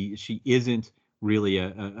she isn't really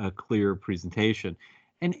a clear presentation,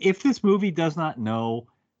 and if this movie does not know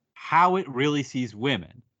how it really sees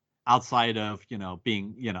women outside of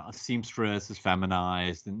being a seamstress is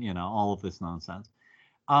feminized and all of this nonsense,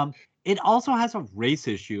 it also has a race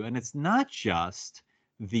issue, and it's not just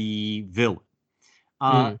the villain.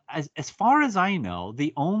 As far as I know,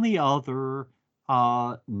 the only other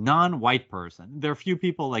non-white person, there are a few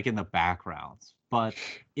people like in the backgrounds, but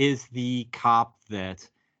is the cop that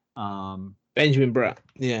Benjamin Bratt.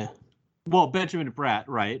 Yeah. Well, Benjamin Bratt,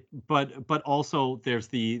 right? But also there's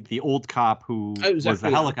the old cop who was the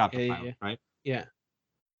Zachary. helicopter pilot, right? Yeah.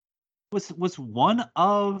 Was one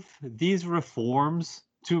of these reforms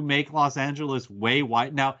to make Los Angeles way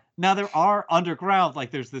white? Now there are underground, like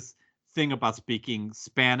there's this thing about speaking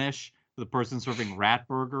Spanish, the person serving rat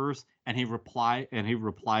burgers, and he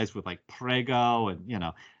replies with like prego, and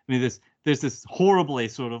I mean there's this horribly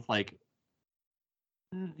sort of like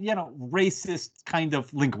racist kind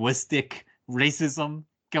of linguistic racism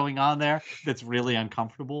going on there that's really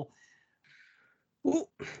uncomfortable. Well,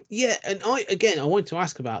 yeah, and I wanted to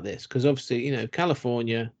ask about this because obviously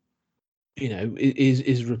California,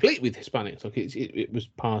 is replete with Hispanics. Like it was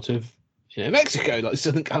part of Mexico, like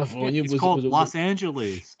Southern California. It's called Los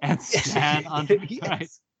Angeles and San Andreas.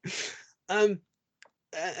 Yes.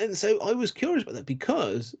 And so I was curious about that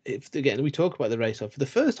because again we talk about the race off for the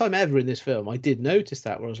first time ever in this film, I did notice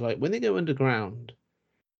that where I was like, when they go underground,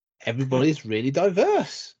 everybody's really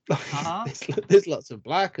diverse. There's lots of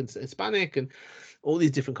black and Hispanic and all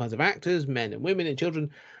these different kinds of actors, men and women and children,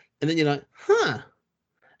 and then you're like,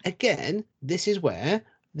 again, this is where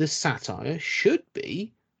the satire should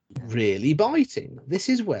be really biting. This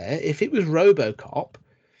is where, if it was RoboCop,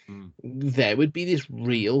 there would be this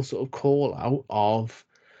real sort of call out of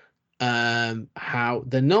how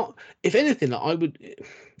they're not. If anything, I would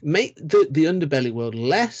make the underbelly world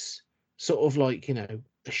less sort of like a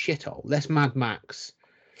shithole, less Mad Max,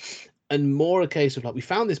 and more a case of like, we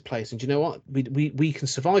found this place, and you know what, we can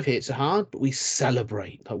survive here. It's hard, but we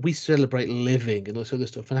celebrate living and all this other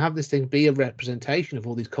stuff, and have this thing be a representation of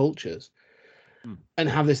all these cultures. And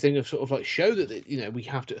have this thing of sort of like show that we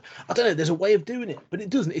have to. I don't know. There's a way of doing it, but it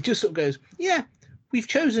doesn't. It just sort of goes, yeah, we've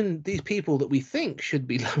chosen these people that we think should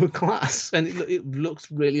be lower class, and it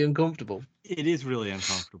looks really uncomfortable. It is really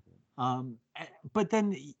uncomfortable. But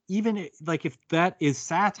then even like if that is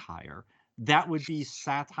satire, that would be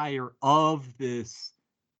satire of this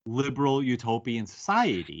liberal utopian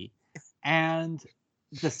society, and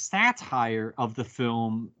the satire of the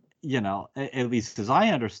film, at least as I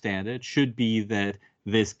understand it, should be that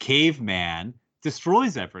this caveman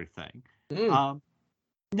destroys everything. Now,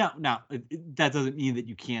 that doesn't mean that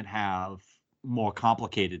you can't have more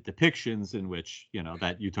complicated depictions in which,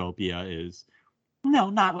 that utopia is,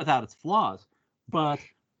 not without its flaws. But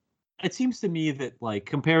it seems to me that, like,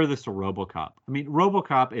 compare this to RoboCop. I mean,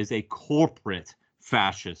 RoboCop is a corporate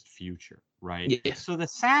fascist future, right? Yes. So the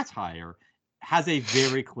satire has a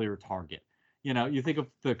very clear target. You think of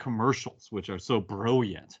the commercials, which are so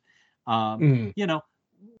brilliant.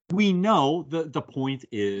 We know the point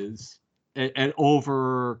is an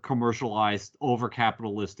over commercialized, over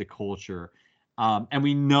capitalistic culture, and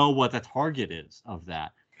we know what the target is of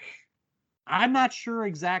that. I'm not sure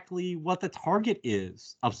exactly what the target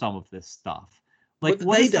is of some of this stuff. Like, But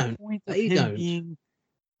what they is the don't. point of They him don't. being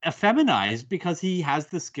effeminized because he has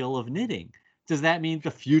the skill of knitting? Does that mean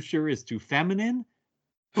the future is too feminine?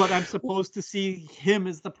 But I'm supposed to see him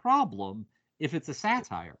as the problem if it's a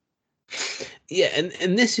satire. Yeah,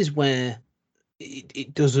 and this is where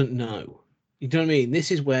it doesn't know. You know what I mean?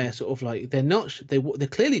 This is where sort of like they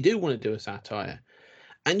clearly do want to do a satire,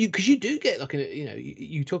 and because you do get like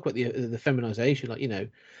you talk about the feminization, like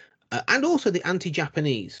and also the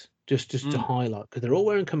anti-Japanese, just to highlight, because they're all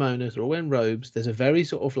wearing kimonos, they're all wearing robes. There's a very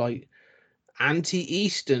sort of like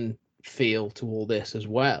anti-Eastern feel to all this as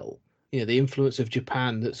well. The influence of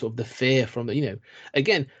Japan, that sort of the fear from the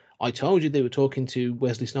again. I told you they were talking to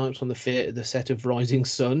Wesley Snipes on the set of Rising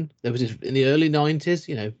Sun. There was in the early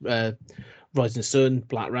 90s, Rising Sun,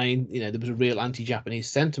 Black Rain. There was a real anti-Japanese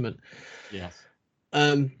sentiment. Yes.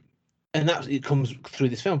 And it comes through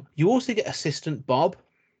this film. You also get Assistant Bob,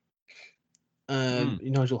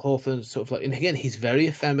 Nigel Hawthorne, sort of like, and again, he's very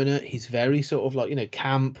effeminate. He's very sort of like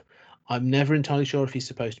camp. I'm never entirely sure if he's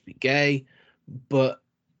supposed to be gay, but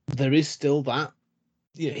there is still that.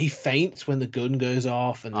 He faints when the gun goes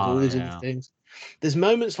off, and there's all these other things. There's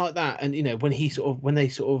moments like that, and when they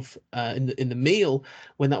in the meal,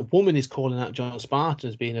 when that woman is calling out John Spartan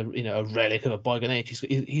as being a relic of a bygone age,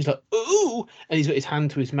 he's like, ooh, and he's got his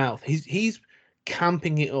hand to his mouth. He's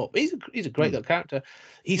camping it up. He's a great little character.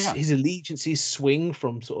 His allegiances swing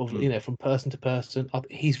from sort of from person to person.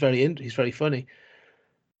 He's very funny.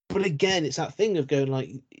 But again, it's that thing of going like,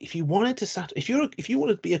 if you wanted to if you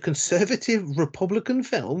wanted to be a conservative Republican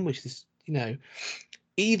film, which is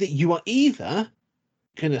you are either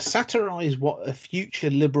going to satirize what a future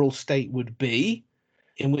liberal state would be,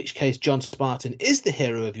 in which case John Spartan is the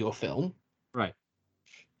hero of your film, right?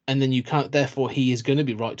 And then you can't. Therefore, he is going to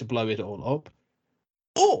be right to blow it all up,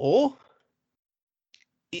 or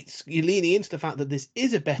you're leaning into the fact that this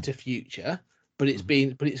is a better future, but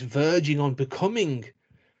it's verging on becoming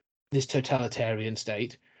this totalitarian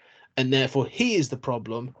state, and therefore he is the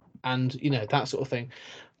problem, and that sort of thing.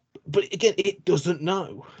 But again, it doesn't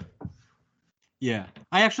know. Yeah,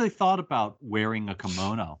 I actually thought about wearing a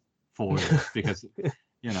kimono for this because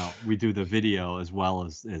we do the video as well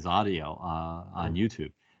as audio on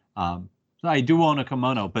YouTube. So I do own a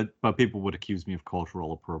kimono, but people would accuse me of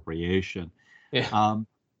cultural appropriation. Yeah.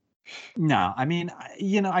 No, I mean,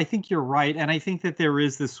 I think you're right, and I think that there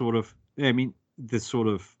is this sort of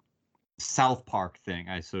South Park thing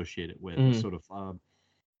I associate it with, sort of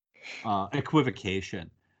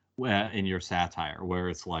equivocation in your satire, where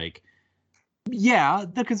it's like, yeah,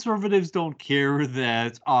 the conservatives don't care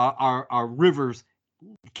that our rivers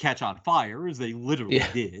catch on fire, as they literally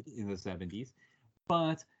did in the 70s.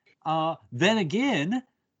 But then again,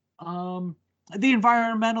 the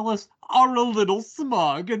environmentalists are a little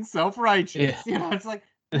smug and self-righteous. Yeah. It's like,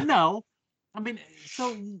 no. I mean,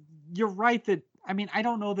 so you're right that, I mean, I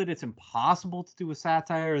don't know that it's impossible to do a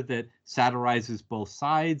satire that satirizes both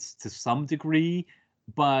sides to some degree,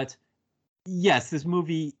 but yes, this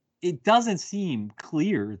movie, it doesn't seem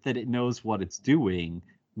clear that it knows what it's doing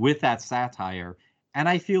with that satire. And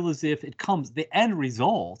I feel as if the end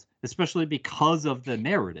result, especially because of the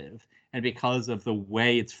narrative and because of the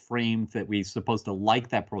way it's framed, that we're supposed to like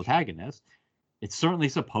that protagonist, it's certainly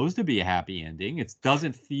supposed to be a happy ending. It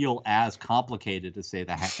doesn't feel as complicated to say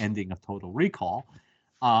the ending of Total Recall,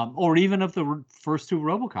 or even of the first two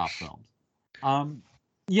RoboCop films.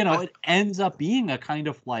 It ends up being a kind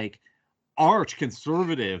of like arch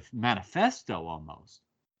conservative manifesto almost.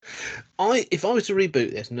 If I was to reboot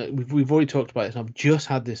this, and we've already talked about this, and I've just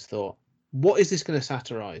had this thought, what is this going to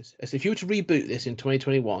satirize? As if you were to reboot this in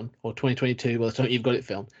 2021 or 2022, by the time you've got it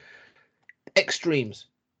filmed, extremes.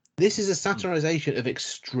 This is a satirization of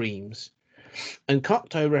extremes, and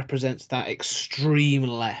Cocteau represents that extreme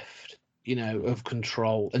left, of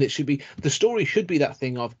control. And the story should be that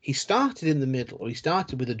thing of, he started in the middle, or he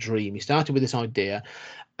started with a dream, he started with this idea,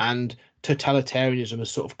 and totalitarianism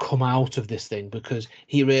has sort of come out of this thing because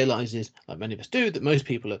he realizes, like many of us do, that most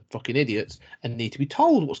people are fucking idiots and need to be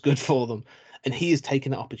told what's good for them. And he has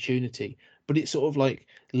taken that opportunity. But it's sort of like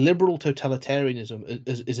liberal totalitarianism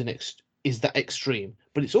is that extreme,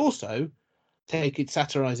 but it's also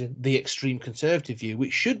satirizing the extreme conservative view,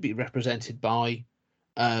 which should be represented by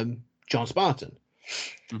John Spartan.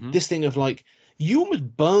 Mm-hmm. This thing of like, you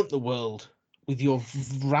almost burnt the world with your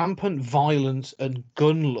rampant violence and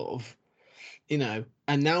gun love, and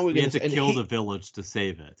now we're going to kill the village to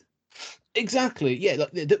save it. Exactly, yeah.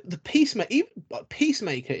 Like the Peacemaker, even like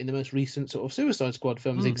Peacemaker in the most recent sort of Suicide Squad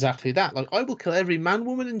film is exactly that. Like, I will kill every man,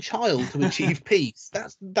 woman, and child to achieve peace.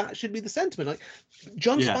 That should be the sentiment. Like,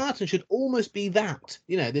 John Spartan should almost be that.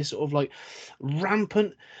 This sort of like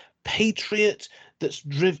rampant patriot, that's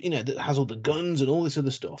driven, that has all the guns and all this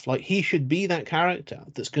other stuff. Like, he should be that character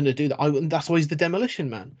that's going to do that. And that's why he's the Demolition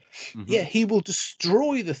Man. Yeah, he will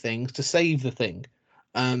destroy the things to save the thing.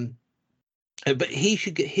 But he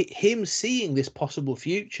should get him seeing this possible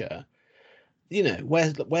future,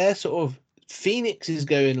 where sort of Phoenix is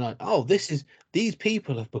going like, oh, these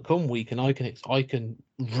people have become weak, and I can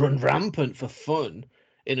run rampant for fun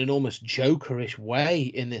in an almost jokerish way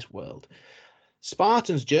in this world.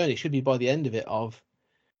 Spartan's journey should be by the end of it of,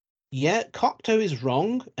 yeah, Cocteau is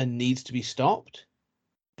wrong and needs to be stopped,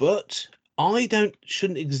 but I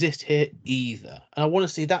shouldn't exist here either. And I want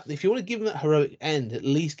to see that. If you want to give him that heroic end, at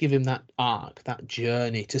least give him that arc, that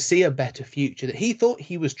journey to see a better future that he thought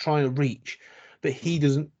he was trying to reach, but he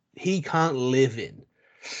can't live in.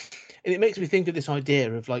 And it makes me think of this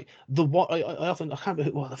idea of like I can't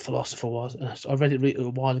remember what the philosopher was. I read it a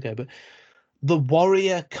while ago, but the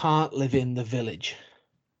warrior can't live in the village.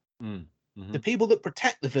 The people that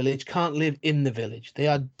protect the village can't live in the village. They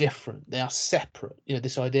are different. They are separate.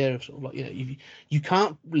 This idea of sort of like, you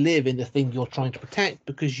can't live in the thing you're trying to protect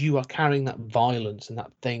because you are carrying that violence and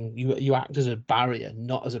that thing. You act as a barrier,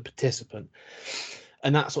 not as a participant,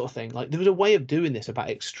 and that sort of thing. Like, there was a way of doing this about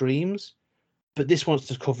extremes, but this wants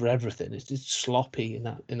to cover everything. It's sloppy in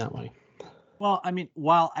that way. Well, I mean,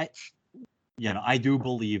 while I do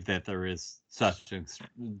believe that there is such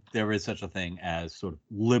a thing as sort of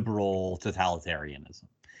liberal totalitarianism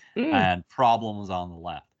and problems on the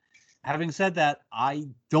left. Having said that, I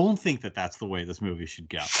don't think that that's the way this movie should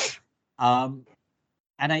go. And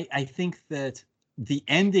I think that the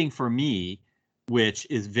ending for me, which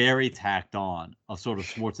is very tacked on, of sort of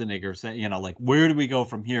Schwarzenegger saying, like, where do we go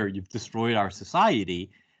from here? You've destroyed our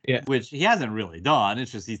society. Yeah. Which he hasn't really done.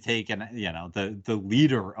 It's just he's taken, the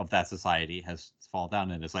leader of that society has fallen down,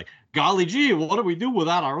 and it's like, golly gee, what do we do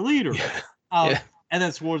without our leader? And then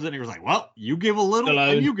Schwarzenegger's like, well, you give a little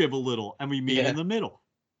and you give a little, and we meet in the middle.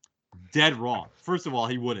 Dead wrong. First of all,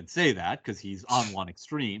 he wouldn't say that because he's on one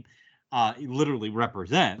extreme. He literally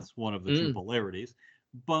represents one of the two polarities.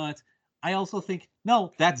 But I also think,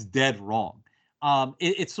 no, that's dead wrong.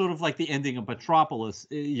 It's sort of like the ending of Metropolis,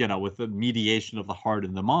 with the mediation of the heart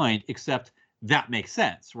and the mind, except that makes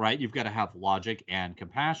sense, right? You've got to have logic and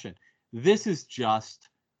compassion. This is just,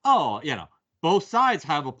 both sides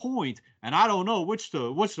have a point, and I don't know which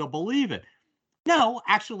to believe in. No,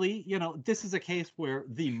 actually, this is a case where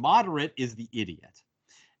the moderate is the idiot.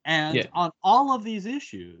 And on all of these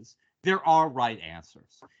issues, there are right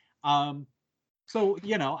answers. So,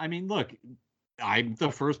 I mean, look, I'm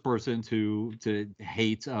the first person to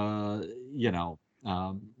hate,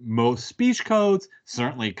 most speech codes,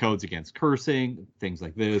 certainly codes against cursing, things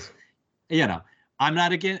like this. I'm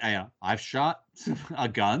not against, I've shot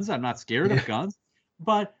guns. I'm not scared of guns,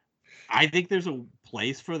 but I think there's a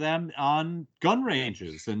place for them on gun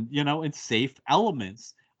ranges and, in safe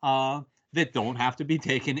elements that don't have to be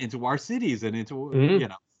taken into our cities and into,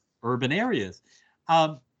 urban areas.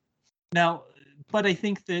 Now, but I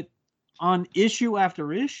think that on issue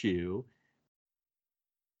after issue,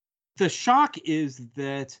 the shock is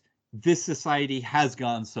that this society has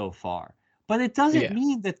gone so far. But it doesn't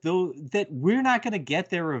mean that that we're not going to get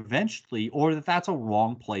there eventually, or that that's a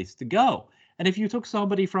wrong place to go. And if you took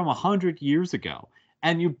somebody from 100 years ago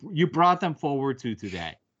and you brought them forward to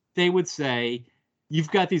today, they would say,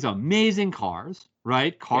 you've got these amazing cars,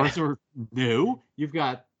 right? Cars are new. You've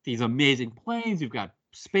got these amazing planes. You've got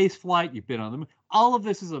space flight. You've been on the moon. All of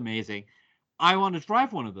this is amazing. I want to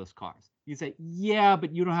drive one of those cars. You say, yeah,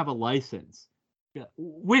 but you don't have a license.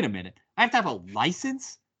 Wait a minute. I have to have a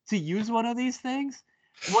license to use one of these things?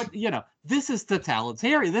 What, this is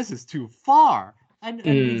totalitarian. This is too far. And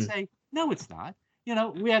we say, no, it's not.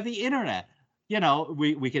 We have the internet.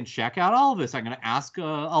 We can check out all of this. I'm going to ask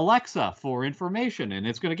Alexa for information, and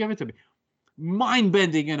it's going to give it to me.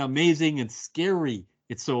 Mind-bending and amazing and scary.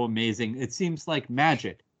 It's so amazing. It seems like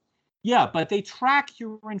magic. Yeah, but they track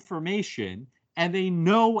your information, and they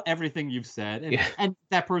know everything you've said. And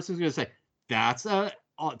that person's going to say, that's a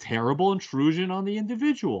terrible intrusion on the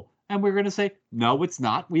individual. And we're going to say, no, it's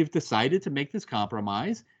not. We've decided to make this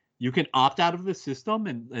compromise. You can opt out of the system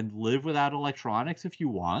and live without electronics if you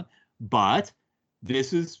want. But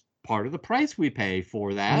this is part of the price we pay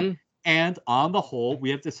for that. And on the whole, we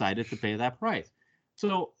have decided to pay that price.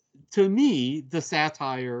 So to me, the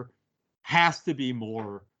satire has to be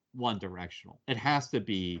more one-directional. It has to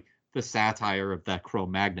be the satire of that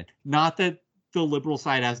Cro-Magnon. Not that the liberal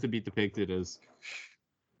side has to be depicted as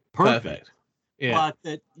perfect. But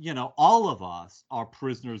that, all of us are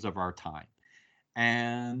prisoners of our time.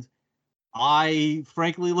 And I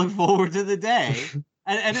frankly look forward to the day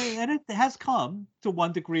and it has come to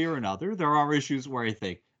one degree or another. There are issues where I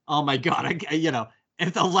think, oh my God,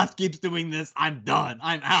 if the left keeps doing this, I'm done.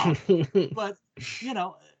 I'm out. But,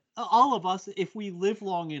 all of us, if we live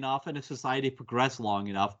long enough and if society progress long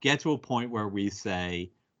enough, get to a point where we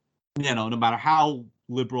say, no matter how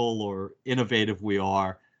liberal or innovative we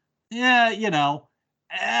are, I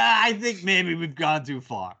think maybe we've gone too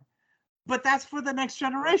far. But that's for the next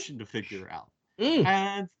generation to figure out.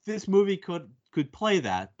 And this movie could play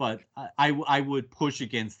that, but I would push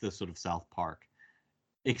against the sort of South Park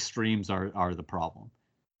extremes are the problem.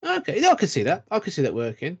 Okay, I can see that. I can see that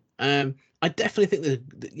working. I definitely think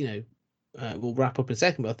that we'll wrap up in a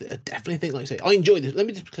second, but I definitely think, like I say, I enjoyed this. Let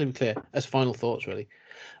me just be clear as final thoughts, really.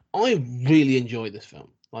 I really enjoyed this film.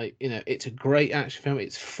 Like, it's a great action film.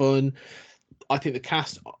 It's fun. I think the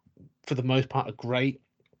cast, for the most part, are great.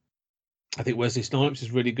 I think Wesley Snipes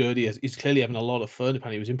is really good. He's clearly having a lot of fun.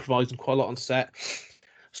 Apparently, he was improvising quite a lot on set.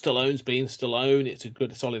 Stallone's being Stallone. It's a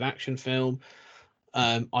good, solid action film.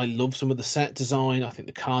 I love some of the set design. I think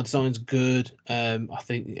the car design's good. I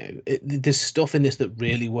think there's stuff in this that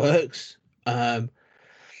really works.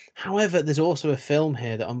 However, there's also a film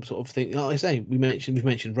here that I'm sort of thinking. Like I say, we've mentioned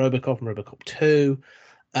RoboCop and RoboCop 2.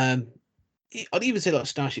 I'd even say like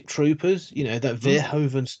Starship Troopers. That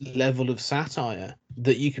Verhoeven level of satire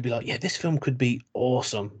that you could be like, yeah, this film could be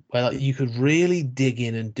awesome. Where like you could really dig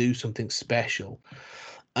in and do something special.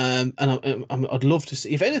 And I'd love to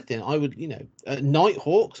see, if anything, I would,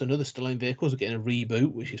 Nighthawks, another Stallone vehicles, are getting a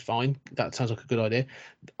reboot, which is fine. That sounds like a good idea.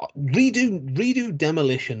 Redo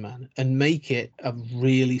Demolition Man and make it a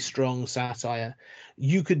really strong satire.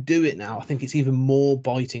 You could do it now. I think it's even more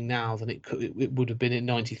biting now than it would have been in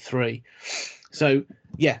 '93. So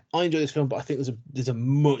yeah, I enjoy this film, but I think there's a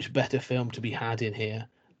much better film to be had in here.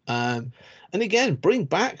 And again, bring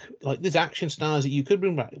back, like, there's action stars that you could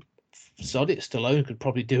bring back. Sod it, Stallone could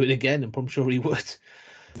probably do it again, and I'm sure he would.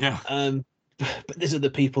 Yeah. But these are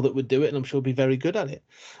the people that would do it, and I'm sure be very good at it.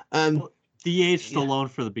 DH Stallone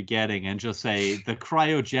for the beginning and just say the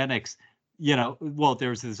cryogenics,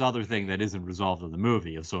 there's this other thing that isn't resolved in the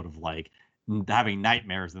movie of sort of like having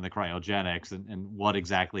nightmares in the cryogenics and what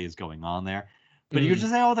exactly is going on there. But you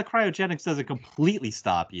just say, the cryogenics doesn't completely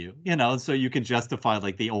stop you, and so you can justify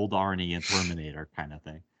like the old Arnie and Terminator kind of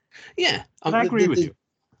thing. Yeah. I agree with you.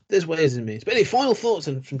 There's ways and means. But any final thoughts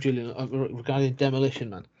from Julian regarding Demolition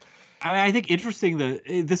Man? I think interesting that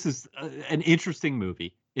this is an interesting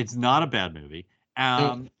movie. It's not a bad movie.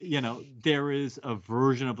 There is a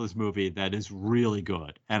version of this movie that is really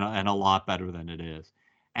good and a lot better than it is.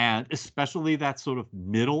 And especially that sort of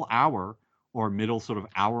middle hour or middle sort of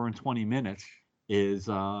hour and 20 minutes is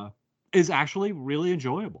actually really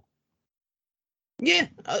enjoyable. Yeah,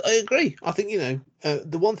 I agree. I think,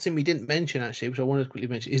 the one thing we didn't mention, actually, which I wanted to quickly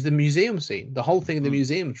mention, is the museum scene. The whole thing in the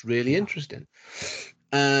museum is really interesting.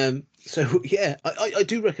 So, yeah, I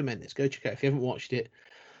do recommend this. Go check it out. If you haven't watched it,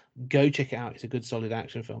 go check it out. It's a good, solid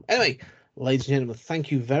action film. Anyway, ladies and gentlemen,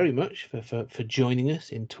 thank you very much for joining us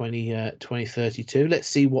in 2032. Let's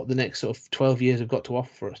see what the next sort of 12 years have got to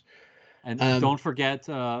offer for us. And don't forget,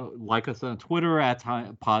 like us on Twitter at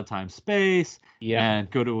Pod Time Space. Yeah.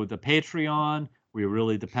 And go to the Patreon. We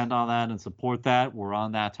really depend on that and support that. We're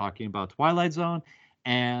on that talking about Twilight Zone.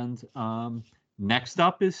 And next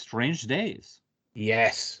up is Strange Days.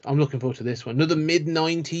 Yes, I'm looking forward to this one. Another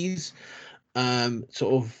mid-90s,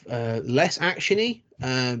 sort of less actiony,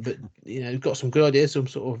 but got some good ideas. Some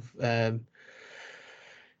sort of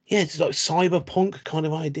it's like cyberpunk kind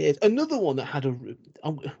of ideas. Another one that had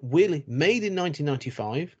weirdly made in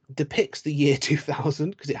 1995, depicts the year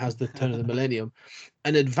 2000 because it has the turn of the millennium,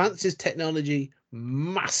 and advances technology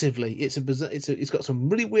massively. It's got some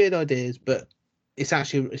really weird ideas, but it's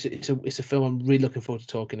actually it's a film I'm really looking forward to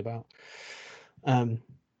talking about. But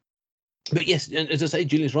yes, and as I say,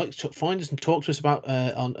 Julian's right. Find us and talk to us about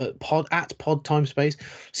on Pod Time Space.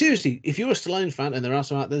 Seriously, if you're a Stallone fan, and there are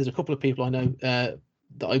some out there, there's a couple of people I know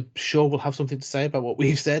that I'm sure will have something to say about what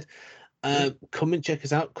we've said. Come and check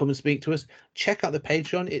us out. Come and speak to us. Check out the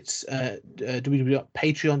Patreon. It's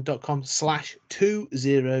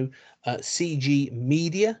www.patreon.com/20CG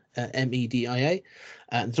Media, MEDIA.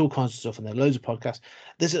 There's all kinds of stuff on there. Loads of podcasts.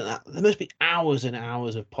 There must be hours and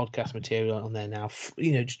hours of podcast material on there now.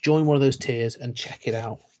 Just join one of those tiers and check it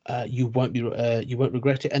out. You won't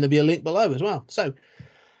regret it. And there'll be a link below as well. So,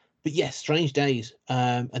 but yes, Strange Days.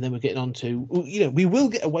 And then we're getting on to, we will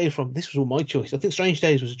get away from, this was all my choice. I think Strange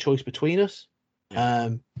Days was a choice between us.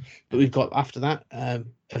 But we've got after that,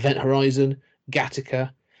 Event Horizon,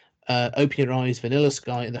 Gattaca, Open Your Eyes, Vanilla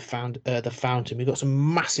Sky, and The Fountain. We've got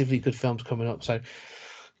some massively good films coming up. So,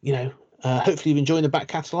 hopefully you're enjoying the back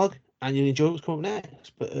catalogue. and you'll enjoy what's coming up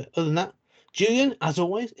next. But other than that, Julian, as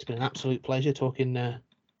always, it's been an absolute pleasure talking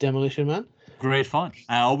Demolition Man. Great fun.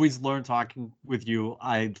 I always learn talking with you.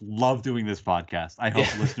 I love doing this podcast. I hope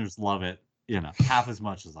listeners love it, half as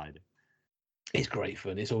much as I do. It's great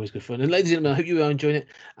fun. It's always good fun. And ladies and gentlemen, I hope you are enjoying it,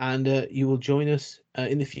 and you will join us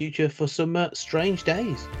in the future for some strange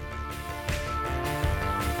days.